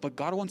 But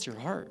God wants your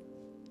heart.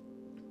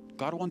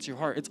 God wants your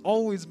heart. It's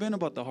always been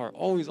about the heart.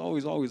 Always,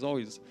 always, always,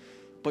 always.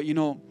 But, you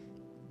know,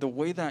 the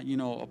way that, you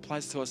know,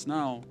 applies to us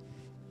now,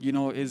 you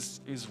know,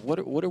 is what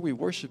are we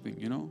worshiping,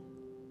 you know?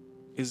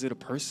 Is it a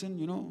person,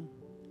 you know?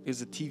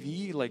 Is it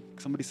TV, like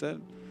somebody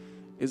said?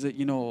 Is it,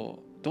 you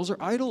know, those are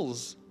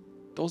idols.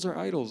 Those are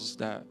idols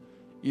that,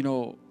 you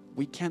know,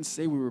 we can't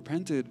say we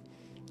repented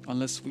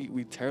unless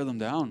we tear them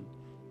down,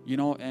 you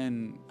know?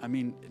 And, I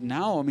mean,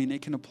 now, I mean,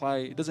 it can apply.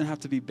 It doesn't have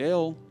to be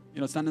Baal. You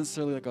know, it's not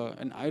necessarily like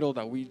an idol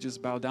that we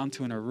just bow down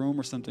to in our room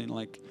or something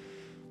like,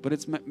 but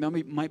it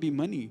might be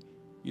money,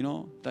 you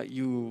know, that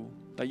you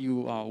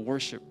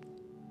worship,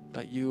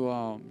 that you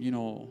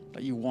know,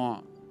 that you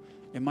want.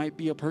 It might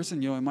be a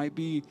person, you know, it might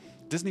be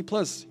Disney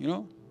Plus, you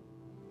know.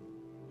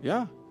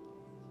 Yeah,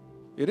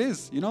 it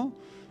is, you know.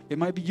 It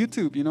might be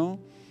YouTube, you know.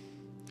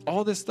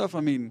 All this stuff, I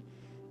mean,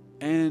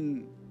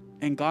 and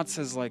God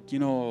says, like, you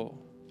know,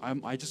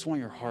 I just want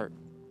your heart.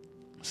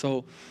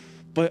 So,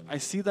 but I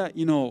see that,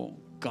 you know,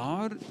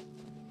 God,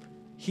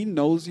 he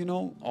knows, you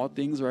know, all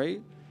things,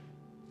 right?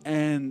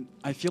 And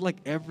I feel like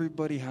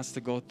everybody has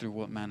to go through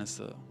what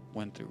Manasseh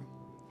went through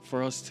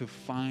for us to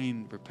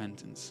find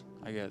repentance,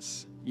 I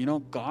guess. You know,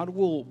 God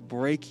will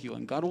break you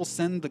and God will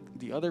send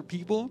the other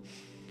people,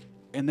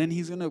 and then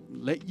he's going to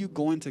let you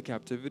go into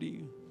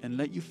captivity and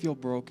let you feel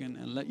broken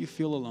and let you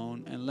feel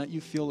alone and let you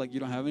feel like you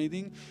don't have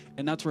anything.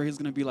 And that's where he's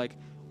going to be like,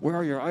 where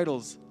are your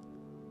idols?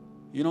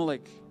 You know,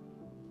 like,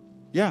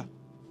 yeah,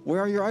 where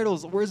are your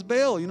idols? Where's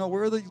Baal? You know,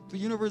 where are the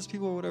universe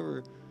people or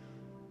whatever?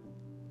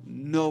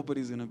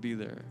 Nobody's going to be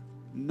there.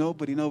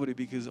 Nobody,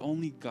 because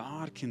only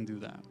God can do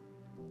that.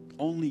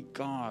 Only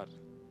God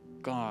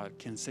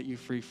can set you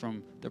free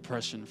from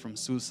depression, from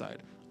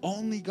suicide.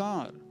 Only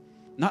God.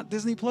 Not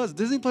Disney Plus.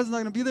 Disney Plus is not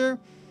going to be there.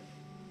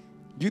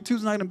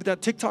 YouTube's not going to be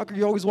that TikToker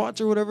you always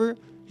watch or whatever.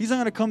 He's not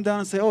going to come down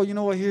and say, oh, you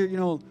know what, here, you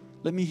know,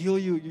 let me heal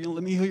you.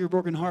 Let me heal your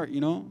broken heart, you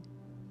know.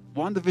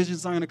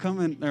 WandaVision's not going to come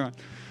in. Never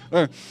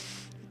mind.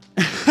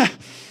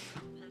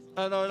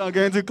 No,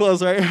 getting too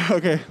close, right?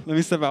 Okay, let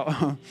me step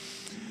out.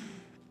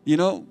 You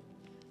know,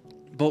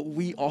 but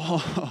we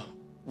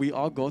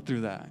all go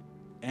through that.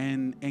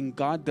 And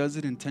God does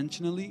it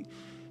intentionally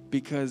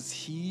because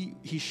he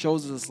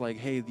shows us, like,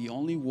 hey, the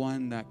only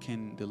one that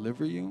can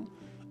deliver you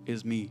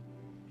is me.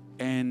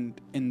 And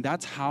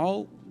that's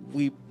how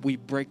we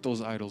break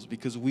those idols,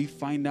 because we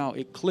find out,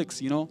 it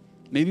clicks, you know.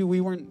 Maybe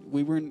we weren't,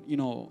 you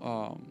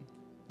know,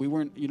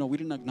 we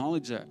didn't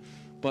acknowledge that.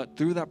 But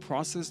through that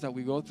process that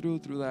we go through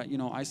that, you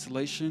know,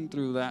 isolation,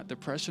 through that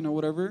depression or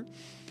whatever,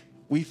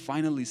 we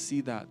finally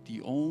see that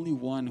the only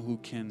one who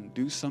can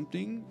do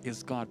something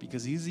is God,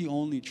 because he's the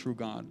only true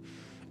God.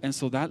 And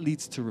so that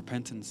leads to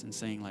repentance and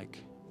saying, like,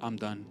 I'm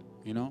done,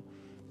 you know,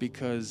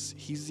 because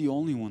he's the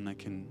only one that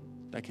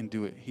can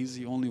do it. He's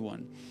the only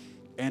one.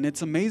 And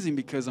it's amazing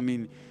because, I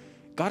mean,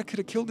 God could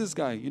have killed this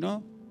guy, you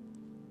know?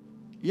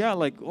 Yeah,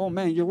 like, oh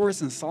man, you're worse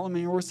than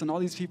Solomon, you're worse than all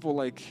these people.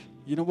 Like,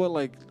 you know what,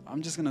 like,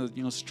 I'm just gonna,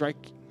 you know, strike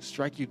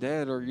you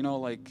dead, or, you know,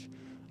 like,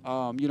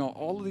 you know,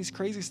 all of these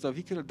crazy stuff.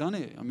 He could have done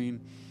it. I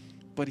mean,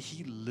 but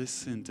he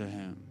listened to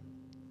him.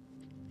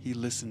 He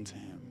listened to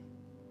him.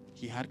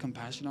 He had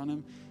compassion on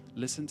him,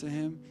 listened to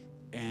him,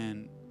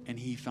 and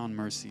he found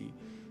mercy.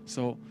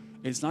 So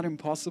it's not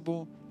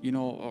impossible, you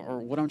know, or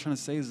what I'm trying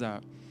to say is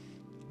that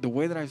the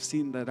way that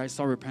I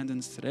saw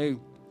repentance today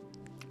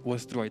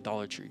was through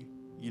idolatry.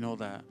 You know,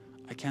 that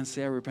I can't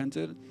say I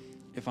repented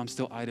if I'm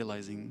still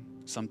idolizing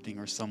something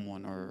or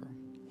someone or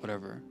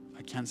whatever.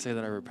 I can't say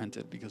that I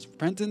repented, because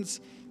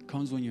repentance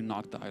comes when you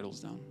knock the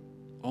idols down.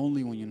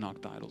 Only when you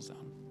knock the idols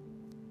down.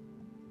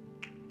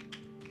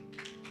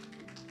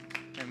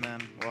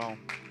 Amen. Wow.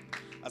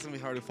 That's going to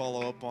be hard to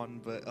follow up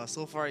on, but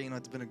so far, you know,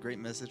 it's been a great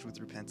message with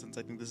repentance.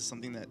 I think this is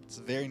something that's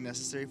very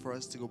necessary for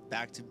us to go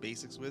back to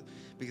basics with,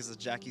 because as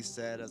Jackie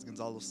said, as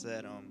Gonzalo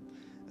said,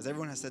 as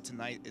everyone has said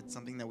tonight, it's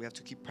something that we have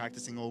to keep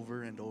practicing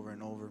over and over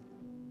and over.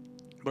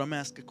 But I'm going to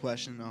ask a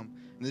question, and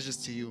this is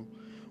just to you.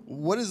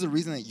 What is the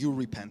reason that you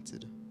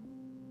repented?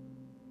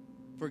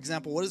 For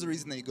example, what is the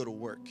reason that you go to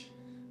work?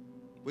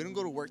 We don't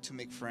go to work to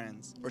make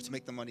friends or to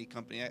make the money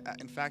company.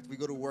 In fact, we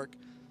go to work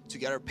to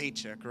get our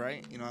paycheck,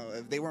 right? You know,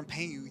 if they weren't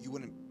paying you, you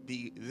wouldn't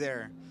be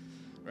there,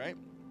 right?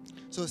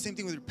 So the same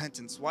thing with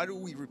repentance. Why do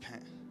we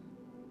repent?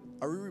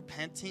 Are we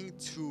repenting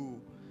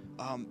to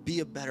be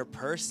a better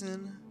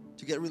person,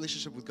 to get a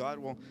relationship with God?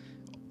 Well,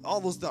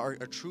 all those that are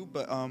true,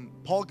 but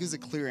Paul gives a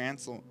clear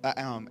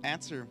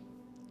answer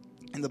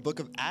in the book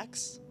of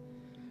Acts,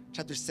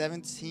 chapter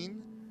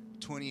 17,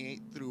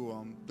 28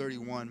 through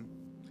 31.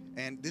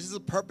 And this is the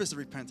purpose of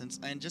repentance.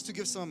 And just to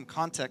give some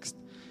context,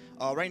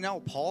 right now,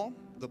 Paul,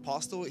 the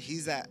apostle,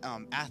 he's at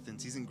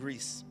Athens. He's in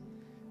Greece.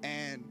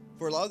 And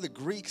for a lot of the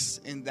Greeks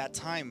in that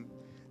time,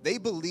 they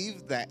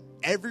believed that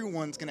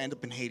everyone's going to end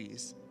up in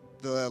Hades.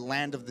 the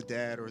land of the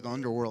dead or the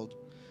underworld.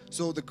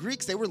 So the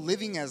Greeks, they were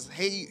living as,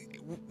 hey,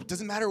 it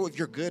doesn't matter if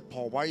you're good,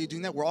 Paul. Why are you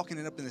doing that? We're all going to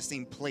end up in the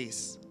same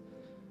place.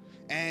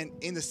 And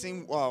in the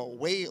same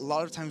way, a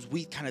lot of times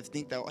we kind of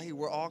think that, hey,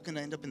 we're all going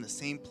to end up in the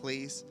same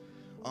place.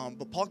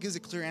 But Paul gives a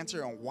clear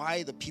answer on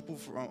why the people,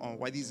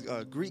 why these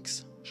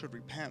Greeks should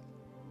repent.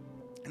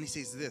 And he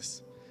says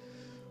this: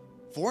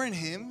 "For in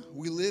him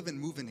we live and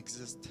move and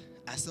exist.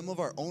 As some of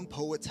our own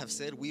poets have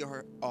said, we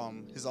are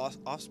his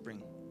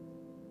offspring.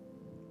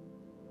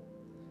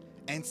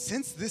 And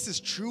since this is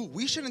true,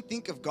 we shouldn't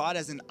think of God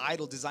as an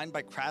idol designed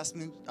by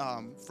craftsmen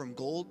from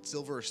gold,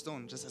 silver, or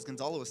stone," just as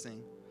Gonzalo was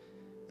saying.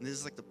 And this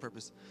is like the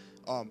purpose.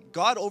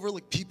 God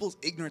overlooked people's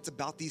ignorance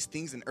about these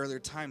things in earlier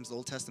times, the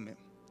Old Testament.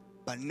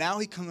 But now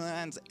he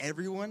commands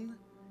everyone,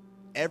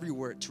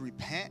 everywhere, to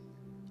repent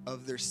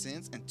of their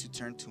sins and to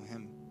turn to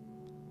him.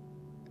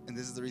 And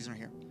this is the reason right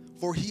here.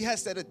 "For he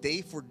has set a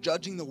day for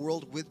judging the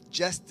world with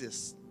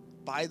justice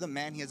by the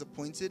man he has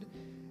appointed,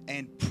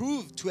 and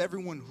proved to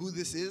everyone who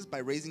this is by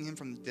raising him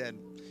from the dead."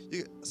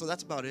 So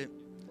that's about it.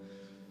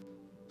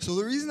 So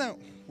the reason that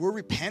we're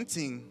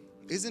repenting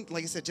isn't,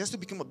 like I said, just to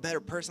become a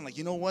better person. Like,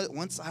 you know what?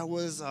 Once I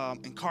was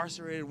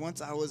incarcerated,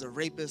 once I was a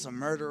rapist, a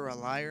murderer, a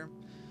liar.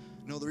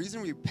 No, the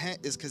reason we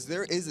repent is because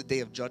there is a day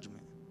of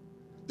judgment.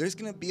 There's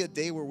going to be a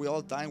day where we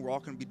all die and we're all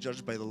going to be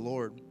judged by the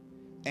Lord.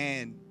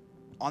 And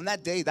on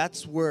that day,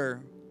 that's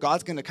where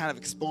God's going to kind of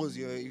expose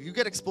you. If you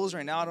get exposed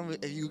right now, I don't know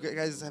if you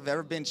guys have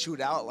ever been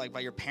chewed out like by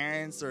your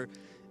parents, or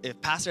if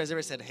pastor has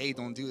ever said, hey,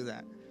 don't do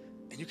that,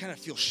 and you kind of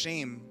feel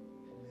shame.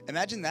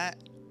 Imagine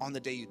that on the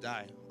day you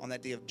die, on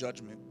that day of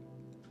judgment.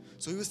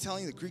 So he was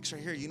telling the Greeks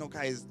right here, you know,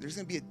 guys, there's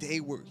going to be a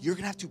day where you're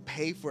going to have to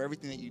pay for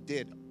everything that you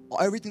did.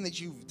 Everything that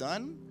you've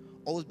done,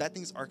 all those bad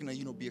things are going to,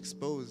 you know, be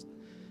exposed.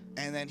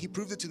 And then he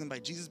proved it to them by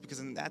Jesus, because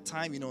in that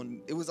time, you know,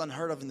 it was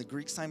unheard of in the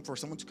Greeks' time for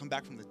someone to come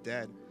back from the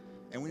dead.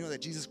 And we know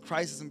that Jesus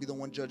Christ is going to be the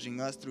one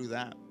judging us through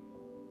that.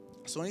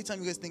 So anytime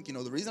you guys think, you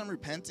know, the reason I'm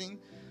repenting,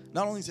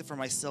 not only is it for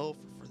myself,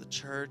 for the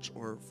church,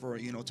 or for,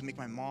 you know, to make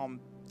my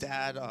mom,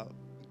 dad,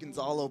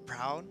 Gonzalo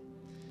proud,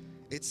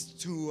 it's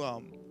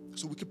to,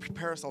 so we could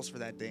prepare ourselves for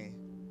that day.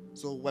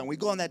 So when we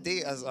go on that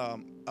day, as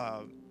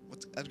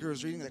what Edgar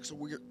was reading, like, so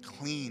we're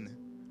clean.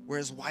 We're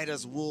as white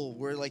as wool.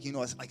 We're like, you know,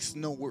 like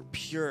snow. We're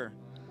pure.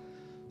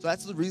 So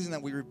that's the reason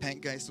that we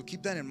repent, guys. So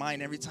keep that in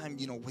mind every time,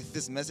 you know, with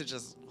this message,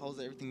 as how's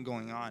everything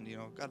going on, you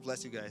know. God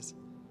bless you guys.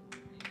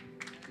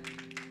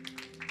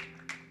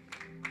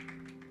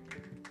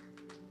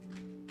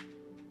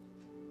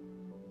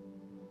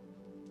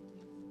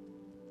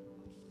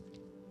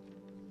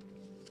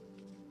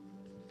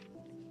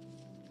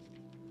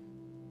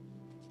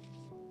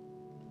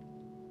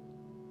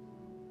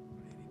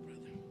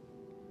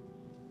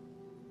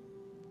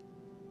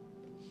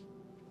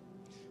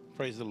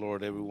 Praise the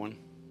Lord, everyone.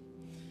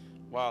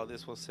 Wow,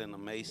 this was an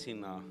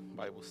amazing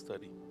Bible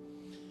study.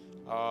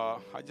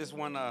 I just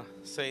want to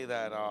say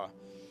that,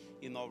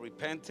 you know,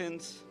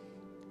 repentance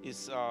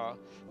is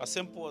as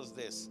simple as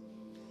this.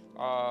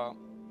 The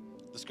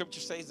scripture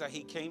says that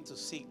he came to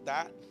seek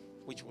that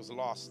which was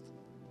lost.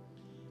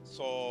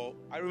 So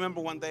I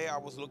remember one day I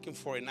was looking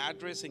for an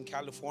address in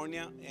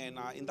California, and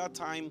in that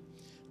time,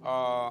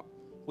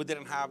 we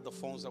didn't have the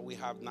phones that we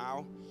have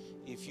now.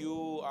 If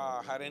you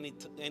had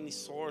any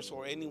source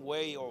or any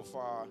way of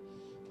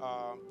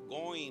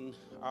going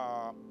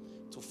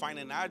to find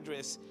an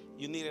address,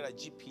 you needed a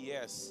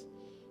GPS.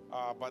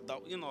 But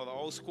you know, the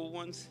old school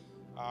ones,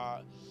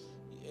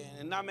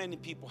 and not many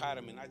people had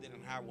them, and I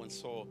didn't have one.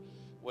 So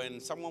when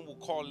someone would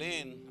call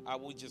in, I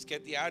would just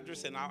get the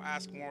address and I'll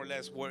ask more or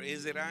less where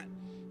is it at,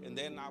 and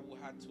then I would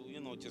have to, you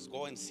know, just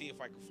go and see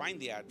if I could find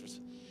the address.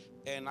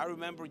 And I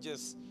remember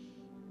just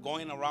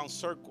going around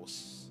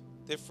circles,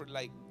 different,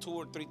 like 2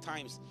 or 3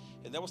 times,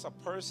 and there was a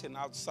person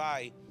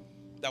outside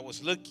that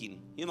was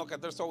looking, you know, because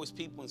there's always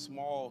people in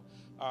small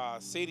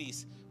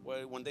cities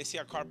where when they see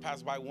a car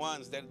pass by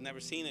once, they've never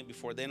seen it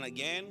before. Then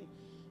again,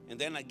 and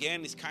then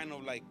again, it's kind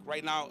of like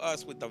right now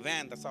us with the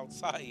van that's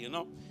outside, you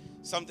know,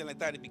 something like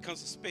that. It becomes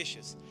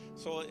suspicious.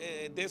 So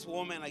this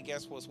woman, I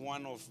guess, was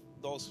one of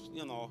those,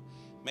 you know,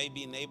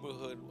 maybe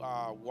neighborhood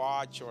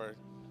watch, or,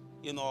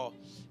 you know,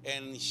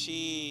 and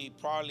she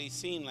probably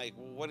seen like,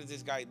 what is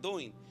this guy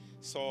doing?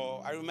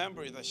 So I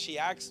remember that she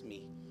asked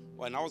me,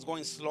 when I was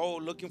going slow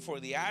looking for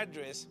the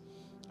address,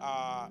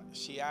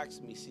 she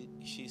asked me,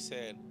 she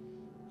said,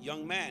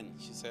 young man,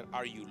 she said,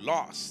 are you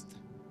lost?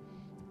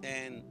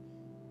 And,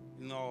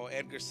 you know,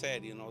 Edgar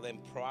said, you know, then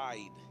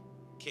pride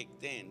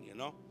kicked in, you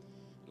know,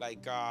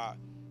 like I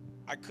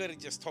could have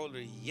just told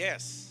her,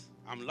 yes,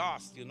 I'm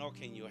lost, you know,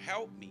 can you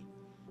help me?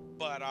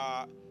 But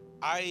I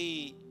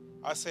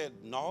said,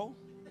 no.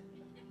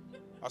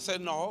 I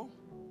said, no.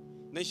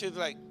 Then she was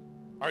like,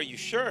 are you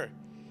sure?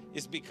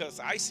 It's because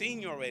I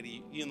seen you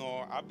already. You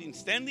know, I've been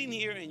standing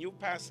here and you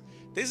passed.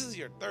 This is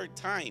your 3rd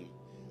time.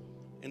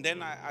 And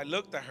then I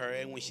looked at her,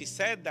 and when she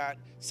said that,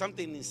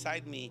 something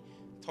inside me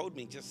told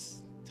me,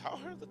 just tell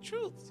her the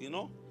truth, you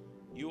know.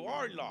 You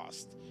are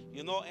lost,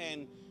 you know.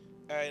 And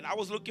and I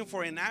was looking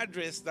for an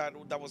address that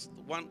was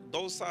one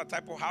those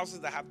type of houses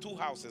that have two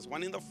houses,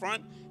 one in the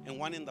front and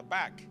one in the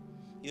back.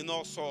 You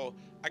know, so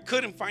I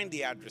couldn't find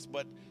the address,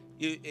 but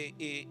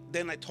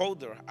then I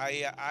told her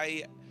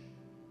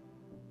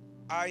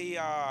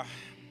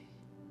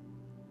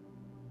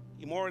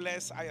more or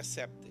less I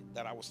accepted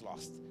that I was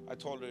lost. I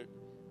told her,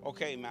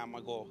 okay, ma'am,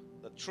 I go,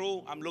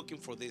 I'm looking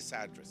for this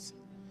address.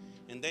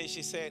 And then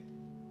she said,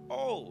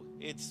 oh,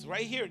 it's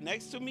right here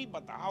next to me,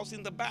 but the house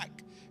in the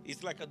back,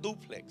 it's like a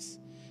duplex.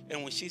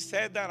 And when she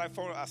said that, I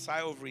felt a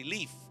sigh of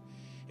relief.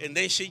 And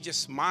then she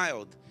just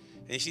smiled.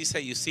 And she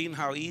said, you seen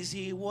how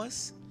easy it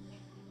was?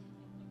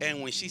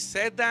 And when she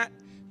said that,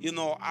 you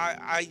know,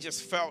 I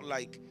just felt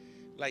like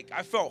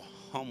I felt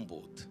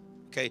humbled.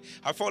 Okay,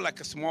 I felt like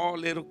a small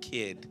little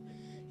kid,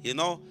 you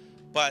know.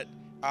 But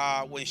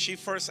when she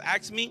first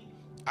asked me,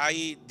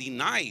 I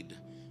denied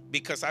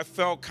because I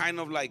felt kind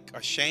of like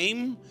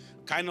ashamed,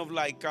 kind of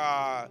like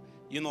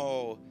you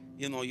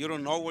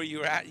don't know where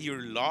you're at,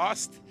 you're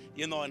lost.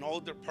 You know, an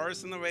older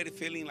person already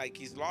feeling like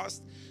he's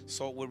lost.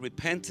 So with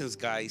repentance,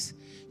 guys,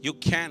 you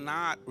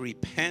cannot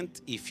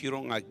repent if you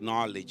don't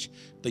acknowledge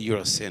that you're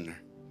a sinner.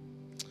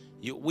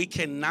 We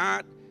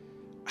cannot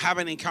have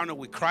an encounter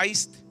with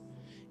Christ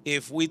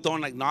if we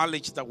don't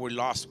acknowledge that we're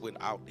lost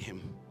without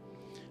him.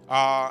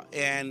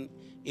 And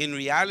in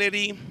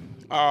reality,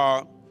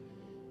 how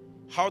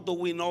do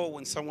we know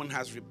when someone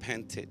has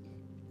repented?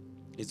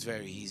 It's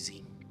very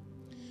easy.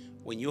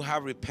 When you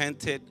have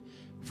repented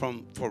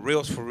for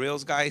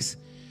reals, guys,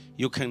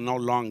 you can no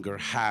longer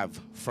have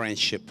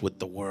friendship with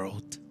the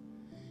world.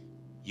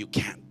 You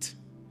can't.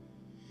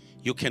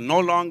 You can no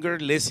longer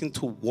listen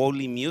to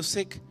worldly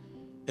music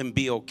and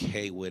be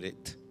okay with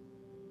it.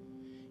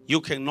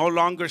 You can no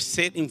longer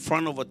sit in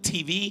front of a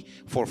TV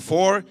for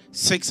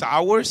 4-6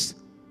 hours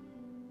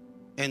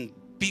and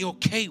be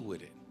okay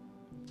with it.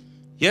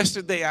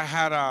 Yesterday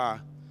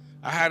that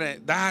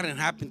hadn't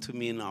happened to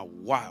me in a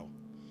while.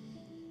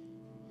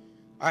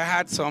 I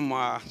had some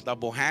the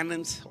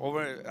Bohannons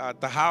over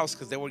at the house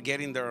because they were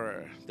getting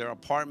their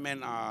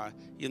apartment,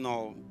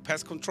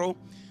 pest control.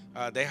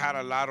 They had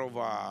a lot of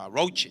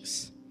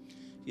roaches,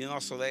 you know,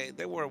 so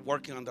they were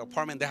working on the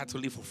apartment. They had to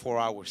leave for 4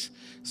 hours.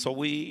 So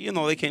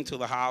they came to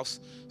the house.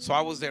 So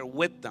I was there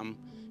with them,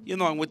 you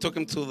know, and we took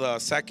them to the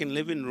second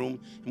living room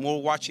and we were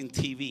watching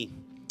TV.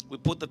 We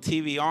put the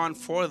TV on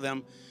for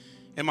them,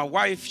 and my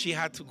wife, she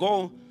had to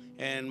go,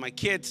 and my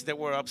kids, they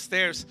were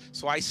upstairs,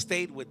 so I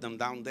stayed with them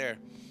down there.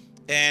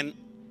 And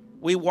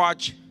we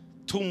watched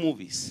 2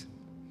 movies.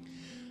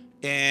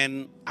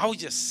 And I was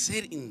just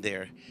sitting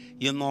there.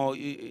 You know,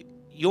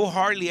 you'll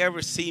hardly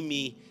ever see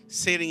me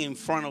sitting in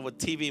front of a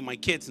TV. My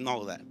kids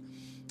know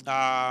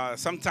that.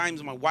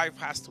 Sometimes my wife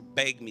has to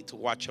beg me to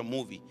watch a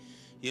movie.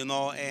 You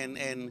know,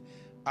 and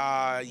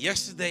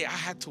yesterday I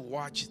had to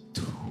watch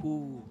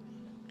 2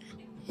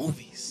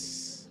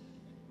 movies.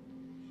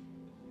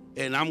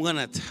 And I'm going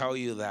to tell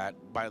you that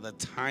by the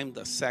time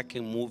the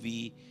second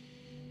movie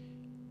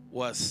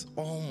was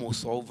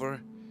almost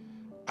over,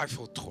 I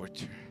felt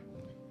torture.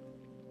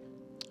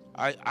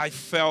 I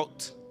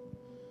felt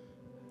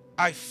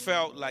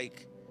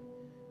like,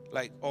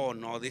 oh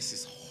no, this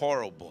is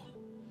horrible.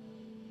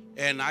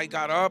 And I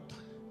got up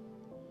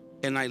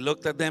and I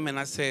looked at them and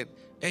I said,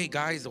 hey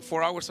guys, the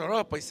 4 hours are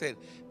up. I said,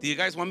 do you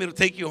guys want me to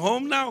take you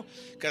home now?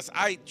 Because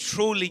I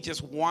truly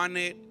just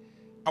wanted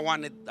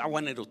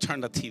to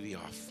turn the TV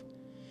off.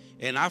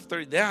 And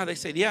after that, they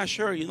said, yeah,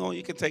 sure, you know,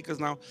 you can take us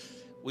now.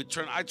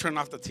 I turned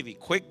off the TV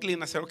quickly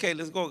and I said, okay,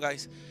 let's go,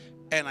 guys.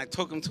 And I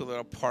took them to their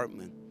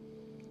apartment.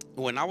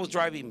 When I was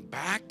driving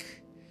back,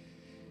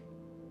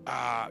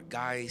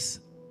 guys,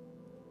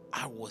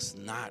 I was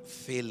not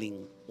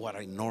feeling what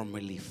I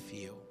normally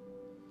feel.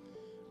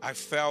 I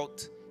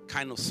felt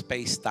kind of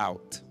spaced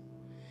out.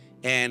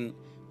 And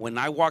when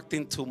I walked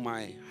into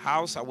my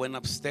house, I went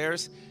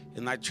upstairs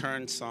and I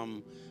turned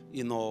some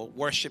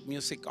worship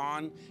music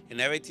on and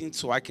everything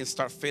so I can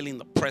start feeling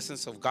the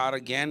presence of God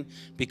again,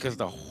 because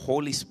the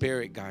Holy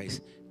Spirit,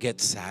 guys,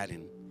 gets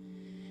saddened.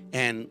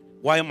 And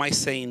why am I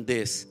saying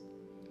this?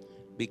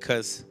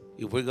 Because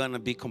if we're going to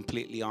be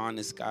completely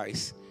honest,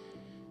 guys,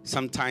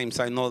 sometimes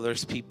I know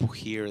there's people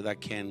here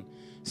that can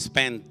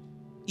spend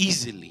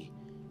easily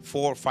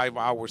 4 or 5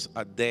 hours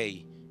a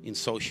day in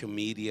social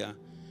media,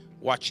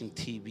 watching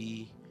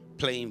TV,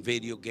 playing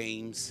video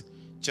games,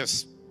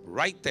 just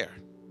right there,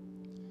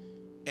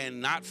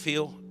 and not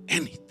feel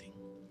anything.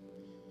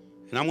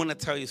 And I'm going to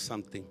tell you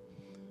something.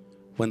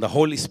 When the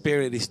Holy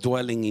Spirit is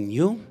dwelling in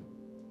you,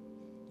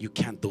 you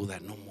can't do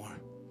that no more.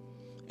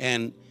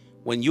 And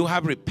when you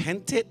have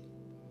repented,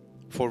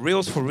 for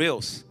reals,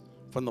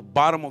 from the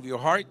bottom of your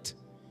heart,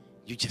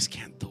 you just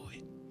can't do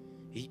it.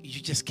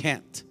 You just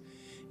can't.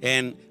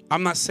 And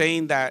I'm not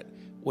saying that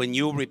when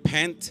you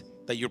repent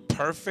that you're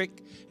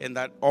perfect and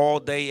that all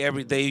day,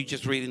 every day, you're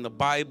just reading the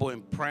Bible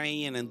and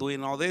praying and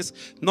doing all this.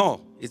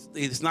 No,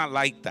 it's not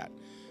like that.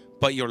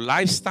 But your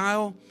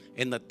lifestyle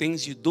and the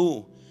things you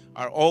do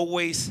are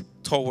always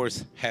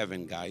towards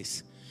heaven,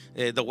 guys.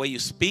 The way you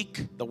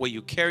speak, the way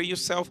you carry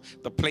yourself,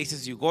 the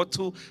places you go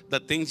to, the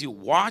things you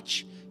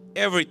watch,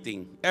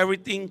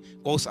 Everything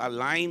goes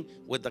aligned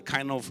with the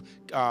kind of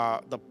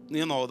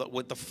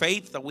with the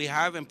faith that we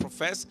have and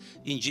profess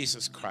in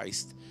Jesus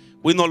Christ.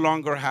 We no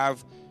longer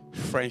have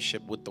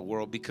friendship with the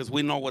world, because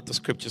we know what the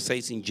scripture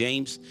says in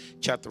James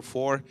chapter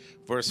 4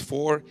 verse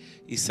 4.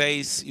 It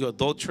says, "You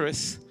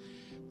adulteress,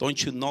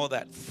 don't you know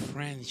that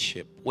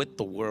friendship with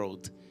the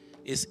world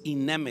is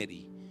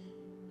enmity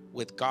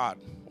with God,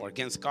 or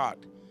against God?"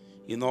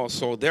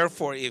 So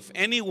therefore, if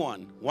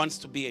anyone wants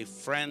to be a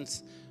friend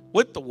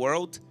with the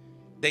world,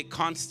 they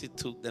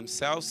constitute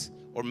themselves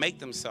or make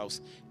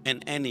themselves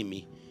an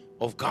enemy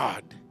of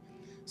God.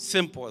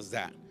 Simple as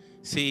that.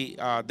 See,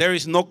 there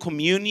is no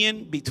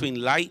communion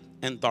between light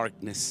and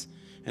darkness.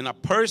 And a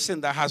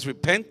person that has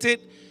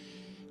repented,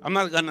 I'm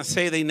not going to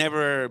say they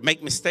never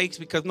make mistakes,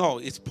 because no,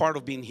 it's part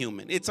of being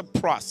human. It's a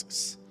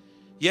process.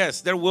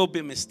 Yes, there will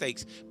be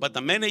mistakes. But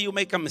the minute you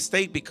make a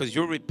mistake because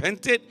you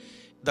repented,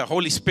 the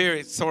Holy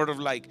Spirit sort of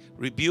like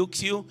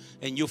rebukes you,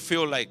 and you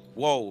feel like,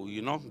 whoa,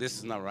 this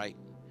is not right.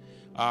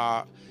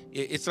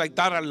 It's like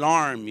that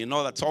alarm,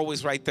 that's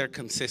always right there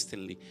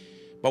consistently.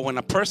 But when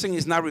a person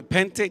is not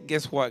repentant,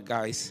 guess what,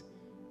 guys?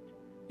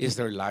 It's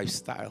their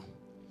lifestyle.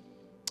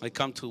 They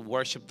come to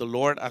worship the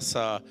Lord as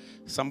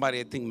somebody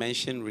I think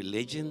mentioned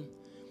religion.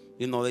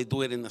 They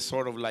do it in a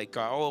sort of like,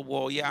 oh,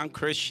 well, yeah, I'm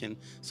Christian.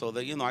 So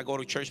that, I go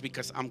to church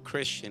because I'm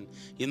Christian,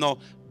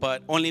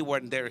 but only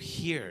when they're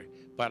here.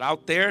 But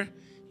out there,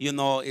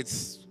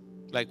 it's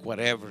like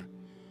whatever.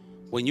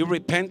 When you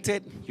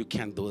repented, you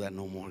can't do that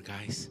no more,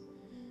 guys.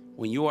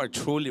 When you are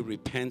truly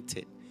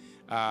repentant,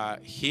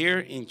 here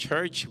in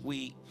church,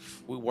 we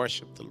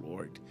worship the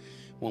Lord.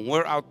 When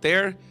we're out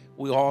there,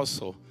 we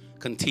also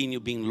continue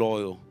being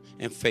loyal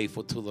and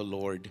faithful to the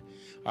Lord.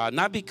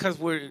 Not because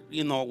we're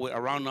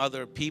around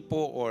other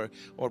people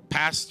or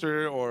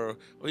pastor or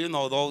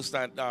those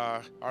that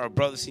are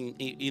brothers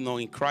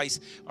in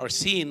Christ are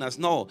seeing us,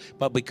 no,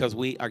 but because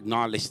we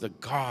acknowledge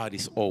that God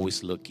is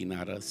always looking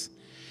at us.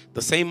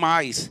 The same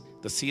eyes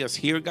that see us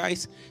here,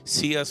 guys,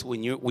 see us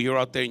when you're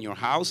out there in your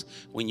house,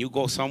 when you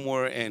go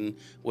somewhere and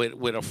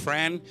with a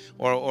friend,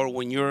 or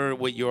when you're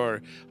with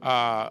your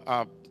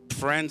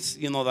friends,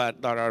 that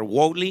are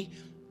worldly.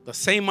 The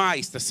same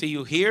eyes that see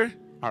you here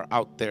are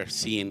out there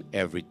seeing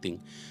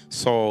everything.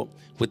 So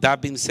with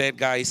that being said,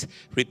 guys,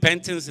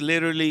 repentance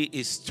literally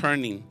is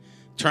turning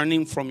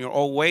from your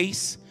old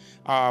ways.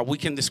 We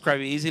can describe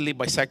it easily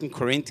by 2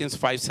 Corinthians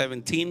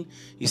 5:17.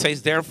 He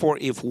says, "Therefore,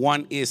 if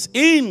one is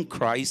in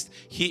Christ,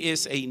 he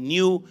is a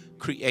new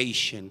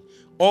creation.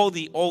 All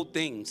the old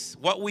things,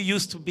 what we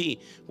used to be,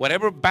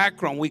 whatever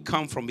background we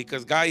come from,"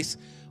 because, guys,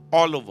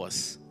 all of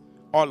us,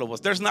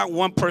 there's not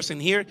one person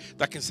here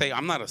that can say,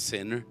 "I'm not a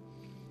sinner."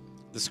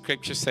 The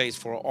scripture says,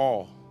 "For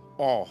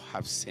all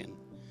have sinned."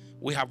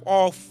 We have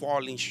all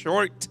fallen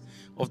short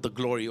of the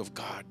glory of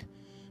God.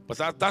 But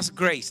that's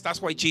grace.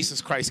 That's why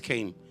Jesus Christ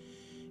came.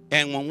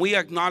 And when we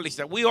acknowledge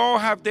that we all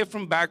have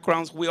different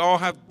backgrounds, we all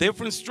have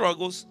different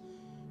struggles,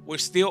 we're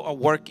still a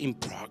work in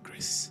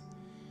progress.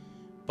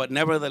 But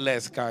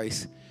nevertheless,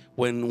 guys,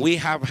 when we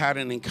have had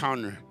an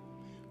encounter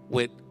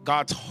with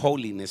God's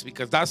holiness,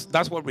 because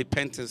that's what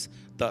repentance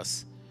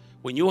does.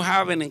 When you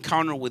have an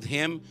encounter with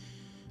Him,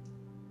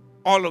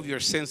 all of your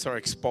sins are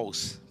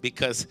exposed,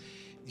 because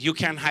you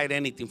can't hide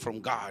anything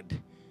from God.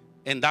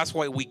 And that's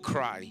why we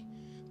cry.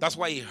 That's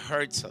why it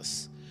hurts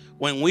us.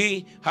 When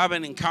we have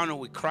an encounter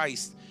with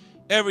Christ,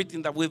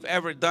 everything that we've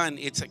ever done,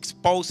 it's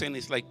exposed, and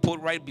it's like put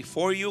right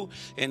before you,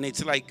 and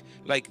it's like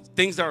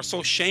things that are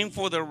so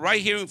shameful, they're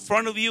right here in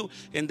front of you,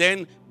 and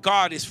then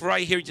God is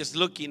right here just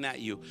looking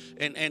at you,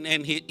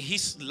 and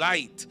He's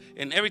light,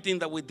 and everything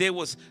that we did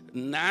was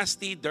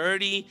nasty,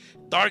 dirty,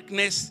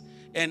 darkness,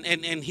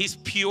 and He's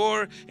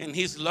pure, and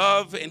He's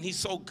love, and He's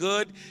so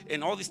good,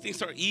 and all these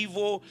things are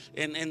evil,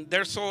 and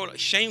they're so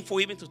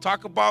shameful even to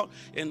talk about,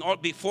 and all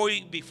before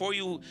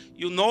you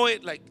know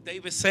it, like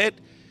David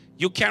said,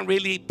 you can't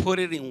really put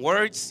it in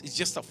words. It's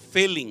just a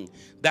feeling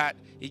that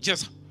it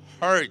just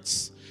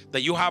hurts,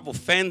 that you have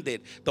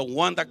offended the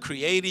one that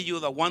created you,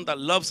 the one that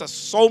loves us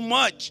so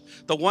much,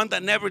 the one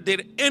that never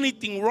did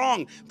anything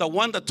wrong, the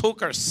one that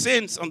took our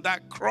sins on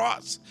that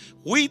cross.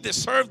 We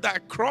deserve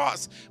that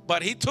cross,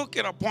 but He took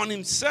it upon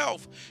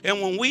Himself.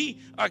 And when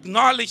we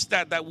acknowledge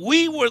that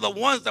we were the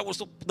ones that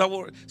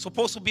were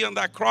supposed to be on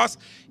that cross,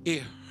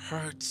 it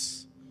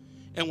hurts.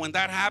 And when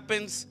that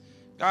happens,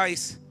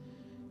 guys,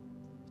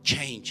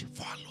 change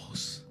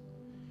follows.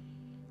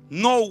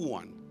 No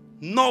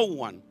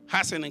one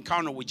has an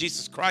encounter with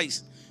Jesus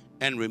Christ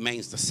and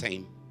remains the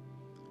same.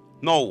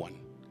 No one.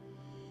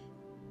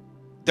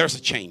 There's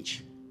a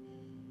change.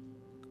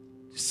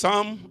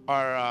 Some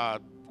are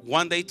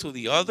one day to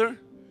the other.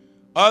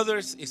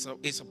 Others,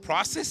 it's a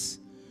process.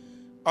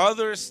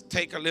 Others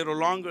take a little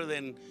longer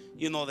than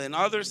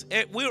others.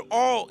 We're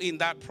all in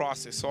that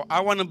process. So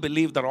I want to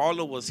believe that all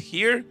of us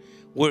here,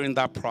 we're in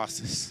that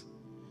process.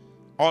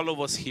 All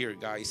of us here,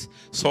 guys.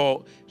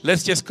 So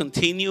let's just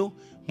continue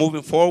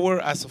moving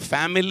forward as a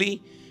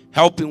family,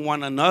 helping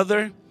one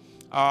another.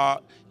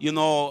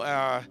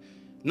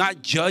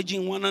 not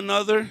judging one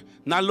another,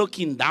 not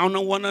looking down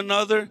on one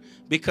another,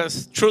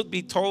 because truth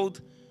be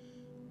told,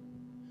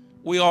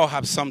 we all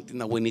have something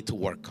that we need to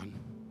work on.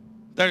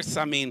 I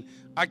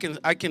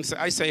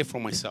say it for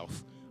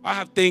myself. I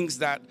have things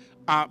that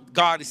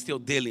God is still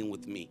dealing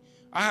with me.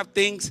 I have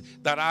things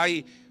that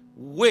I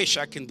wish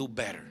I can do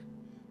better.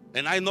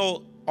 And I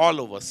know all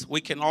of us,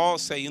 we can all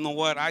say, you know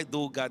what, I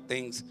do got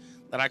things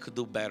that I could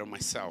do better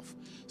myself.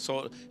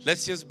 So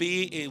let's just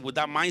be with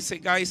that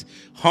mindset, guys.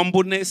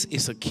 Humbleness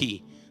is a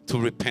key to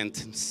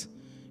repentance.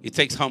 It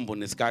takes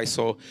humbleness, guys.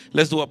 So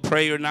let's do a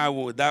prayer now.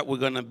 With that, we're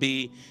going to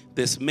be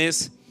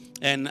dismissed.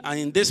 And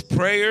in this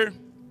prayer,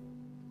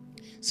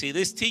 see,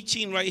 this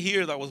teaching right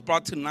here that was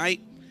brought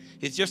tonight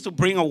is just to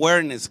bring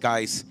awareness,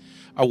 guys.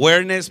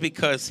 Awareness,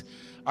 because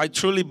I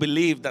truly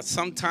believe that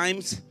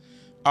sometimes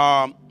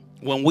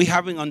when we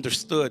haven't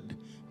understood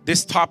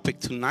this topic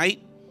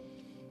tonight,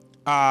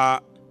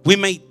 we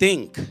may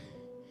think,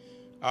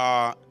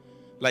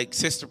 like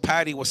Sister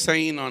Patty was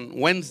saying on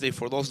Wednesday,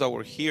 for those that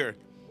were here,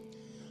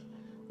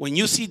 when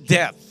you see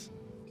death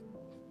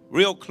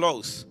real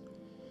close,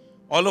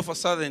 all of a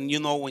sudden, you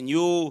know, when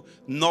you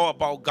know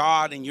about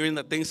God and you're in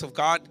the things of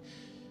God,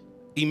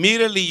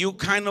 immediately you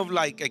kind of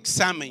like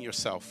examine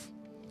yourself,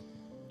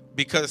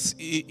 because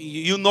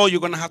you know you're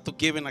going to have to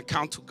give an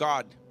account to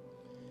God.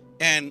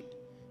 And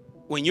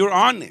when you're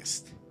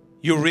honest,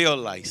 you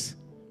realize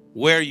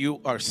where you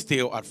are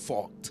still at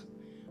fault,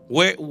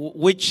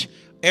 which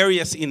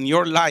areas in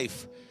your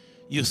life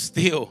you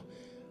still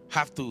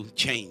have to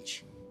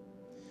change.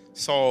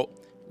 So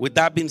with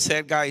that being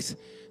said, guys,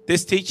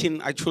 this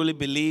teaching, I truly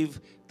believe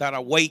that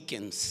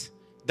awakens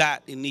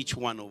that in each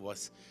one of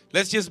us.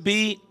 Let's just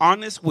be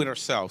honest with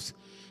ourselves.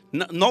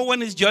 No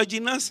one is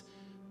judging us,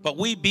 but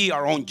we be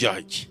our own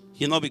judge.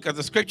 You know, because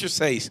the scripture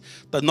says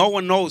that no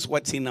one knows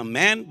what's in a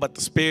man but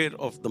the spirit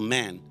of the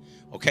man.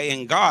 Okay,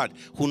 and God,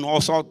 who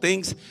knows all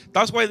things.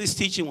 That's why this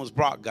teaching was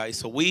brought, guys.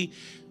 So we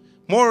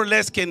more or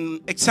less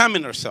can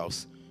examine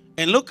ourselves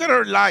and look at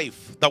our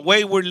life, the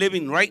way we're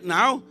living right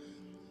now,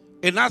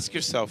 and ask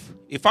yourself,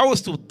 if I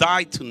was to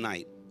die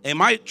tonight,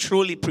 am I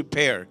truly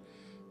prepared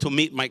to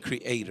meet my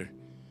Creator?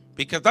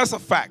 Because that's a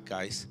fact,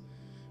 guys.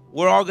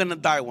 We're all going to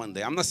die one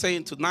day. I'm not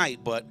saying tonight,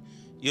 but,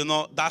 you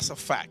know, that's a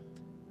fact.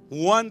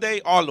 One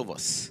day, all of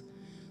us.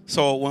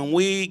 So when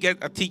we get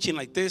a teaching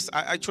like this,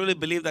 I truly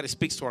believe that it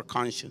speaks to our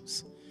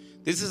conscience.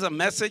 This is a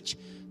message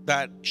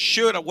that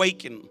should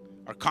awaken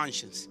our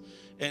conscience.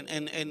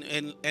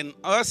 And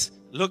us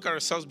look at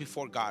ourselves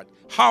before God.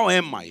 How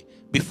am I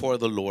before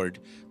the Lord?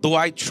 Do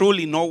I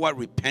truly know what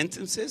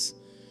repentance is?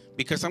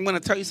 Because I'm going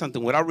to tell you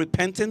something. Without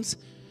repentance,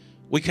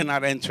 we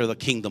cannot enter the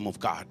kingdom of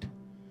God.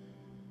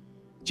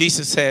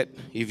 Jesus said,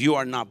 if you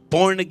are not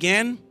born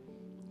again,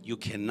 you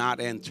cannot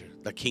enter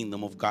the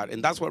kingdom of God.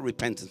 And that's what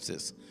repentance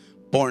is.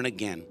 Born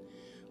again.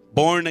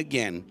 Born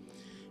again.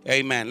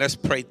 Amen. Let's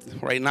pray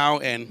right now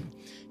and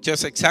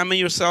just examine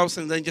yourselves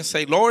and then just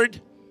say,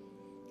 Lord,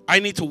 I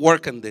need to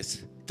work on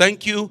this.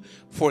 Thank you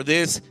for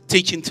this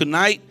teaching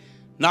tonight.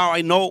 Now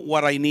I know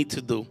what I need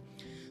to do.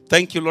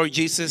 Thank you, Lord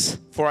Jesus,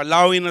 for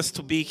allowing us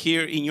to be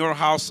here in your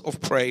house of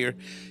prayer.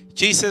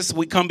 Jesus,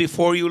 we come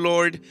before you,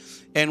 Lord,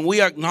 and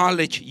we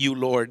acknowledge you,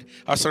 Lord,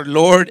 as our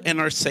Lord and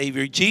our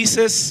Savior.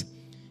 Jesus,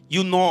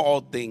 you know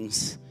all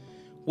things.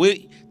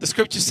 The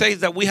scripture says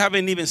that we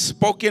haven't even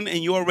spoken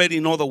and you already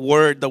know the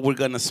word that we're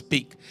going to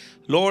speak.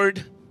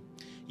 Lord,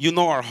 you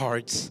know our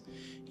hearts.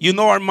 You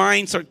know our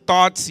minds, our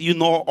thoughts. You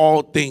know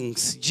all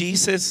things.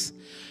 Jesus,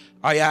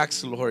 I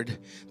ask, Lord,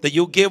 that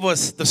you give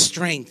us the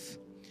strength,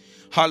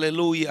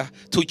 hallelujah,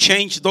 to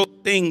change those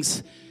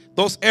things,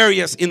 those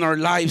areas in our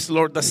lives,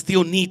 Lord, that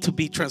still need to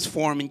be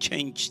transformed and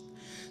changed.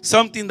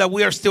 Something that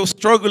we are still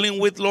struggling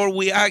with, Lord,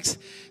 we ask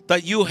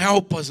that you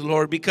help us,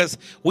 Lord, because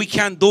we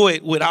can't do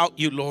it without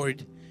you,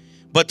 Lord.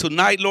 But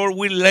tonight, Lord,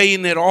 we're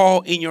laying it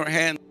all in your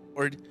hands,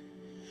 Lord.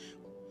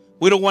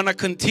 We don't want to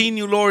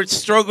continue, Lord,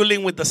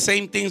 struggling with the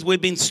same things we've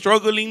been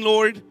struggling,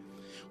 Lord.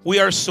 We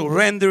are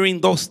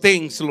surrendering those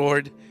things,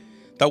 Lord,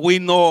 that we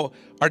know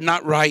are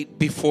not right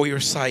before your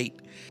sight.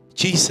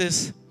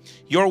 Jesus,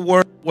 your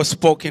word was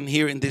spoken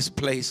here in this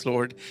place,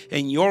 Lord,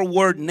 and your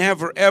word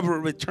never, ever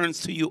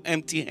returns to you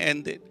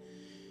empty-handed.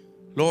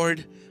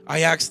 Lord, I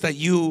ask that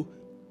you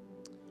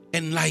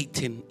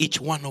enlighten each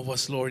one of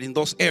us, Lord, in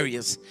those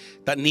areas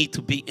that need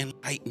to be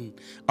enlightened.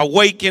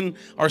 Awaken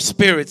our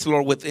spirits,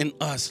 Lord, within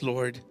us,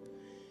 Lord.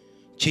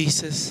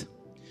 Jesus,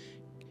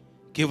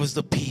 give us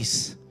the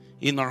peace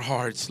in our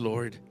hearts,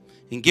 Lord,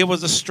 and give us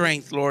the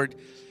strength, Lord,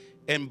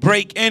 and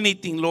break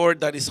anything,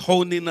 Lord, that is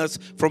holding us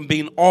from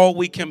being all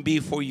we can be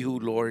for you,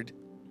 Lord.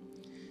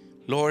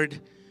 Lord,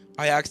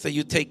 I ask that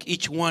you take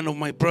each one of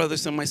my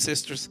brothers and my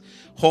sisters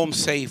home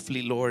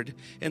safely, Lord,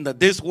 and that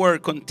this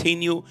word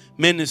continue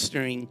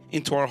ministering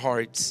into our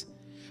hearts.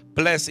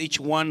 Bless each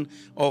one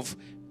of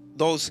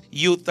those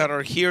youth that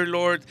are here,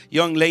 Lord,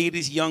 young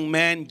ladies, young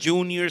men,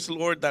 juniors,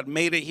 Lord, that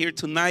made it here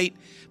tonight.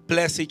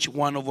 Bless each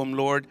one of them,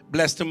 Lord.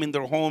 Bless them in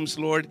their homes,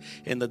 Lord,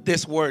 and that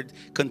this word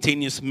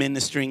continues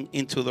ministering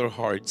into their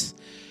hearts.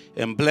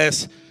 And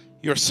bless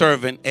your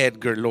servant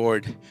Edgar,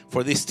 Lord,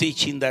 for this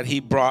teaching that he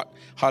brought,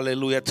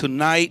 hallelujah,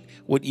 tonight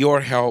with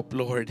your help,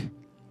 Lord.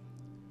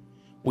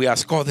 We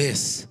ask all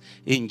this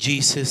in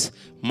Jesus'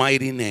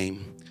 mighty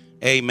name.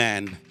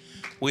 Amen.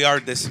 We are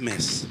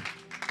dismissed.